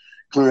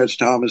Clarence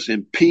Thomas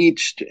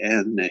impeached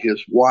and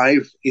his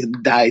wife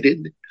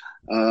indicted.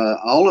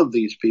 All of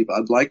these people,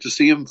 I'd like to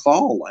see them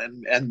fall,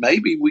 and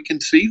maybe we can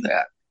see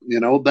that.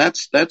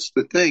 That's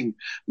the thing.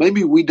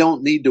 Maybe we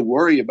don't need to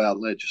worry about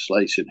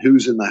legislation,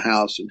 who's in the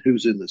House and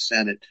who's in the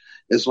Senate,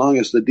 as long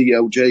as the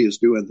DOJ is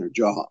doing their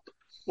job.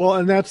 Well,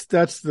 and that's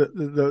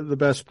the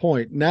best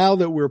point. Now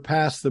that we're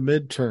past the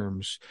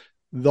midterms,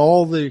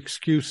 all the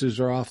excuses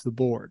are off the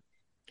board.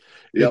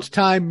 Yep. It's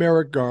time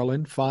Merrick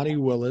Garland, Fonnie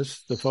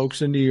Willis, the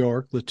folks in New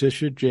York,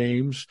 Letitia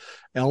James,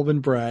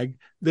 Alvin Bragg,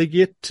 they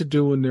get to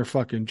doing their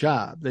fucking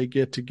job. They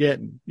get to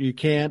getting. You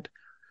can't.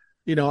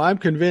 I'm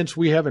convinced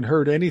we haven't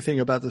heard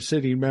anything about the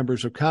sitting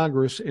members of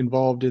Congress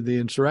involved in the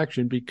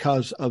insurrection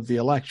because of the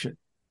election.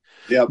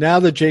 Yep. Now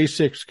the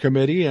J6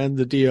 committee and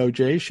the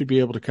DOJ should be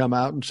able to come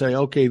out and say,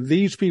 okay,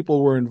 these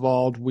people were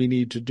involved. We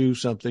need to do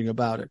something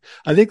about it.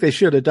 I think they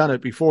should have done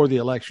it before the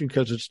election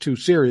because it's too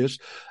serious,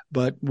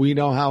 but we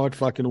know how it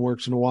fucking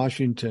works in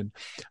Washington.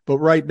 But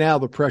right now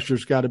the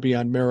pressure's got to be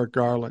on Merrick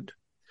Garland.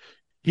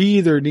 He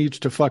either needs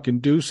to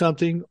fucking do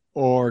something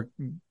or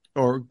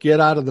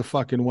get out of the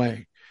fucking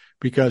way.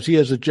 Because he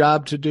has a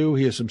job to do.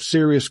 He has some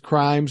serious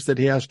crimes that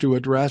he has to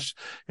address.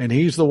 And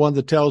he's the one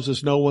that tells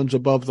us no one's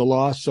above the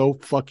law. So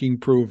fucking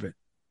prove it.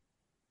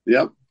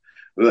 Yep.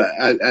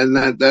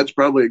 And that's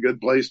probably a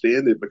good place to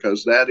end it,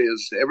 because that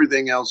is,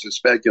 everything else is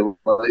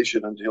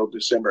speculation until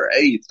December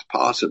 8th,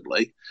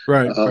 possibly.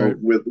 Right.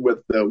 With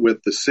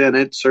the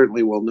Senate.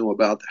 Certainly we'll know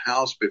about the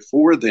House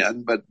before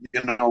then, but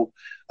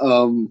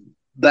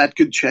that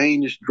could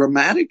change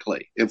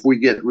dramatically if we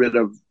get rid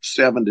of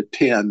 7 to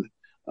 10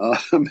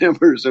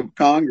 members of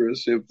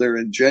Congress, if they're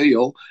in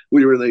jail,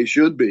 where they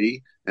should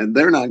be, and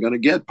they're not going to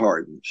get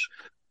pardons.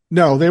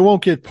 No, they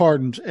won't get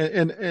pardons.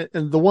 And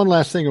the one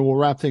last thing, and we'll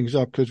wrap things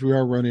up because we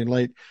are running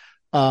late.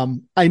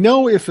 I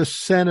know if a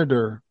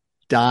senator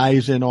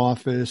dies in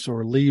office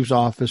or leaves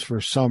office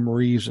for some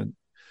reason,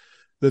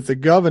 that the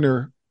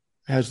governor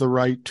has the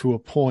right to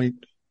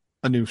appoint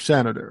a new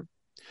senator.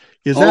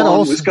 Is that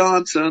also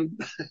Wisconsin?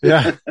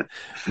 Yeah.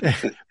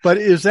 But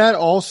is that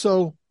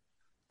also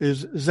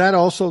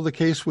the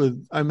case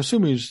with, I'm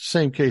assuming it's the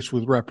same case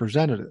with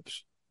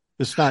representatives?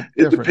 It's not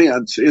different. It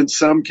depends. In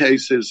some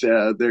cases,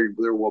 there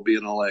will be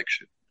an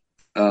election.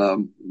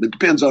 It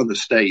depends on the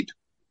state.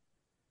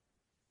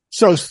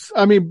 So,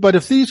 I mean, but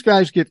if these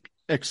guys get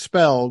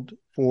expelled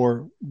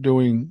for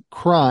doing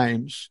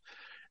crimes,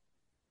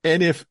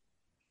 and if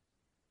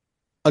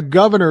a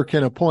governor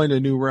can appoint a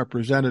new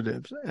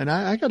representative, and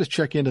I got to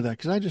check into that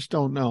because I just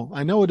don't know.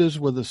 I know it is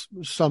with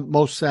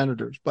most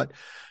senators, but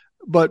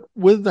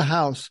with the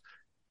House,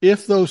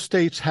 if those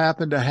states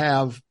happen to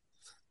have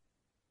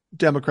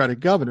Democratic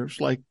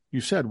governors, like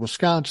you said,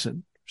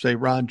 Wisconsin, say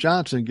Ron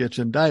Johnson gets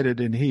indicted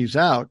and he's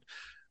out.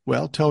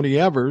 Well, Tony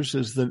Evers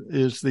is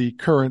the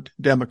current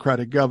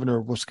Democratic governor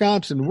of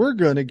Wisconsin. We're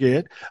going to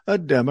get a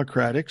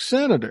Democratic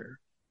senator.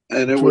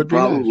 And it would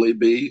probably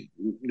be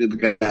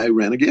the guy who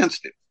ran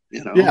against him.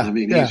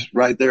 He's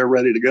right there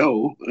ready to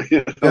go,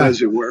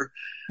 as it were.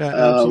 Yeah,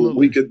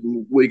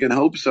 absolutely. We can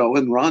hope so.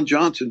 And Ron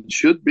Johnson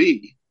should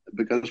be,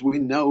 because we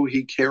know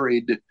he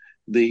carried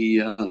he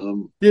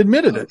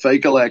admitted it.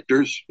 Fake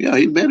electors. Yeah,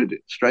 he admitted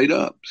it straight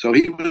up. So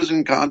he was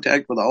in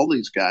contact with all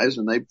these guys,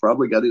 and they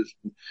probably got his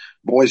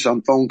voice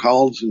on phone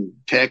calls and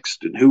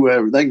text and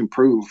whoever. They can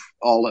prove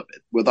all of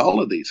it with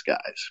all of these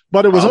guys.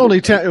 But it was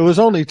only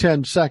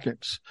 10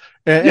 seconds.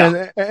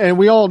 And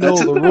we all know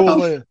the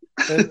rule is,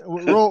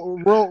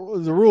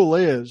 the rule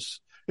is,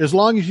 as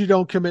long as you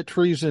don't commit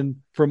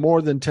treason for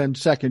more than 10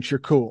 seconds, you're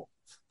cool.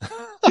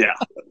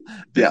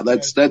 Yeah,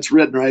 that's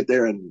written right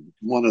there in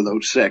one of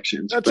those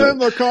sections. That's in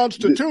the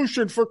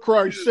Constitution, for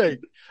Christ's sake.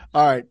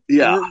 All right.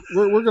 Yeah.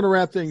 We're going to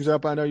wrap things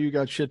up. I know you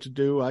got shit to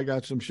do. I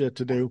got some shit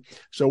to do.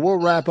 So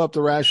we'll wrap up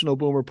the Rational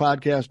Boomer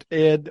podcast.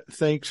 Ed,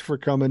 thanks for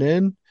coming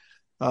in.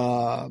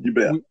 You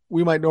bet.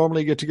 We might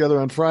normally get together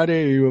on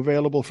Friday. Are you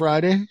available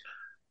Friday?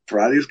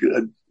 Friday's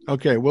good.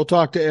 Okay. We'll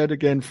talk to Ed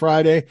again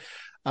Friday.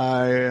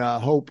 I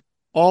hope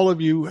all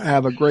of you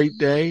have a great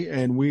day,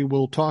 and we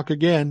will talk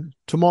again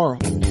tomorrow.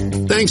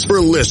 Thanks for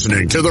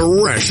listening to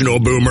the Rational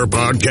Boomer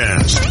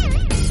podcast.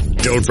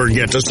 Don't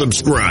forget to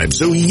subscribe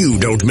so you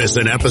don't miss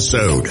an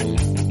episode.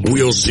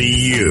 We'll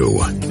see you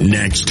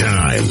next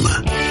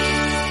time.